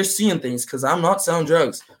 then you're seeing things, because I'm not selling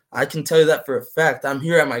drugs. I can tell you that for a fact. I'm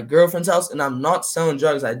here at my girlfriend's house, and I'm not selling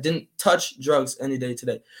drugs. I didn't touch drugs any day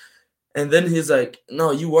today. And then he's like,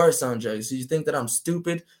 no, you are selling drugs. So you think that I'm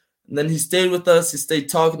stupid? And then he stayed with us. He stayed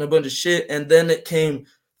talking a bunch of shit. And then it came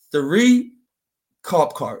 3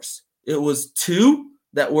 cop cars. It was 2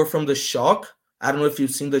 that were from the Shock. I don't know if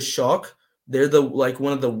you've seen the Shock. They're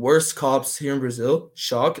one of the worst cops here in Brazil.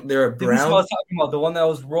 Shock. They're a brown. This is what I was talking about, the one that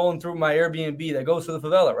was rolling through my Airbnb that goes to the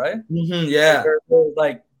favela, right? Mm-hmm, yeah.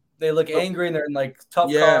 They look angry, and they're in like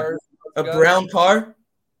tough cars. A brown car.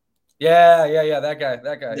 Yeah. That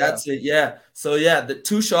guy. That's it. Yeah. So yeah, the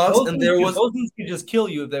 2 shots, those things can just kill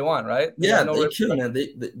you if they want, right? Yeah, they kill, man.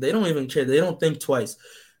 They don't even care. They don't think twice.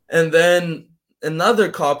 And then another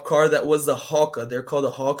cop car that was the Hawka. They're called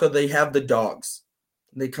the Hawka. They have the dogs.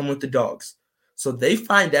 They come with the dogs. So they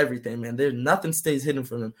find everything, man. Nothing stays hidden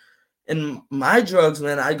from them. And my drugs,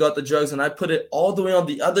 man, I got the drugs and I put it all the way on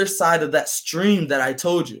the other side of that stream that I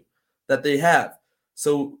told you that they have.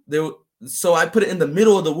 So I put it in the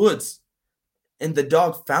middle of the woods, and the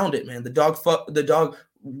dog found it, man. The dog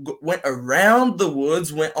went around the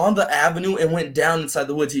woods, went on the avenue, and went down inside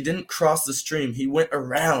the woods. He didn't cross the stream. He went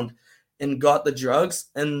around and got the drugs,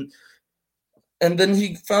 and then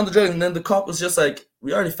he found the drugs. And then the cop was just like,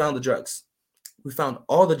 we already found the drugs. We found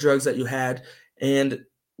all the drugs that you had, and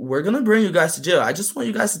we're going to bring you guys to jail. I just want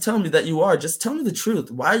you guys to tell me that you are. Just tell me the truth.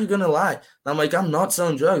 Why are you going to lie? And I'm like, I'm not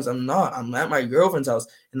selling drugs. I'm not. I'm at my girlfriend's house.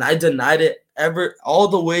 And I denied it all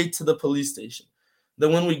the way to the police station.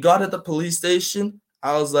 Then when we got at the police station,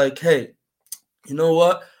 I was like, hey, you know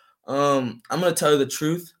what? I'm going to tell you the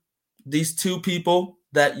truth. These 2 people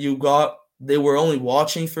that you got, they were only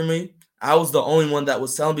watching for me. I was the only one that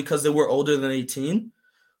was selling because they were older than 18.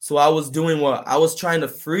 So I was doing what? I was trying to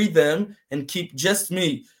free them and keep just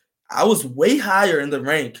me. I was way higher in the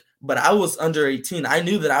rank, but I was under 18. I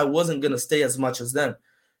knew that I wasn't going to stay as much as them.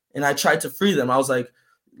 And I tried to free them. I was like,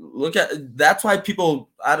 that's why people,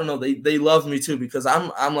 I don't know, they love me too, because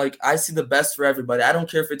I'm like, I see the best for everybody. I don't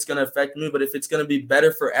care if it's going to affect me, but if it's going to be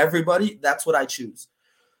better for everybody, that's what I choose.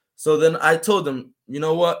 So then I told them, you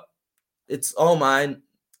know what? It's all mine.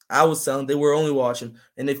 I was selling. They were only watching.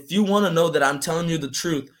 And if you want to know that I'm telling you the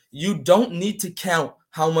truth, you don't need to count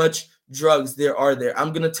how much drugs there are there.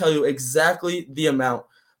 I'm going to tell you exactly the amount.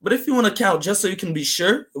 But if you want to count just so you can be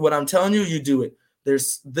sure what I'm telling you, you do it.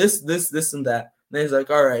 There's this, and that. And he's like,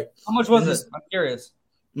 all right. How much was it? I'm curious.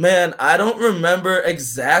 Man, I don't remember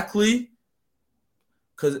exactly,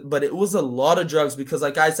 but it was a lot of drugs because,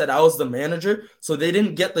 like I said, I was the manager. So they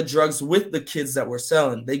didn't get the drugs with the kids that were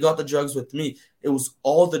selling. They got the drugs with me. It was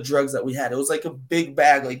all the drugs that we had. It was like a big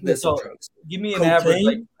bag like this of drugs. Give me an average.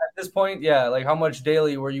 Like, at this point, yeah, like how much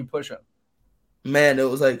daily were you pushing? Man, it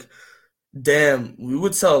was like Damn, we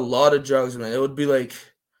would sell a lot of drugs, man. It would be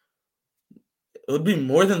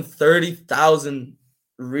more than 30,000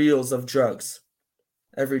 reels of drugs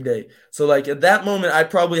every day. So like at that moment, I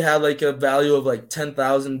probably had like a value of like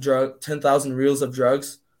 10,000 reels of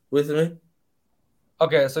drugs with me.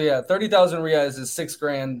 Okay, so yeah, 30,000 reais is 6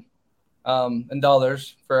 grand in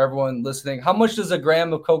dollars for everyone listening. How much does a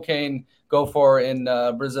gram of cocaine go for in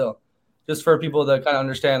Brazil? Just for people to kind of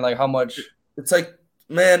understand, like how much. It's like,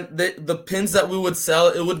 man, the pins that we would sell,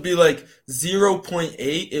 it would be like 0.8.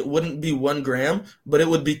 It wouldn't be 1 gram, but it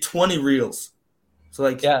would be 20 reels. So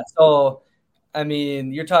Yeah, so I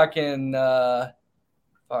mean, you're talking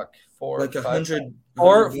fuck four like a five hundred, a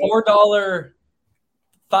four hundred.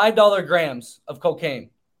 $4 $5 grams of cocaine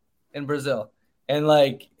in Brazil. And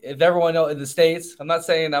like, if everyone know in the States, I'm not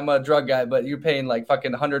saying I'm a drug guy, but you're paying like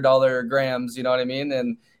fucking $100 grams, you know what I mean?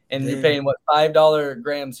 And you're Damn. paying what, $5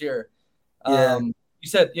 grams here. Yeah,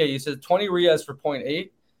 You said 20 Rias for point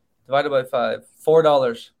 0.8 divided by five, $4.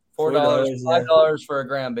 $4, $4. Yeah, $5 for a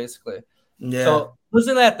gram, basically. yeah, So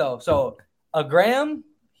listen to that though. So a gram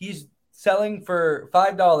he's selling for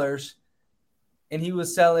 $5, and he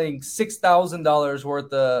was selling $6,000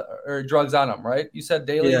 worth of or drugs on him, right? You said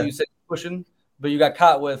daily. yeah, You said pushing, but you got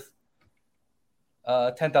caught with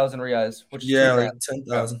 10,000 reais, which is two yeah. Like grand. ten Okay.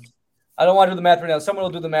 thousand. I don't want to do the math right now. Someone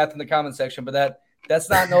will do the math in the comment section, but that's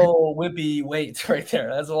not no wimpy weight right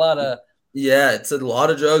there. That's a lot of. Yeah, it's a lot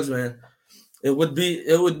of drugs, man. It would be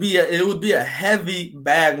a heavy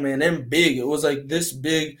bag, man, and big. It was like this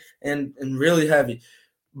big and really heavy.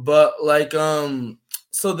 But like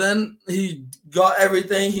so then he got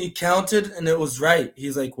everything, he counted and it was right.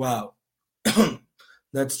 He's like, "Wow.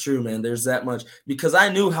 That's true, man. There's that much." Because I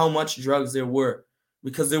knew how much drugs there were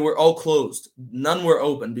because they were all closed. None were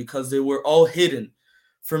open because they were all hidden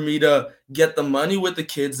for me to get the money with the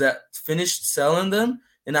kids that finished selling them,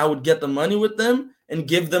 and I would get the money with them and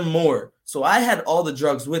give them more. So I had all the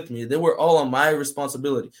drugs with me. They were all on my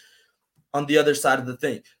responsibility on the other side of the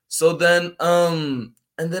thing. So then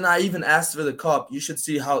and then I even asked for the cop. You should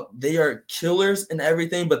see how they are killers and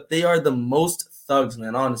everything, but they are the most thugs,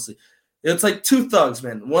 man, honestly. It's like two thugs,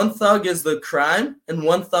 man. One thug is the crime and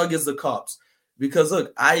one thug is the cops. Because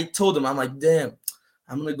look, I told him, I'm like, damn,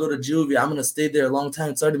 I'm gonna go to juvie. I'm gonna stay there a long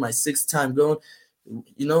time. It's already my sixth time going.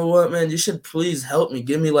 You know what, man? You should please help me.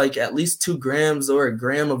 Give me like at least 2 grams or a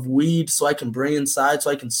gram of weed so I can bring inside,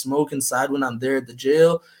 so I can smoke inside when I'm there at the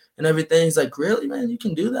jail and everything. He's like, really, man? You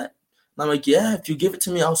can do that? And I'm like, yeah, if you give it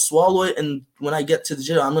to me, I'll swallow it. And when I get to the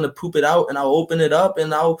jail, I'm going to poop it out and I'll open it up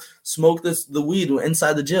and I'll smoke the weed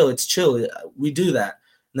inside the jail. It's chill. We do that.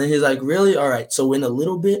 And then he's like, really? All right. So in a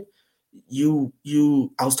little bit, I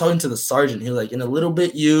was talking to the sergeant. He was like, in a little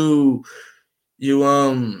bit, you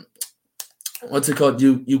what's it called?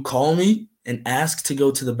 You call me and ask to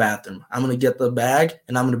go to the bathroom. I'm gonna get the bag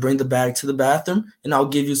and I'm gonna bring the bag to the bathroom and I'll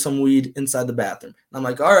give you some weed inside the bathroom. And I'm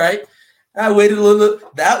like, all right. I waited a little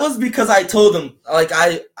bit. That was because I told him, like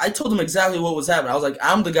I told him exactly what was happening. I was like,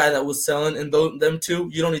 I'm the guy that was selling, and them two,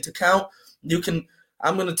 you don't need to count. You can.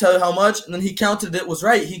 I'm gonna tell you how much, and then he counted. It was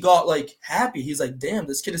right. He got like happy. He's like, damn,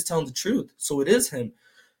 this kid is telling the truth. So it is him.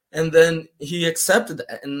 And then he accepted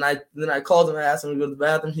that. And I called him, I asked him to go to the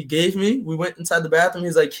bathroom. He gave me, we went inside the bathroom.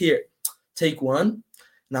 He's like, here, take one.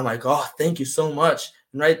 And I'm like, oh, thank you so much.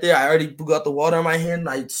 And right there, I already got the water in my hand and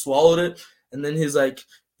I swallowed it. And then he's like,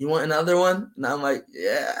 you want another one? And I'm like,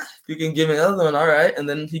 yeah, if you can give me another one, all right. And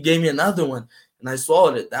then he gave me another one and I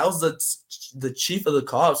swallowed it. That was the chief of the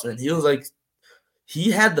cops, man. He was like,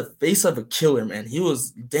 he had the face of a killer, man. He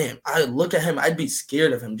was, damn, I look at him, I'd be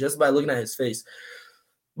scared of him just by looking at his face.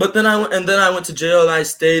 But then I went to jail and I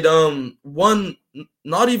stayed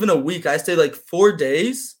not even a week. I stayed like 4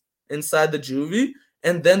 days inside the juvie,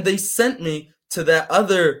 and then they sent me to that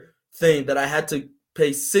other thing that I had to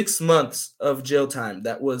pay 6 months of jail time.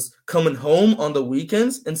 That was coming home on the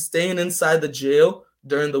weekends and staying inside the jail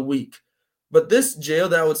during the week. But this jail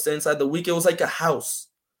that I would stay inside the week, it was like a house,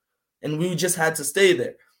 and we just had to stay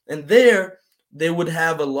there. And there they would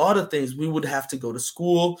have a lot of things. We would have to go to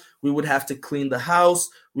school. We would have to clean the house.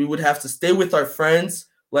 We would have to stay with our friends,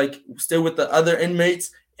 like stay with the other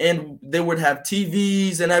inmates, and they would have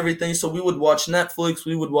TVs and everything. So we would watch Netflix.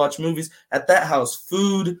 We would watch movies at that house,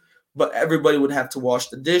 food, but everybody would have to wash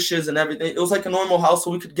the dishes and everything. It was like a normal house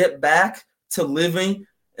so we could get back to living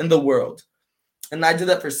in the world. And I did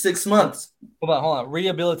that for 6 months. Hold on.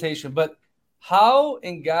 Rehabilitation. But how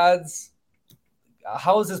is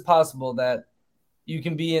this possible that you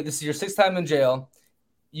can be in, this is your sixth time in jail,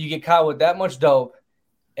 you get caught with that much dope,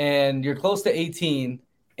 and you're close to 18,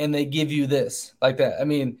 and they give you this like that? I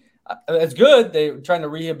mean, It's good. They're trying to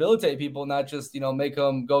rehabilitate people, not just, make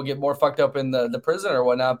them go get more fucked up in the prison or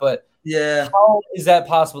whatnot. But Yeah, how is that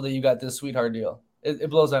possible that you got this sweetheart deal? It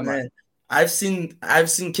blows my mind. man. I've seen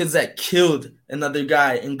kids that killed another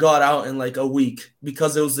guy and got out in like a week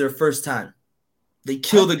because it was their first time. They What?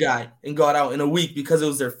 killed a guy and got out in a week because it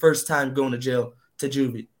was their first time going to jail to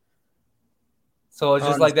juvie. So it's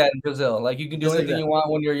just like Honestly, that in Brazil. Like you can do just like anything that. you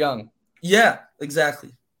want when you're young. Yeah,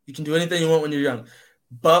 exactly. You can do anything you want when you're young,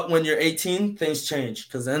 but when you're 18, things change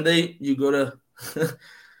because then you go to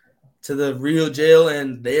to the real jail,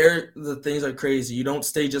 and there the things are crazy. You don't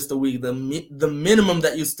stay just a week. The minimum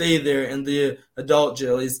that you stay there in the adult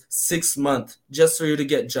jail is 6 months just for you to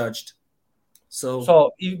get judged. So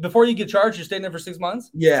So before you get charged, you're staying there for 6 months.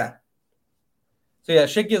 yeah, So yeah,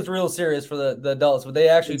 shit gets real serious for the adults, but they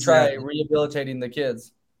actually try exactly. rehabilitating the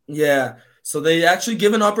kids. Yeah. So they actually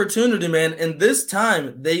give an opportunity, man. And this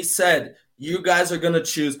time they said, you guys are going to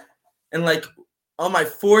choose. And like on my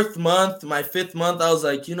 4th month, my 5th month, I was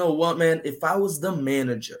like, you know what, man? If I was the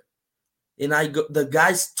manager and the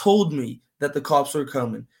guys told me that the cops were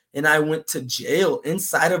coming and I went to jail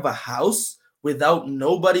inside of a house without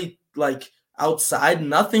nobody like outside,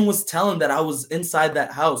 nothing was telling that I was inside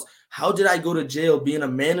that house. How did I go to jail being a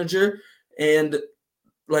manager and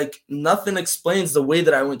like nothing explains the way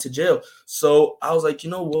that I went to jail. So I was like, you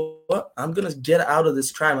know what? I'm gonna get out of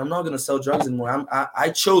this crime. I'm not gonna sell drugs anymore. I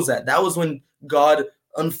chose that. That was when God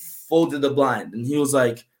unfolded the blind, and He was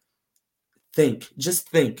like, just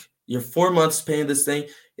think. You're 4 months paying this thing.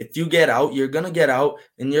 If you get out, you're gonna get out,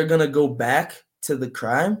 and you're gonna go back to the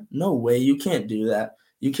crime. No way. You can't do that.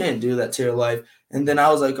 You can't do that to your life. And then I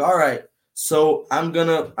was like, all right. So I'm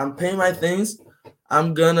paying my things.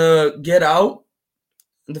 I'm gonna get out.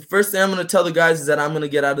 The first thing I'm going to tell the guys is that I'm going to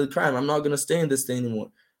get out of the crime. I'm not going to stay in this thing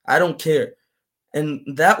anymore. I don't care. And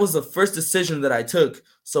that was the first decision that I took.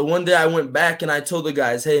 So one day I went back and I told the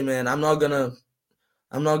guys, "Hey man, I'm not going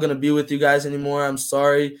to be with you guys anymore. I'm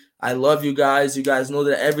sorry. I love you guys. You guys know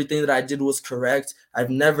that everything that I did was correct.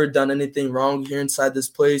 I've never done anything wrong here inside this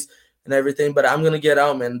place and everything, but I'm going to get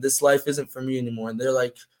out, man. This life isn't for me anymore." And they're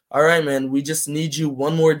like, "All right, man, we just need you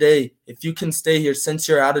one more day. If you can stay here since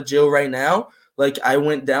you're out of jail right now." Like I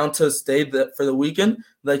went down to stay for the weekend.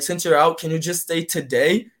 Like, since you're out, can you just stay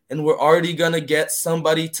today? And we're already going to get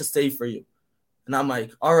somebody to stay for you. And I'm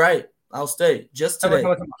like, all right, I'll stay just today.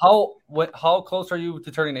 How close are you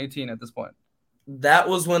to turning 18 at this point? That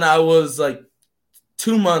was when I was like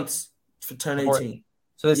 2 months to turn 18.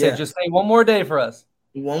 So they said, Yeah, just stay one more day for us.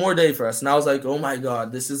 one more day for us. And I was like, oh my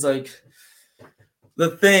God, this is like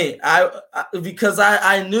the thing. Because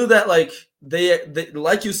I knew that like they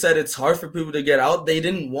like you said, it's hard for people to get out. They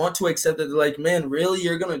didn't want to accept it. They're like, man, really,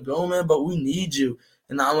 you're gonna go, man, but we need you.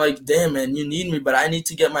 And I'm like, damn, man, you need me, but I need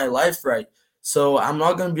to get my life right. So I'm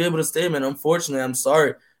not gonna be able to stay, man. Unfortunately, I'm sorry.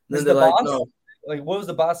 And then Is they're the like, boss no. like what was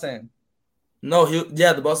the boss saying? No,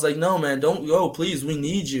 the boss is like, no, man, don't go, please. We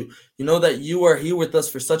need you. You know that you are here with us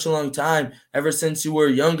for such a long time, ever since you were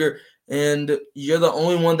younger, and you're the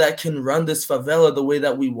only one that can run this favela the way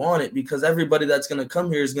that we want it. Because everybody that's gonna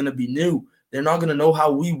come here is gonna be new. They're not gonna know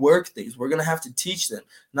how we work things. We're gonna have to teach them.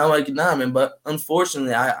 And I'm like, nah, man. But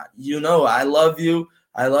unfortunately, I love you.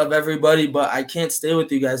 I love everybody, but I can't stay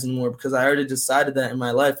with you guys anymore because I already decided that in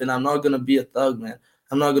my life, and I'm not gonna be a thug, man.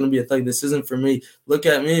 I'm not gonna be a thug. This isn't for me. Look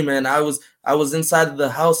at me, man. I was inside of the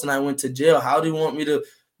house and I went to jail. How do you want me to?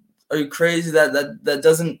 Are you crazy? That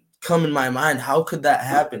doesn't come in my mind. How could that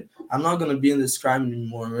happen? I'm not gonna be in this crime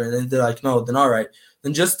anymore, man. And they're like, no, then all right,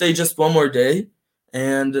 then just stay just one more day,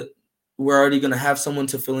 and we're already gonna have someone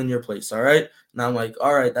to fill in your place. All right. And I'm like,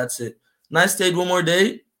 all right, that's it. And I stayed one more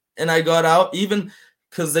day, and I got out even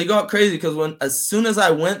because they got crazy. Because as soon as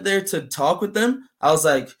I went there to talk with them, I was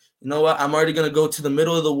like, you know what? I'm already gonna go to the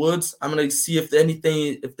middle of the woods. I'm gonna see if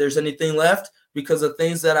there's anything left, because the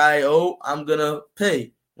things that I owe, I'm gonna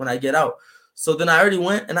pay when I get out. So then I already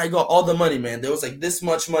went and I got all the money, man. There was like this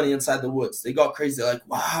much money inside the woods. They got crazy. They're like,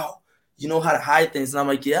 wow, you know how to hide things. And I'm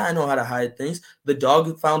like, yeah, I know how to hide things. The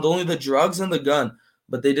dog found only the drugs and the gun,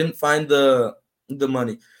 but they didn't find the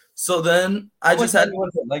money. So then I How just much had money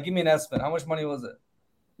was it? Like, give me an estimate. How much money was it?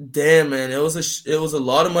 damn, man, it was a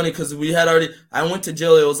lot of money because we had already. I went to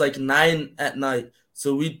jail. It was like 9 at night,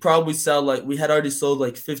 so we'd probably sell like we had already sold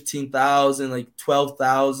like 15,000, like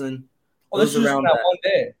 12,000. Oh, It this was was just around that that one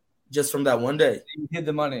day. just from that one day. You hid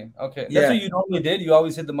the money. Okay, that's what Yeah, you normally did. You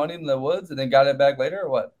always hid the money in the woods and then got it back later, or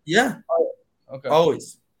what? yeah, Okay.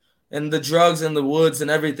 always. And the drugs and the woods and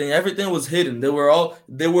everything was hidden. They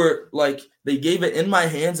were like they gave it in my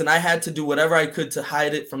hands, and I had to do whatever I could to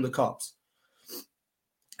hide it from the cops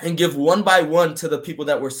and give one by one to the people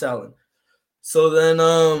that were selling. So then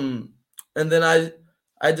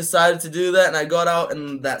I decided to do that, and I got out,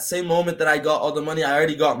 and that same moment that I got all the money, I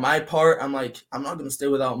already got my part. I'm like, I'm not gonna stay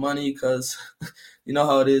without money because you know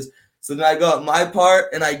how it is. So then I got my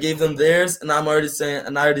part, and I gave them theirs, and I already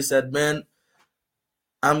said, man,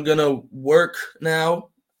 I'm gonna work now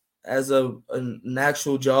as an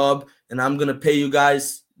actual job, and I'm gonna pay you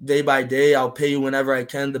guys day by day. I'll pay you whenever I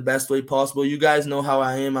can, the best way possible. You guys know how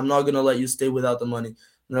I am. I'm not gonna let you stay without the money. And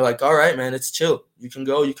they're like, all right, man, it's chill. You can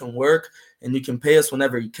go, you can work, and you can pay us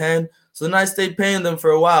whenever you can. So then I stayed paying them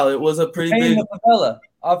for a while. It was a pretty Paying big, the favela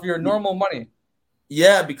off your normal money.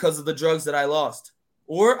 yeah, because of the drugs that I lost.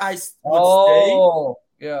 Or I would stay Oh,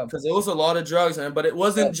 yeah. because it was a lot of drugs, man. But it Yeah.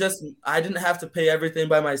 wasn't just, I didn't have to pay everything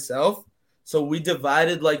by myself. So we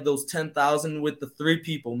divided like those 10,000 with the three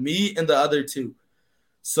people, me and the other two.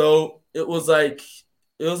 So it was a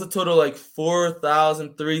total like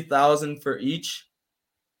 4,000, 3,000 for each.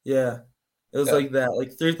 Yeah. It was Yeah. like that,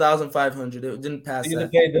 like 3,500. It didn't pass You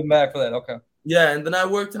that. paid them back for that. Okay. Yeah, and then I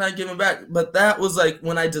worked and I gave them back. But that was like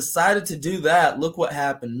when I decided to do that, look what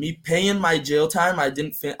happened. Me paying my jail time,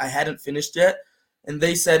 I hadn't finished yet, and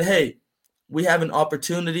they said, "Hey, we have an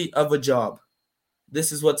opportunity of a job.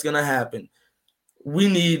 This is what's going to happen. We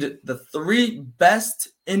need the three best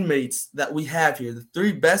inmates that we have here, the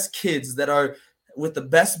three best kids that are with the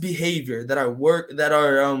best behavior, that are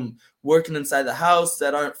working inside the house,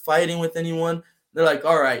 that aren't fighting with anyone." They're like,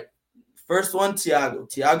 "All right, first one, Tiago.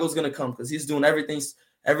 Tiago's gonna come because he's doing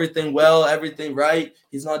everything well, everything right.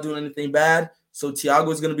 He's not doing anything bad. So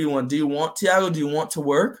Tiago's gonna be one. Do you want Tiago? Do you want to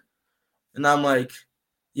work?" And I'm like,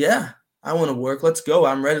 "Yeah, I want to work. Let's go.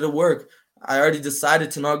 I'm ready to work. I already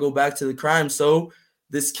decided to not go back to the crime. So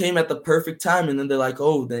this came at the perfect time." And then they're like,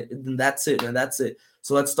 "Oh, then that's it, man. That's it.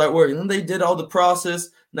 So let's start working." And then they did all the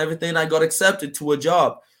process and everything. And I got accepted to a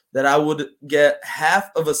job that I would get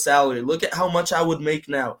half of a salary. Look at how much I would make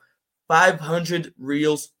now. 500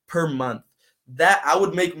 reals per month. That I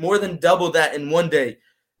would make more than double that in one day.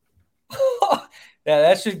 Yeah,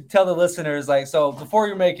 that should tell the listeners. Like, so before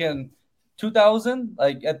you're making 2,000,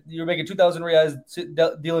 you're making 2,000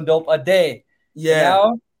 reais dealing dope a day. Yeah.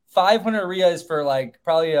 Now 500 reais for like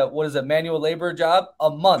probably a manual labor job a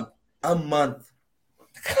month. A month.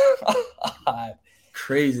 God.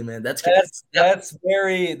 Crazy, man. That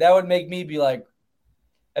would make me be like,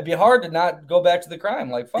 it'd be hard to not go back to the crime.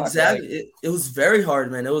 Like, fuck. Exactly. Like, it was very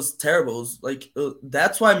hard, man. It was terrible. It was like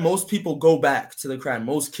that's why most people go back to the crime.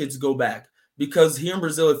 Most kids go back because here in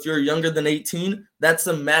Brazil, if you're younger than 18, that's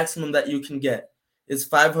the maximum that you can get. It's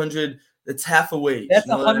 500. It's half a wage. That's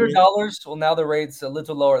 $100. I mean? Well, now the rate's a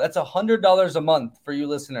little lower. That's $100 a month for you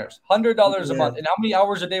listeners. $100 a month. And how many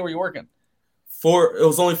hours a day were you working? It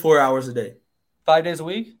was only 4 hours a day. 5 days a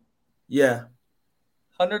week? Yeah.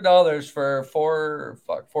 $100 for four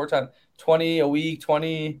times 20 a week,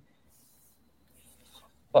 20.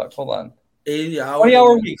 Hold on. 80 hours.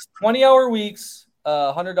 20-hour weeks. 20-hour weeks,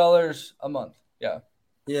 $100 a month. Yeah.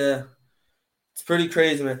 Yeah. It's pretty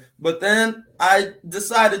crazy, man. But then I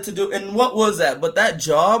decided to do, and what was that? But that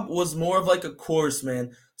job was more of like a course,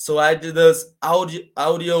 man. So I did this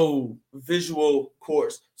audio visual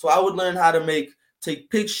course. So I would learn how to take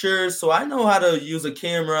pictures. So I know how to use a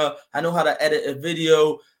camera. I know how to edit a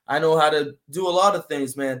video. I know how to do a lot of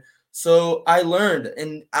things, man. So I learned,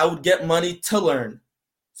 and I would get money to learn.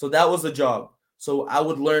 So that was the job. So I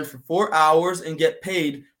would learn for 4 hours and get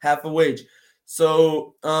paid half a wage.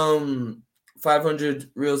 So 500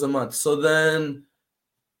 reals a month. So then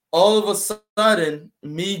all of a sudden,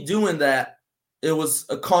 me doing that, it was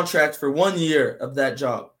a contract for 1 year of that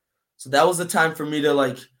job. So that was the time for me to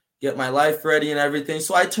like get my life ready and everything.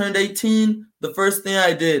 So I turned 18. The first thing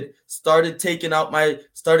I did, started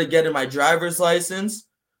getting my driver's license.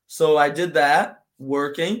 So I did that,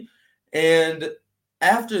 working. And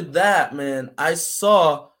after that, man, I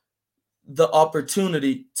saw the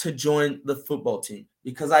opportunity to join the football team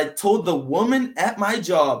because I told the woman at my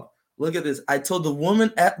job, look at this. I told the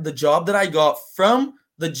woman at the job that I got from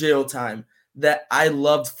the jail time that I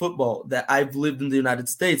loved football, that I've lived in the United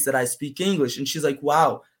States, that I speak English. And she's like,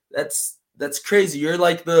 wow, that's crazy. You're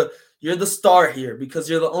the star here because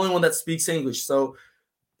you're the only one that speaks English. So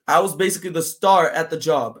I was basically the star at the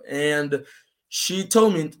job. And she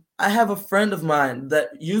told me, I have a friend of mine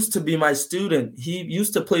that used to be my student. He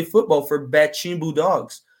used to play football for Bachimbu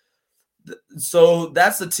Dogs. So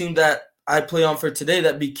that's the team that I play on for today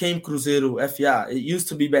that became Cruzeiro FA. It used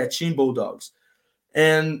to be Bachimbu Dogs.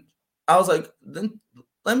 And I was like, then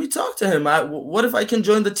let me talk to him. What if I can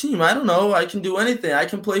join the team? I don't know. I can do anything. I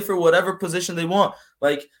can play for whatever position they want.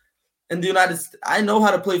 Like in the United States, I know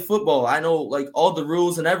how to play football. I know like all the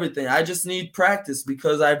rules and everything. I just need practice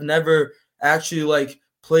because I've never actually like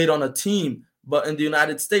played on a team. But in the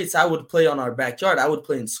United States, I would play on our backyard. I would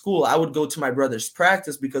play in school. I would go to my brother's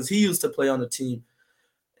practice because he used to play on a team.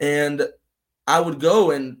 And I would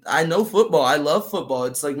go, and I know football. I love football.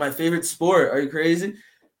 It's like my favorite sport. Are you crazy?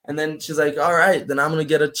 And then she's like, all right, then I'm going to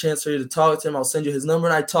get a chance for you to talk to him. I'll send you his number.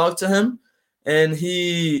 And I talked to him, and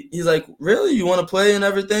he's like, really? You want to play and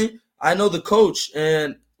everything? I know the coach,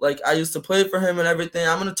 and like I used to play for him and everything.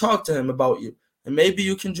 I'm going to talk to him about you, and maybe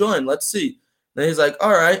you can join. Let's see. Then he's like,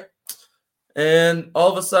 all right. And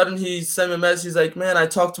all of a sudden he sent me a message. He's like, man, I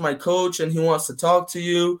talked to my coach, and he wants to talk to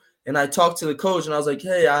you. And I talked to the coach, and I was like,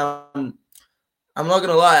 hey, I'm not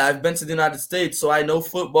gonna lie. I've been to the United States, so I know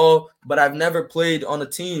football, but I've never played on a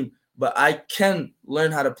team. But I can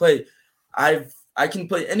learn how to play. I can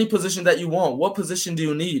play any position that you want. What position do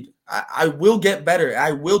you need? I will get better.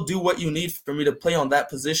 I will do what you need for me to play on that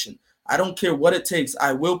position. I don't care what it takes.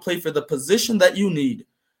 I will play for the position that you need.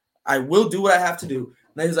 I will do what I have to do.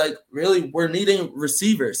 And he's like, really? We're needing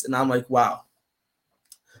receivers. And I'm like, wow,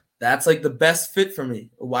 that's like the best fit for me,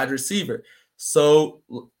 a wide receiver. So,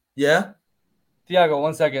 yeah. Tiago,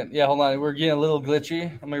 1 second. Yeah, hold on. We're getting a little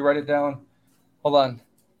glitchy. Let me write it down. Hold on.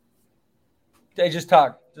 Hey, just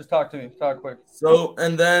talk. Just talk to me. Talk quick. So,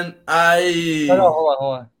 and then No,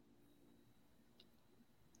 hold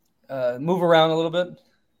on. Move around a little bit.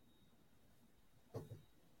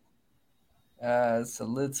 It's a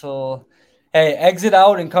little. Hey, exit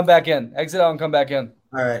out and come back in. Exit out and come back in.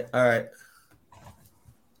 All right.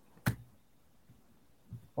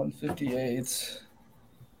 158.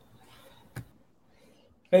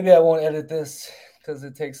 Maybe I won't edit this because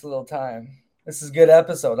it takes a little time. This is a good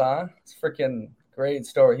episode, huh? It's a freaking great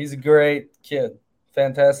story. He's a great kid.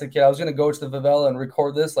 Fantastic kid. I was going to go to the Favela and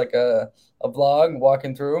record this like a vlog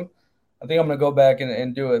walking through. I think I'm going to go back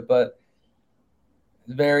and do it, but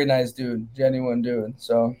very nice dude. Genuine dude.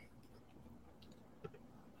 So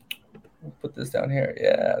I'll put this down here.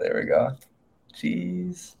 Yeah, there we go.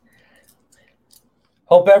 Jeez.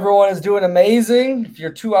 Hope everyone is doing amazing. If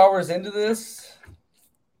you're 2 hours into this,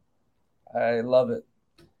 I love it.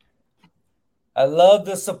 I love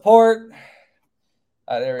the support.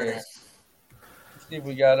 There he is. Let's see if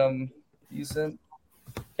we got him decent.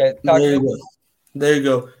 Okay, there you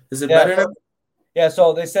go. Is it better now? Yeah,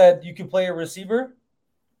 so they said you can play a receiver?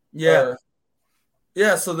 Yeah.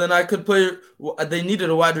 Yeah, so then I could play. They needed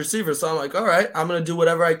a wide receiver, so I'm like, all right, I'm going to do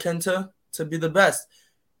whatever I can to be the best.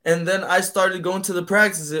 And then I started going to the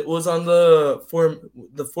practice. It was on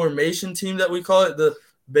the formation team that we call it, the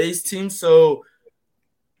base team. So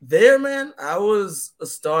there, man, I was a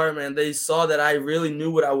star, man. They saw that I really knew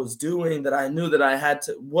what I was doing, that I knew that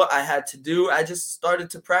what I had to do. I just started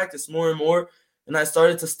to practice more and more, and I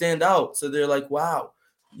started to stand out. So they're like, wow,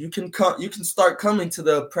 you can start coming to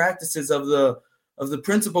the practices of the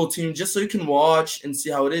principal team just so you can watch and see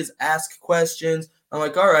how it is, ask questions. I'm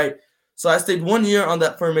like, all right. So I stayed 1 year on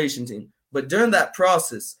that formation team. But during that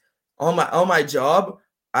process, on my job,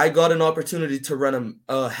 I got an opportunity to run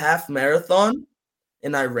a half marathon,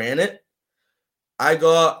 and I ran it. I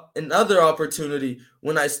got another opportunity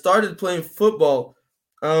when I started playing football.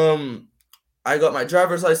 I got my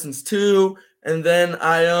driver's license too, and then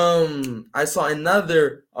I saw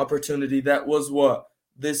another opportunity that was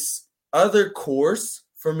this other course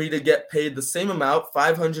for me to get paid the same amount,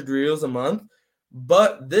 500 reals a month.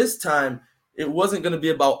 But this time, it wasn't going to be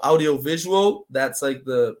about audio-visual. That's like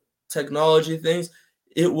the technology things.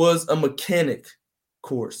 It was a mechanic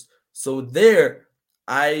course. So there,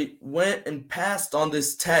 I went and passed on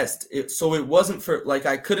this test. So it wasn't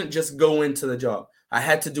I couldn't just go into the job. I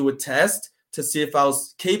had to do a test to see if I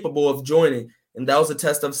was capable of joining. And that was a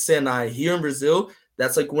test of Senai here in Brazil.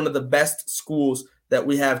 That's like one of the best schools that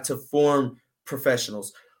we have to form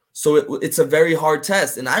professionals. So it's a very hard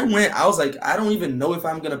test. And I was like, I don't even know if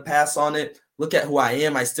I'm going to pass on it. Look at who I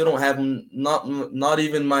am. I still don't have not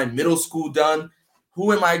even my middle school done.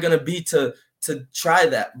 Who am I going to be to try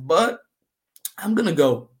that? But I'm going to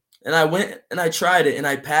go. And I went and I tried it and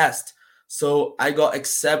I passed. So I got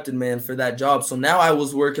accepted, man, for that job. So now I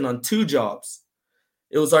was working on 2 jobs.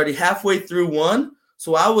 It was already halfway through one.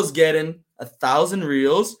 So I was getting 1,000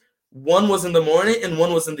 reals. One was in the morning and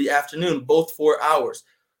one was in the afternoon, both 4 hours.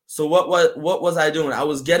 So what was I doing? I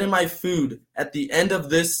was getting my food at the end of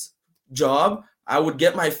this job. I would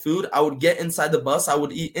get my food. I would get inside the bus. I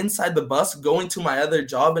would eat inside the bus, going to my other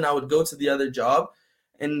job, and I would go to the other job.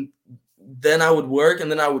 And then I would work,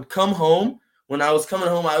 and then I would come home. When I was coming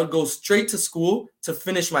home, I would go straight to school to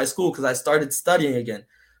finish my school because I started studying again.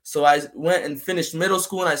 So I went and finished middle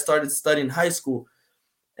school, and I started studying high school.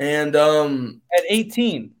 And at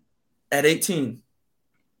 18. At 18.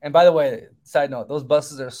 And by the way, side note, those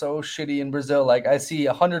buses are so shitty in Brazil. Like I see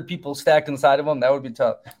 100 people stacked inside of them. That would be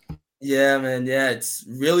tough. Yeah, man. Yeah, it's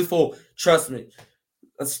really full. Trust me.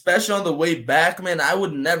 Especially on the way back, man, I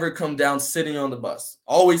would never come down sitting on the bus.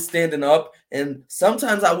 Always standing up. And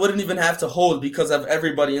sometimes I wouldn't even have to hold because of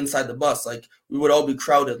everybody inside the bus. Like we would all be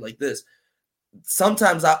crowded like this.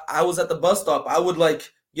 Sometimes I was at the bus stop. I would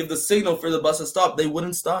like give the signal for the bus to stop. They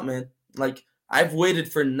wouldn't stop, man. Like I've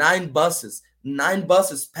waited for 9 buses. 9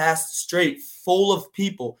 buses passed straight, full of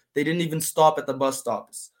people. They didn't even stop at the bus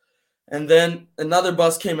stops. And then another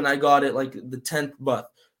bus came and I got it like the 10th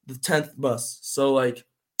bus. So like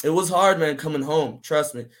it was hard, man, coming home.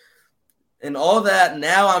 Trust me. And all that.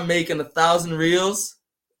 Now I'm making 1,000 reals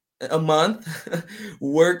a month,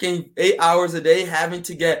 working 8 hours a day, having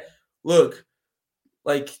to get look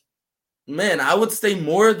like man. I would stay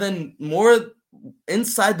more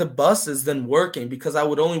inside the buses than working because I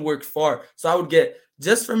would only work far. So I would get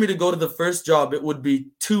just for me to go to the first job, it would be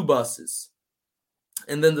 2 buses.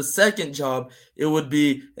 And then the second job, it would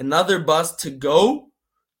be another bus to go,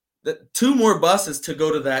 2 more buses to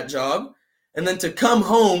go to that job, and then to come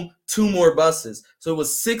home, 2 more buses. So it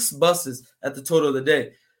was 6 buses at the total of the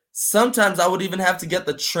day. Sometimes I would even have to get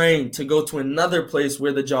the train to go to another place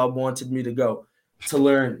where the job wanted me to go to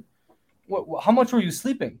learn. How much were you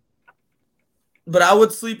sleeping? But I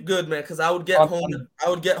would sleep good, man, because I would get home. I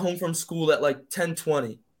would get home from school at like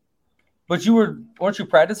 10:20. But weren't you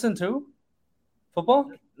practicing too?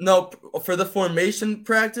 Football? No, for the formation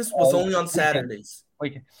practice was only on Saturdays.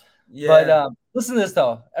 Okay. Yeah. But listen to this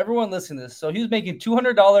though. Everyone listen to this. So he was making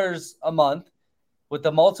 $200 a month with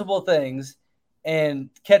the multiple things and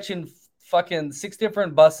catching fucking 6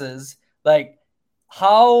 different buses. Like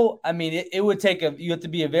how? I mean, it would take you have to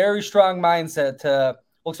be a very strong mindset to.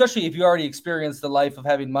 Well, especially if you already experienced the life of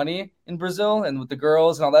having money in Brazil and with the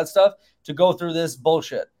girls and all that stuff, to go through this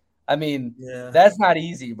bullshit. I mean, That's not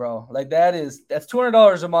easy, bro. Like that's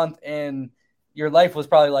 $200 a month, and your life was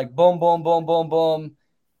probably like boom, boom, boom, boom, boom,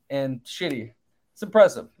 and shitty. It's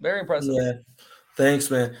impressive, very impressive. Yeah,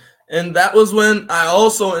 thanks, man. And that was when I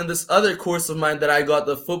also in this other course of mine that I got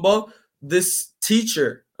the football. This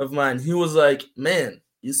teacher of mine, he was like, "Man,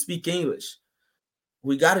 you speak English.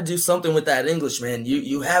 We got to do something with that English, man.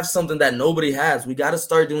 You have something that nobody has. We got to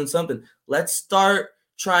start doing something. Let's start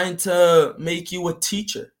trying to make you a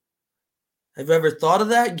teacher. Have you ever thought of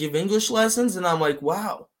that? Give English lessons?" And I'm like,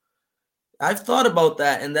 wow, I've thought about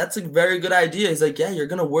that. And that's a very good idea. He's like, yeah, you're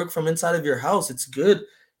going to work from inside of your house. It's good.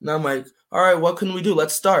 And I'm like, all right, what can we do?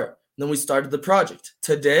 Let's start. And then we started the project.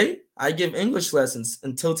 Today, I give English lessons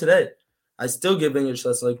until today. I still give English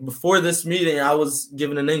lessons. Like before this meeting, I was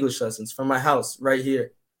giving an English lessons from my house right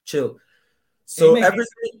here. Chill. So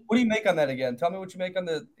everything. What do you make on that again? Tell me what you make on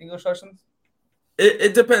the English lessons.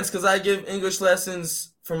 It depends because I give English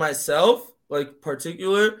lessons for myself, like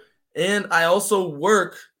particular, and I also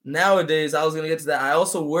work nowadays. I was gonna get to that. I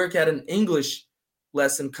also work at an English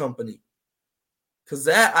lesson company. Because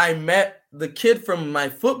that I met the kid from my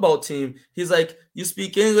football team. He's like, you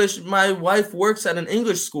speak English? My wife works at an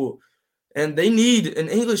English school. And they need an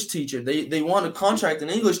English teacher. They want to contract an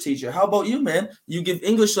English teacher. How about you, man? You give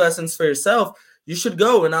English lessons for yourself. You should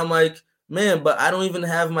go. And I'm like, man, but I don't even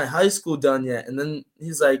have my high school done yet. And then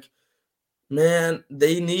he's like, man,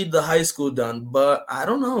 they need the high school done. But I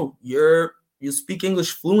don't know. You speak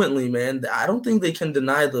English fluently, man. I don't think they can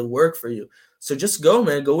deny the work for you. So just go,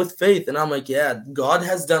 man. Go with faith. And I'm like, yeah, God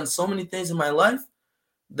has done so many things in my life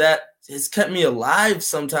that has kept me alive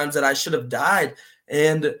sometimes that I should have died.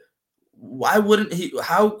 And why wouldn't he?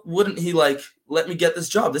 How wouldn't he like let me get this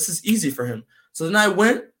job? This is easy for him. So then I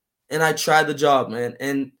went and I tried the job, man.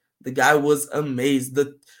 And the guy was amazed.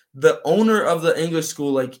 The owner of the English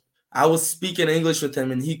school, like I was speaking English with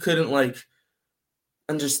him and he couldn't like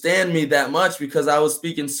understand me that much because I was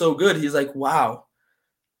speaking so good. He's like, wow,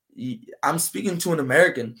 I'm speaking to an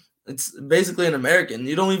American. It's basically an American.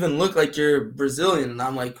 You don't even look like you're Brazilian. And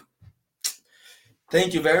I'm like,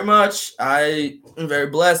 thank you very much. I am very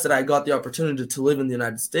blessed that I got the opportunity to live in the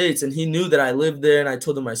United States. And he knew that I lived there and I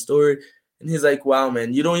told him my story. And he's like, wow,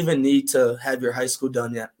 man, you don't even need to have your high school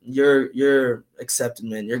done yet. You're accepted,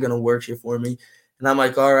 man. You're going to work here for me. And I'm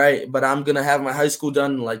like, all right, but I'm going to have my high school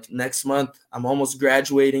done like next month. I'm almost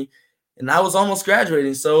graduating. And I was almost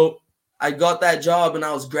graduating. So I got that job and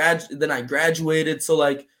then I graduated. So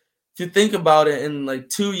like, if you think about it, in like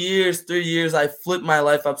 2 years, 3 years, I flipped my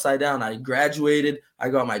life upside down. I graduated. I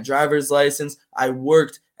got my driver's license. I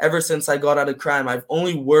worked ever since I got out of crime. I've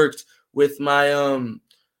only worked with my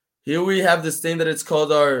here we have this thing that it's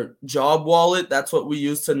called our job wallet. That's what we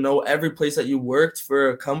use to know every place that you worked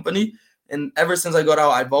for a company. And ever since I got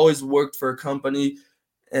out, I've always worked for a company.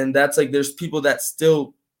 And that's like there's people that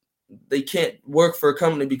still they can't work for a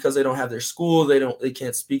company because they don't have their school, they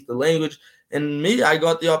can't speak the language. And me, I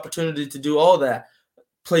got the opportunity to do all that.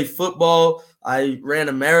 Play football, I ran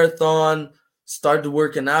a marathon, started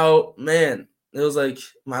working out. Man, it was like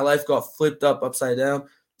my life got flipped upside down.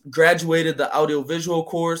 Graduated the audiovisual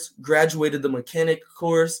course, graduated the mechanic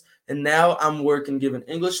course, and now I'm working giving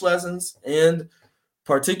English lessons and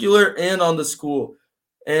particular and on the school.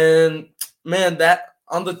 And man, that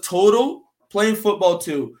on the total, playing football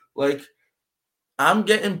too, like I'm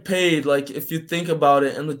getting paid, like if you think about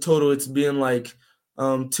it in the total, it's being like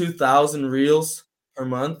 2,000 reals per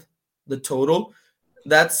month, the total.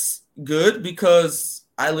 That's good because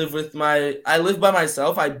I live by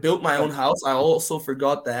myself. I built my own house. I also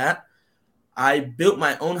forgot that. I built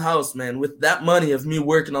my own house, man. With that money of me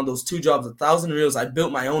working on those two jobs, 1,000 reals, I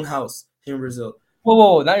built my own house here in Brazil.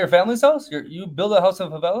 Whoa, not your family's house? You build a house in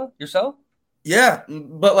Favela yourself? Yeah,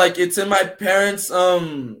 but like it's in my parents'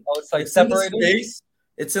 Oh, it's like it's in the separated? space.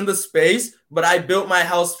 It's in the space, but I built my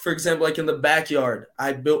house, for example, like in the backyard.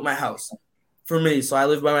 I built my house for me, so I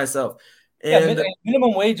live by myself. Yeah, And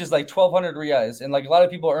minimum wage is like 1,200 reais, and like a lot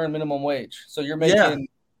of people earn minimum wage. So you're yeah,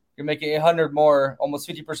 making 800 more, almost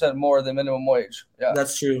 50% more than minimum wage. Yeah.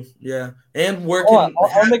 that's true. Yeah. And Hold on,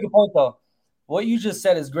 working I'll make a point though. What you just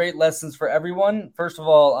said is great lessons for everyone. First of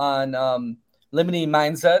all, on limiting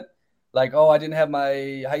mindset, like, oh, I didn't have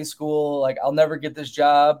my high school, like I'll never get this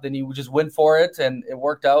job. Then you just went for it, and it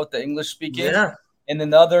worked out. The English speaking, yeah. and then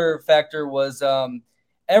the other factor was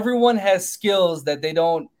everyone has skills that they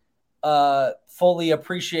don't fully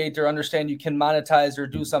appreciate or understand you can monetize or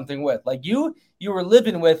do something with. Like you were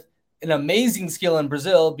living with an amazing skill in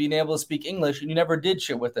Brazil, being able to speak English, and you never did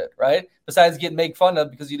shit with it, right? Besides get made fun of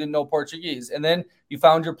because you didn't know Portuguese. And then you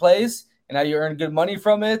found your place, and now you earn good money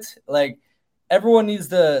from it. Like everyone needs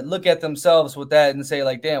to look at themselves with that and say,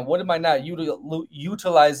 like, damn, what am I not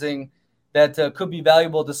utilizing that could be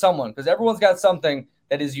valuable to someone? Because everyone's got something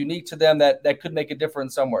that is unique to them that could make a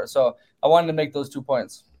difference somewhere. So I wanted to make those 2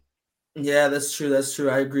 points. Yeah, that's true. That's true.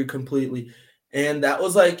 I agree completely. And that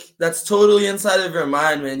was like that's totally inside of your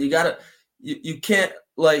mind, man. You can't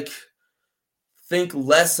like think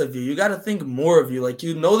less of you. You gotta think more of you. Like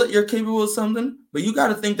you know that you're capable of something, but you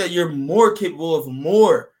gotta think that you're more capable of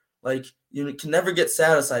more. Like you can never get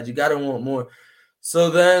satisfied. You gotta want more. So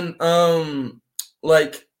then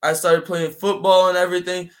like I started playing football and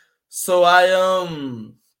everything. So I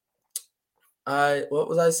what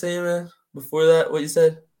was I saying, man? Before that, what you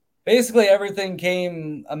said? Basically, everything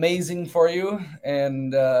came amazing for you,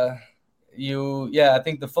 and I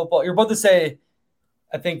think the football. You're about to say,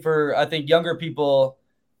 I think younger people,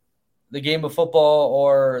 the game of football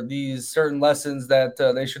or these certain lessons that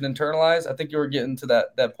they should internalize. I think you were getting to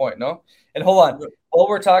that point, no? And hold on, while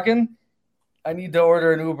we're talking, I need to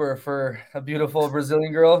order an Uber for a beautiful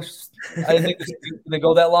Brazilian girl. I didn't think this was going to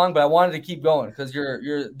go that long, but I wanted to keep going because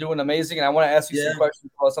you're doing amazing, and I want to ask you some Yeah.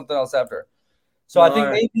 questions about something else after. So No, I think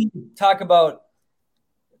all right. maybe talk about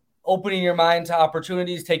opening your mind to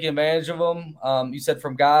opportunities, taking advantage of them. You said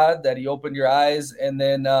from God that He opened your eyes, and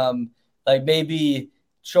then like maybe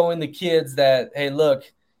showing the kids that, hey, look,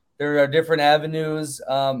 there are different avenues.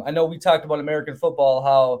 I know we talked about American football,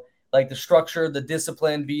 how like the structure, the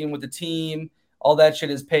discipline, being with the team, all that shit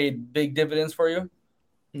has paid big dividends for you.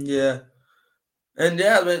 Yeah. And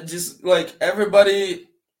yeah, but just like everybody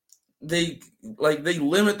they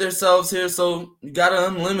limit themselves here, so you gotta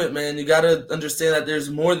unlimit, man. You gotta understand that there's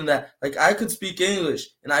more than that. Like I could speak English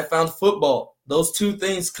and I found football. Those two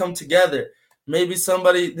things come together. Maybe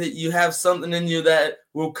somebody that you have something in you that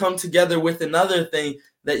will come together with another thing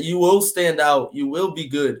that you will stand out. You will be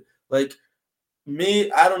good. Like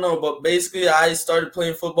me, I don't know, but basically I started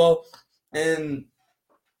playing football and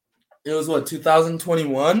it was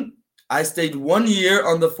 2021. I stayed 1 year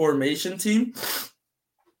on the formation team,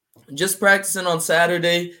 just practicing on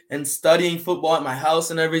Saturday and studying football at my house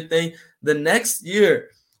and everything. The next year,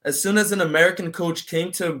 as soon as an American coach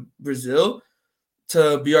came to Brazil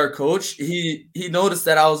to be our coach, he noticed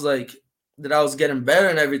that I was getting better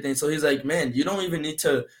and everything. So he's like, "Man, you don't even need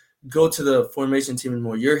to go to the formation team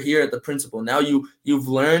anymore. You're here at the principal. Now you've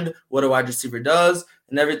learned what a wide receiver does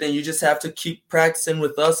and everything. You just have to keep practicing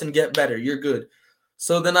with us and get better. You're good."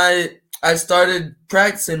 So then I started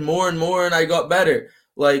practicing more and more and I got better.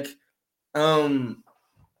 Like you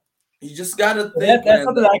just gotta think, That's man.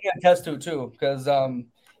 something I can attest to too, because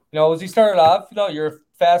as he started off, you're a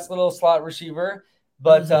fast little slot receiver,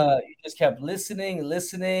 but you just kept listening.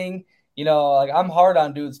 Like I'm hard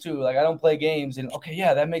on dudes too. Like I don't play games, and okay,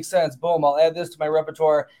 yeah, that makes sense. Boom, I'll add this to my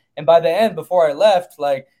repertoire. And by the end, before I left,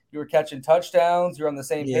 like you were catching touchdowns, you're on the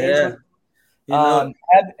same page with. Yeah. You know,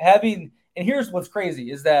 Having, and here's what's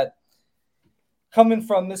crazy is that coming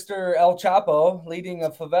from Mr. El Chapo leading a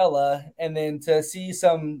favela, and then to see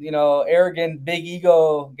some, arrogant, big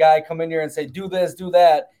ego guy come in here and say, do this, do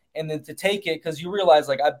that, and then to take it because you realize,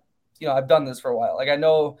 like, I've done this for a while. Like, I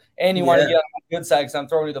know, and you want to yeah, get on the good side because I'm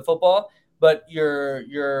throwing you the football, but you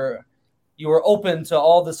were open to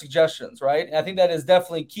all the suggestions, right? And I think that is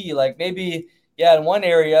definitely key. Like, maybe, yeah, in one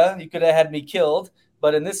area you could have had me killed,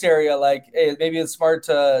 but in this area, like, hey, maybe it's smart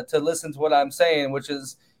to listen to what I'm saying, which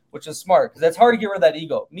is smart because that's hard to get rid of that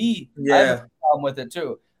ego. I have a yeah, problem with it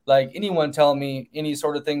too. Like, anyone telling me any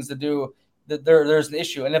sort of things to do, that there's an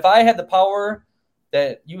issue. And if I had the power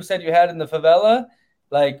that you said you had in the favela,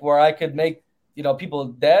 like where I could make people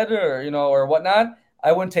dead or or whatnot,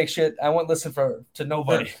 I wouldn't take shit. I wouldn't listen to man.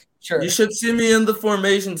 nobody. Sure. You should see me in the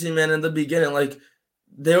formation team, man. In the beginning, like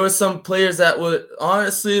there were some players that would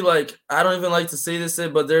honestly, like, I don't even like to say this,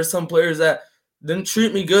 but there's some players that didn't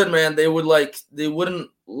treat me good, man. They wouldn't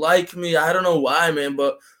like me. I don't know why, man.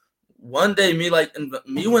 But one day, me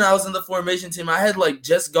when I was in the formation team, I had like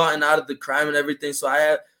just gotten out of the crime and everything, so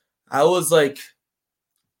I was like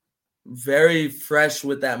very fresh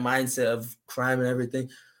with that mindset of crime and everything.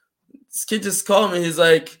 This kid just called me.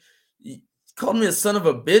 He called me a son of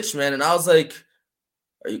a bitch, man. And I was like,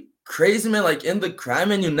 are you crazy, man? Like, in the crime,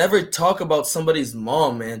 man, you never talk about somebody's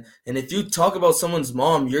mom, man. And if you talk about someone's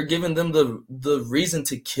mom, you're giving them the reason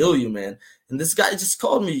to kill you, man. And this guy just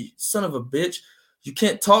called me son of a bitch. You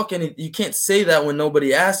can't you can't say that when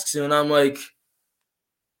nobody asks you. And I'm like,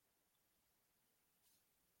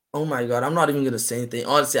 oh my God, I'm not even going to say anything.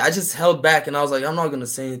 Honestly, I just held back and I was like, I'm not going to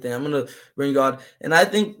say anything. I'm going to bring God. And I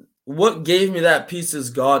think what gave me that peace is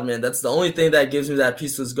God, man. That's the only thing that gives me that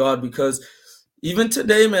peace is God, because even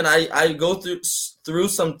today, man, I go through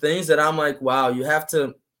some things that I'm like, wow, you have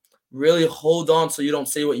to really hold on so you don't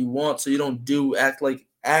say what you want, so you don't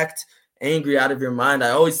act angry out of your mind. I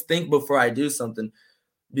always think before I do something,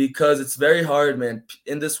 because it's very hard, man.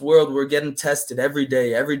 In this world, we're getting tested every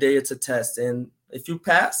day. Every day it's a test. And if you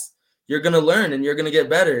pass, you're going to learn and you're going to get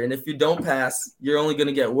better. And if you don't pass, you're only going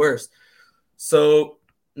to get worse. So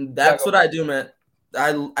that's what I do, man.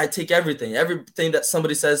 I take everything that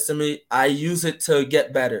somebody says to me, I use it to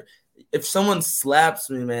get better. If someone slaps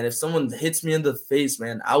me, man, if someone hits me in the face,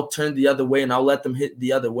 man, I'll turn the other way and I'll let them hit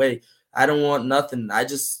the other way. I don't want nothing.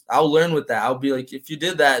 I'll learn with that. I'll be like, if you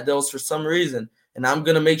did that, that was for some reason. And I'm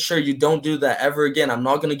going to make sure you don't do that ever again. I'm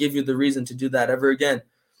not going to give you the reason to do that ever again.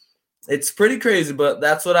 It's pretty crazy, but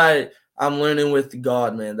that's what I'm learning with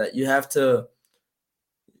God, man, that you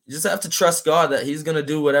just have to trust God that he's going to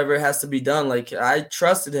do whatever has to be done. Like, I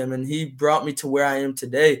trusted him and he brought me to where I am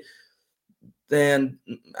today. And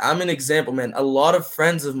I'm an example, man. A lot of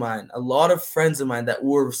friends of mine that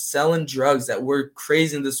were selling drugs, that were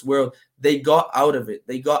crazy in this world, they got out of it.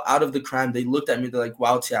 They got out of the crime. They looked at me. They're like,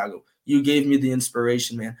 wow, Thiago, you gave me the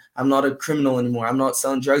inspiration, man. I'm not a criminal anymore. I'm not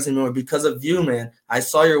selling drugs anymore because of you, man. I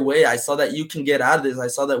saw your way. I saw that you can get out of this. I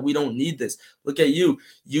saw that we don't need this. Look at you.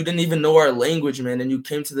 You didn't even know our language, man, and you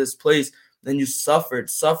came to this place. Then you suffered.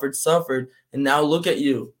 And now look at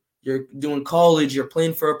you. You're doing college. You're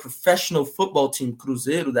playing for a professional football team,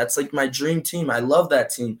 Cruzeiro. That's like my dream team. I love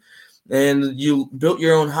that team. And you built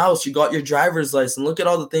your own house. You got your driver's license. Look at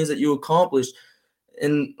all the things that you accomplished.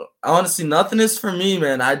 And honestly, nothing is for me,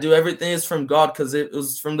 man. I do everything is from God, because it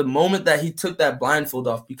was from the moment that he took that blindfold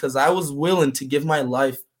off, because I was willing to give my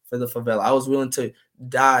life for the favela. I was willing to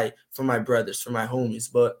die for my brothers, for my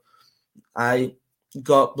homies. But I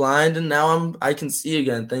got blind and now I can see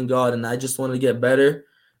again, thank God. And I just want to get better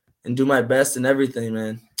and do my best in everything,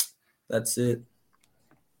 man. That's it.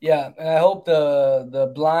 Yeah, and I hope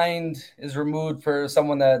the blind is removed for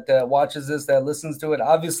someone that watches this, that listens to it.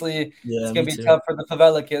 Obviously, it's Yeah, going me to be too. tough for the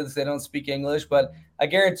favela kids. They don't speak English, but I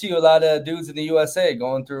guarantee you a lot of dudes in the USA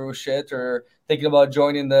going through shit or thinking about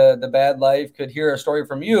joining the bad life could hear a story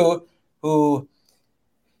from you, who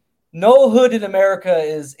no hood in America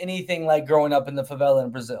is anything like growing up in the favela in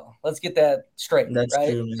Brazil. Let's get that straight, That's right?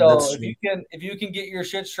 true, man. So That's true. if you can get your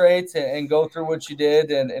shit straight and go through what you did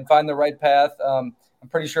and find the right path, I'm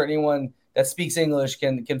pretty sure anyone that speaks English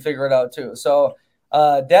can figure it out too. So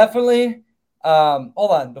definitely,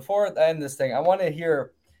 hold on, before I end this thing, I want to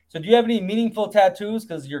hear. So do you have any meaningful tattoos?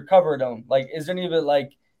 Because you're covered them. Like, is there any of it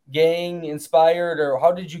like gang inspired, or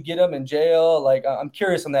how did you get them in jail? Like, I'm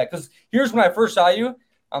curious on that, because here's when I first saw you.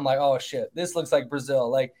 I'm like, oh shit, this looks like Brazil.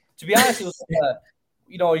 Like, to be honest, it was,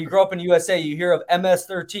 you grow up in the USA, you hear of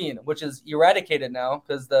MS-13, which is eradicated now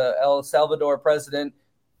because the El Salvador president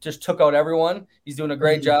just took out everyone. He's doing a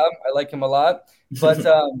great job. I like him a lot. But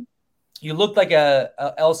you looked like a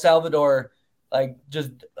El Salvador like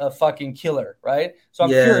just a fucking killer, right? So I'm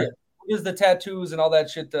Yeah. curious, what does the tattoos and all that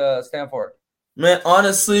shit stand for? Man,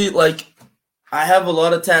 honestly, like I have a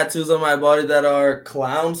lot of tattoos on my body that are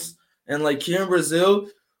clowns, and like here in Brazil,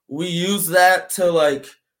 we use that to like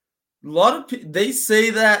a lot of they say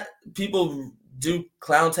that people do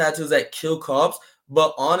clown tattoos that kill cops,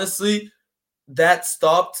 but honestly, that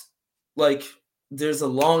stopped. Like there's a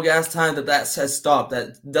long ass time that has stopped.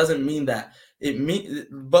 That doesn't mean that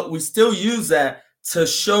but we still use that to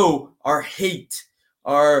show our hate,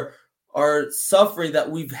 our our suffering that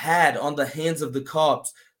we've had on the hands of the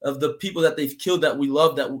cops, of the people that they've killed that we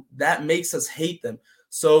love, that makes us hate them.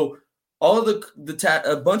 So all of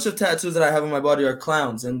a bunch of tattoos that I have on my body are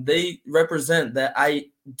clowns, and they represent that I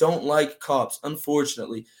don't like cops.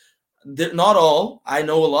 Unfortunately, they're not all. I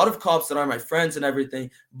know a lot of cops that are my friends and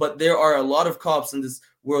everything, but there are a lot of cops in this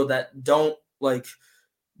world that don't like.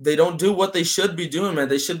 They don't do what they should be doing, man.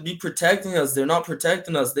 They should be protecting us. They're not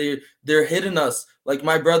protecting us. They're hitting us. Like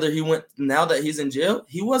my brother, he went now that he's in jail.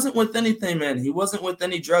 He wasn't with anything, man. He wasn't with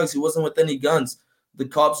any drugs. He wasn't with any guns. The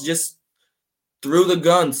cops just threw the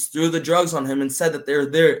guns, threw the drugs on him, and said that they're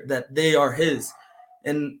there, that they are his.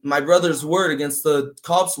 And my brother's word against the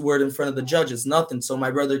cops' word in front of the judge is nothing. So my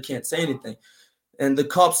brother can't say anything. And the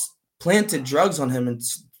cops planted drugs on him and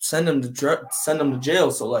send him to jail.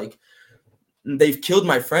 So like they've killed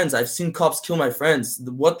my friends. I've seen cops kill my friends.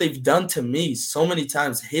 What they've done to me so many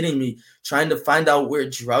times, hitting me, trying to find out where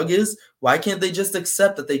drug is. Why can't they just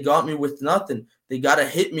accept that they got me with nothing? They gotta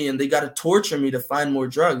hit me and they gotta torture me to find more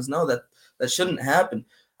drugs. No, that shouldn't happen.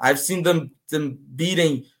 I've seen them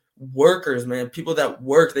beating workers, man. People that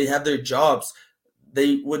work, they have their jobs.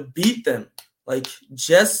 They would beat them like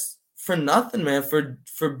just for nothing, man,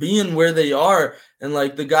 for being where they are. And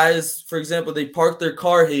like the guys, for example, they park their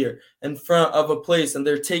car here in front of a place and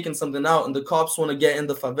they're taking something out and the cops want to get in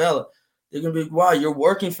the favela. They're gonna be like, wow, you're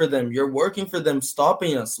working for them. You're working for them,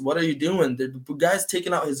 stopping us. What are you doing? The guy's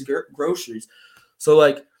taking out his groceries. So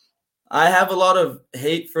like I have a lot of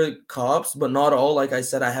hate for cops, but not all. Like I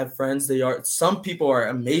said, I have friends. Some people are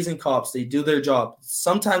amazing cops. They do their job.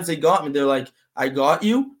 Sometimes they got me. They're like, I got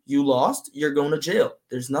you. You lost. You're going to jail.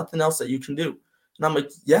 There's nothing else that you can do. And I'm like,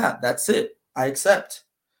 yeah, that's it. I accept.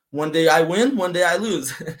 One day I win, one day I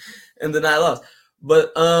lose. And then I lost.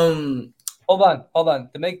 But Hold on.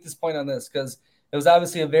 To make this point on this, because it was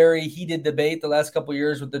obviously a very heated debate the last couple of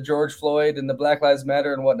years with the George Floyd and the Black Lives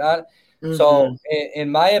Matter and whatnot. Mm-hmm. So,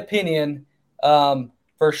 in my opinion,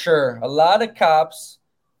 for sure, a lot of cops,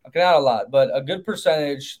 okay, not a lot, but a good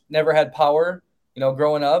percentage never had power,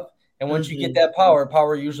 growing up. And once you get that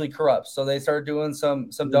power usually corrupts. So they start doing some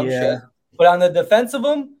dumb shit. But on the defense of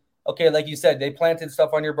them, okay, like you said, they planted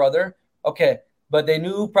stuff on your brother. Okay, but they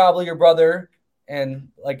knew probably your brother, and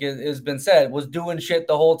like it has been said, was doing shit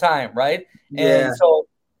the whole time, right? Yeah. And so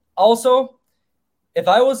also, if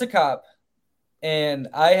I was a cop and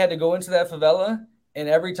I had to go into that favela, and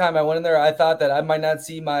every time I went in there, I thought that I might not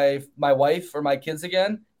see my wife or my kids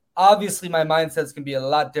again, obviously my mindsets can be a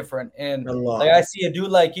lot different. And like I see a dude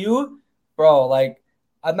like you, bro, like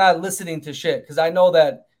I'm not listening to shit because I know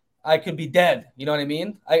that I could be dead. You know what I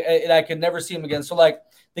mean? I could never see him again. So like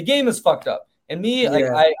the game is fucked up. And me, like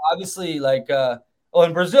I obviously like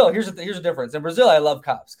in Brazil, here's the difference. In Brazil, I love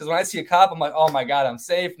cops because when I see a cop, I'm like, oh my God, I'm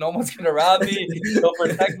safe. No one's gonna rob me. They'll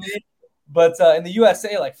protect me. But in the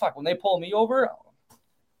USA, like fuck, when they pull me over,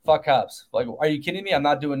 fuck cops. Like, are you kidding me? I'm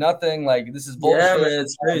not doing nothing. Like, this is bullshit. Yeah, man,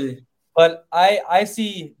 it's crazy. But I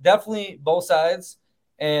see definitely both sides.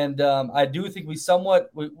 And I do think we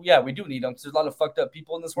do need them because there's a lot of fucked up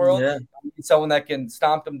people in this world. Yeah. We need someone that can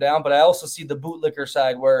stomp them down. But I also see the bootlicker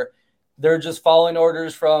side where they're just following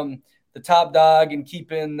orders from the top dog and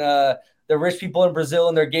keeping the rich people in Brazil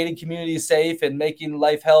and their gated communities safe and making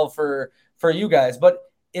life hell for you guys. But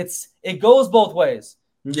it goes both ways.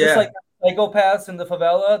 Yeah. Just like psychopaths in the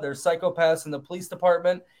favela, there's psychopaths in the police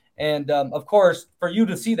department. And of course, for you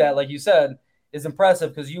to see that, like you said, is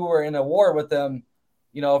impressive because you were in a war with them,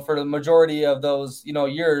 for the majority of those,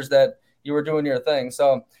 years that you were doing your thing.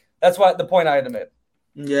 So that's why the point I had to make.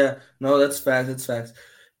 Yeah, no, that's facts. That's facts.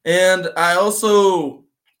 And I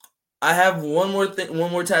have one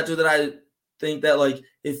more tattoo that I think that like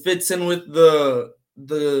it fits in with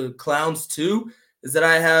the clowns too, is that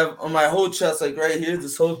I have on my whole chest, like right here,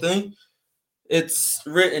 this whole thing, it's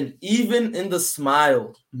written, even in the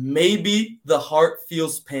smile, maybe the heart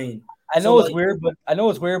feels pain. I know it's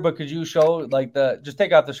weird, but could you show like just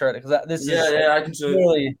take off the shirt because this is I can show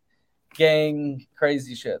really gang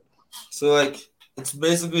crazy shit. So like it's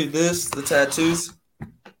basically the tattoos.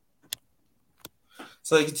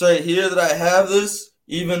 So like it's right here that I have this,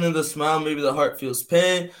 even in the smile, maybe the heart feels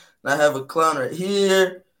pain. And I have a clown right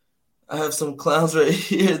here. I have some clowns right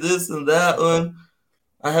here, this and that one.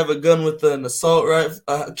 I have a gun with an assault rifle,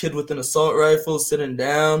 a kid with an assault rifle sitting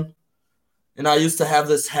down. And I used to have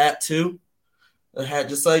this hat too. A hat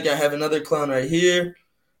just like I have another clown right here.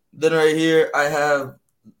 Then right here I have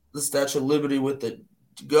the Statue of Liberty with the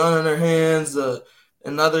gun in her hands,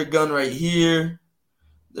 another gun right here.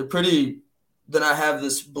 They're pretty. Then I have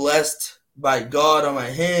this blessed by God on my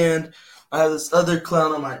hand. I have this other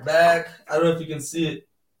clown on my back. I don't know if you can see it.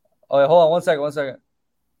 Oh, wait, hold on 1 second. 1 second.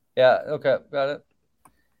 Yeah. Okay. Got it.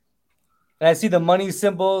 And I see the money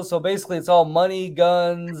symbol. So basically, it's all money,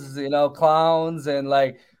 guns, clowns, and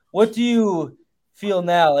like, what do you feel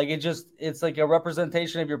now? Like it's like a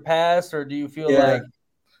representation of your past, or do you feel Yeah, like,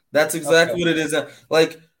 that's okay, exactly what it is.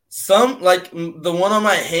 Like the one on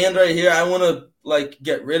my hand right here, I want to like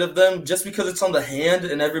get rid of them just because it's on the hand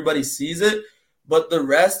and everybody sees it. But the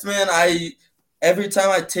rest, man, I every time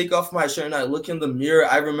I take off my shirt and I look in the mirror,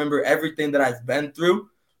 I remember everything that I've been through. yeah,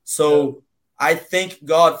 So I thank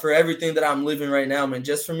God for everything that I'm living right now, man.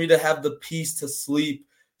 Just for me to have the peace to sleep,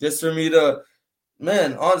 just for me to,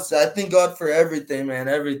 man, honestly, I thank God for everything, man,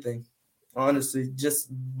 everything. Honestly, just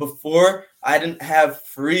before I didn't have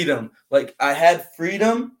freedom. Like I had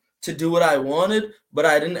freedom to do what I wanted, but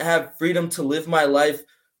I didn't have freedom to live my life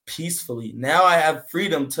peacefully. Now I have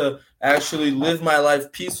freedom to actually live my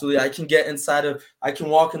life peacefully. I can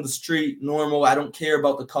walk in the street normal. I don't care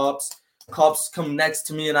about the cops. Cops come next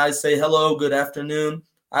to me and I say, hello, good afternoon.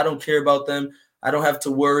 I don't care about them. I don't have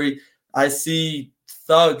to worry. I see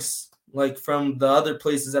thugs like from the other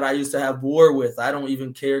places that I used to have war with. I don't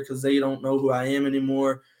even care because they don't know who I am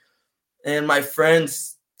anymore. And my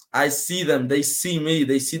friends, I see them. They see me.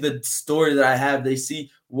 They see the story that I have. They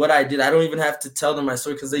see what I did. I don't even have to tell them my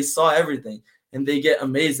story because they saw everything. And they get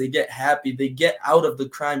amazed. They get happy. They get out of the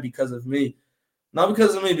crime because of me. Not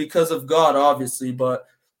because of me, because of God, obviously, but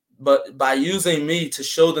by using me to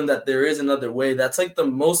show them that there is another way. That's like the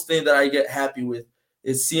most thing that I get happy with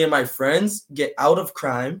is seeing my friends get out of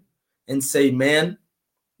crime and say, man,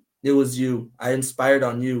 it was you. I inspired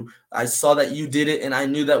on you. I saw that you did it and I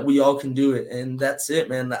knew that we all can do it. And that's it,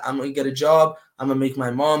 man. I'm going to get a job. I'm going to make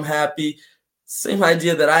my mom happy. Same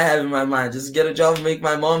idea that I have in my mind. Just get a job and make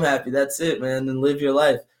my mom happy. That's it, man. And live your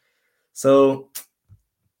life. So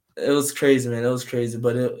it was crazy, man. It was crazy,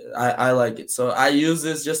 but I like it. So I use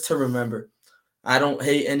this just to remember. I don't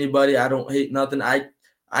hate anybody. I don't hate nothing.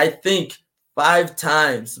 I think 5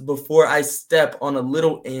 times before I step on a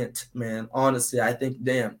little ant, man. Honestly, I think,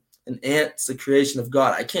 damn, an ant's a creation of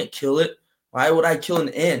God. I can't kill it. Why would I kill an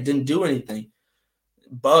ant? Didn't do anything.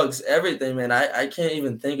 Bugs, everything, man. I can't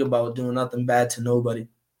even think about doing nothing bad to nobody.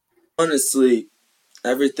 Honestly,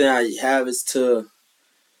 everything I have is to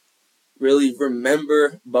really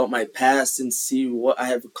remember about my past and see what I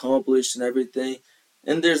have accomplished and everything.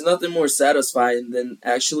 And there's nothing more satisfying than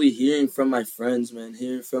actually hearing from my friends, man,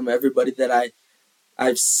 hearing from everybody that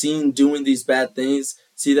I've seen doing these bad things,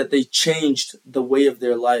 see that they changed the way of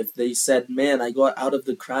their life. They said, man, I got out of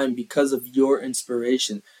the crime because of your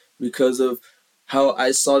inspiration, because of how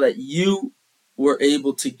I saw that you were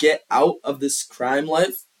able to get out of this crime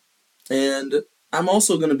life. And I'm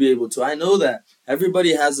also going to be able to. I know that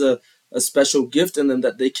everybody has a special gift in them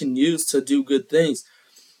that they can use to do good things.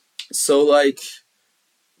 So, like,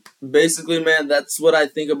 basically, man, that's what I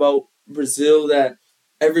think about Brazil, that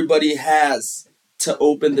everybody has to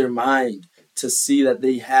open their mind to see that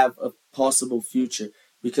they have a possible future.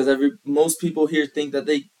 Because most people here think that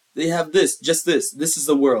they have this, just this. This is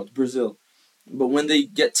the world, Brazil. But when they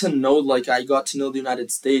get to know, like I got to know the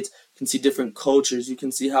United States, you can see different cultures. You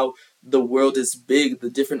can see how the world is big, the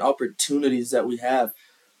different opportunities that we have.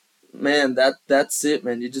 Man, that's it,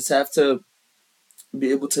 man. You just have to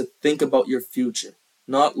be able to think about your future,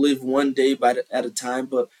 not live one day at a time,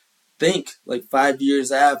 but think like 5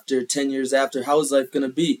 years after, 10 years after. How is life gonna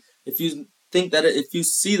be? If you think that, if you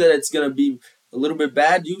see that it's gonna be a little bit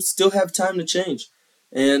bad, you still have time to change,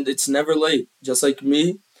 and it's never late. Just like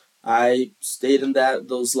me, I stayed in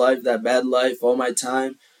that bad life all my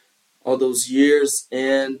time, all those years,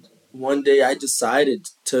 and one day I decided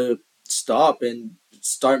to stop and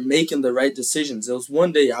start making the right decisions. It was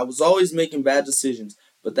one day. I was always making bad decisions,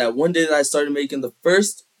 but that one day that I started making the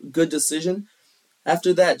first good decision,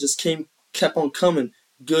 after that just kept on coming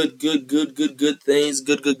good things,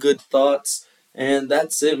 good thoughts. And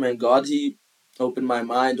that's it, man. God, he opened my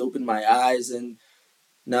mind, opened my eyes, and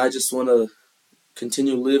now I just want to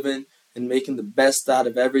continue living and making the best out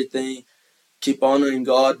of everything. Keep honoring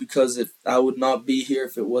God, because if I would not be here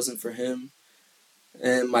if it wasn't for him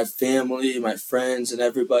and my family, my friends, and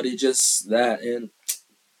everybody, just that. And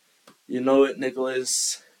you know it,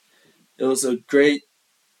 Nicholas. It was a great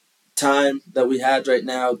time that we had right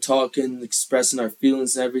now, talking, expressing our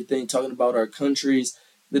feelings and everything, talking about our countries,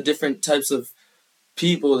 the different types of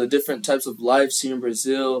people, the different types of lives here in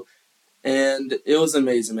Brazil. And it was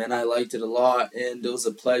amazing, man. I liked it a lot, and it was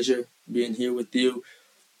a pleasure being here with you.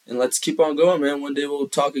 And let's keep on going, man. One day we'll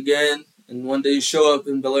talk again, and one day you show up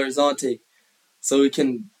in Belo Horizonte so we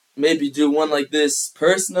can maybe do one like this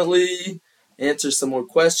personally, answer some more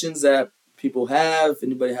questions that people have. If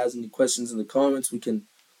anybody has any questions in the comments, we can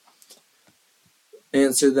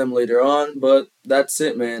answer them later on. But that's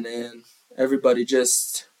it, man. And everybody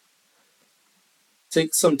just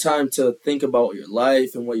take some time to think about your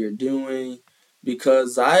life and what you're doing,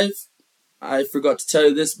 because I forgot to tell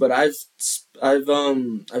you this, but I've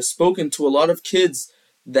spoken to a lot of kids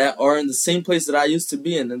that are in the same place that I used to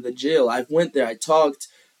be in the jail. I've went there, I talked,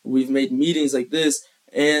 we've made meetings like this,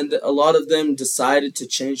 and a lot of them decided to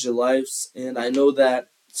change their lives. And I know that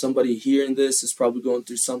somebody hearing this is probably going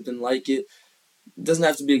through something like it. It doesn't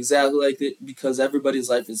have to be exactly like it because everybody's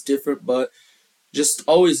life is different, but just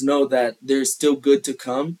always know that there's still good to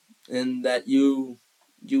come, and that you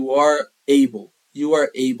are able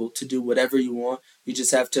to do whatever you want. You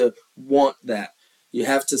just have to want that. You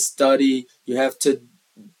have to study, you have to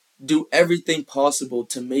do everything possible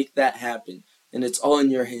to make that happen, and it's all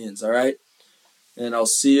in your hands. All right, and I'll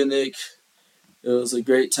see you, Nick. It was a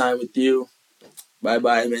great time with you. Bye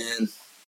bye, man.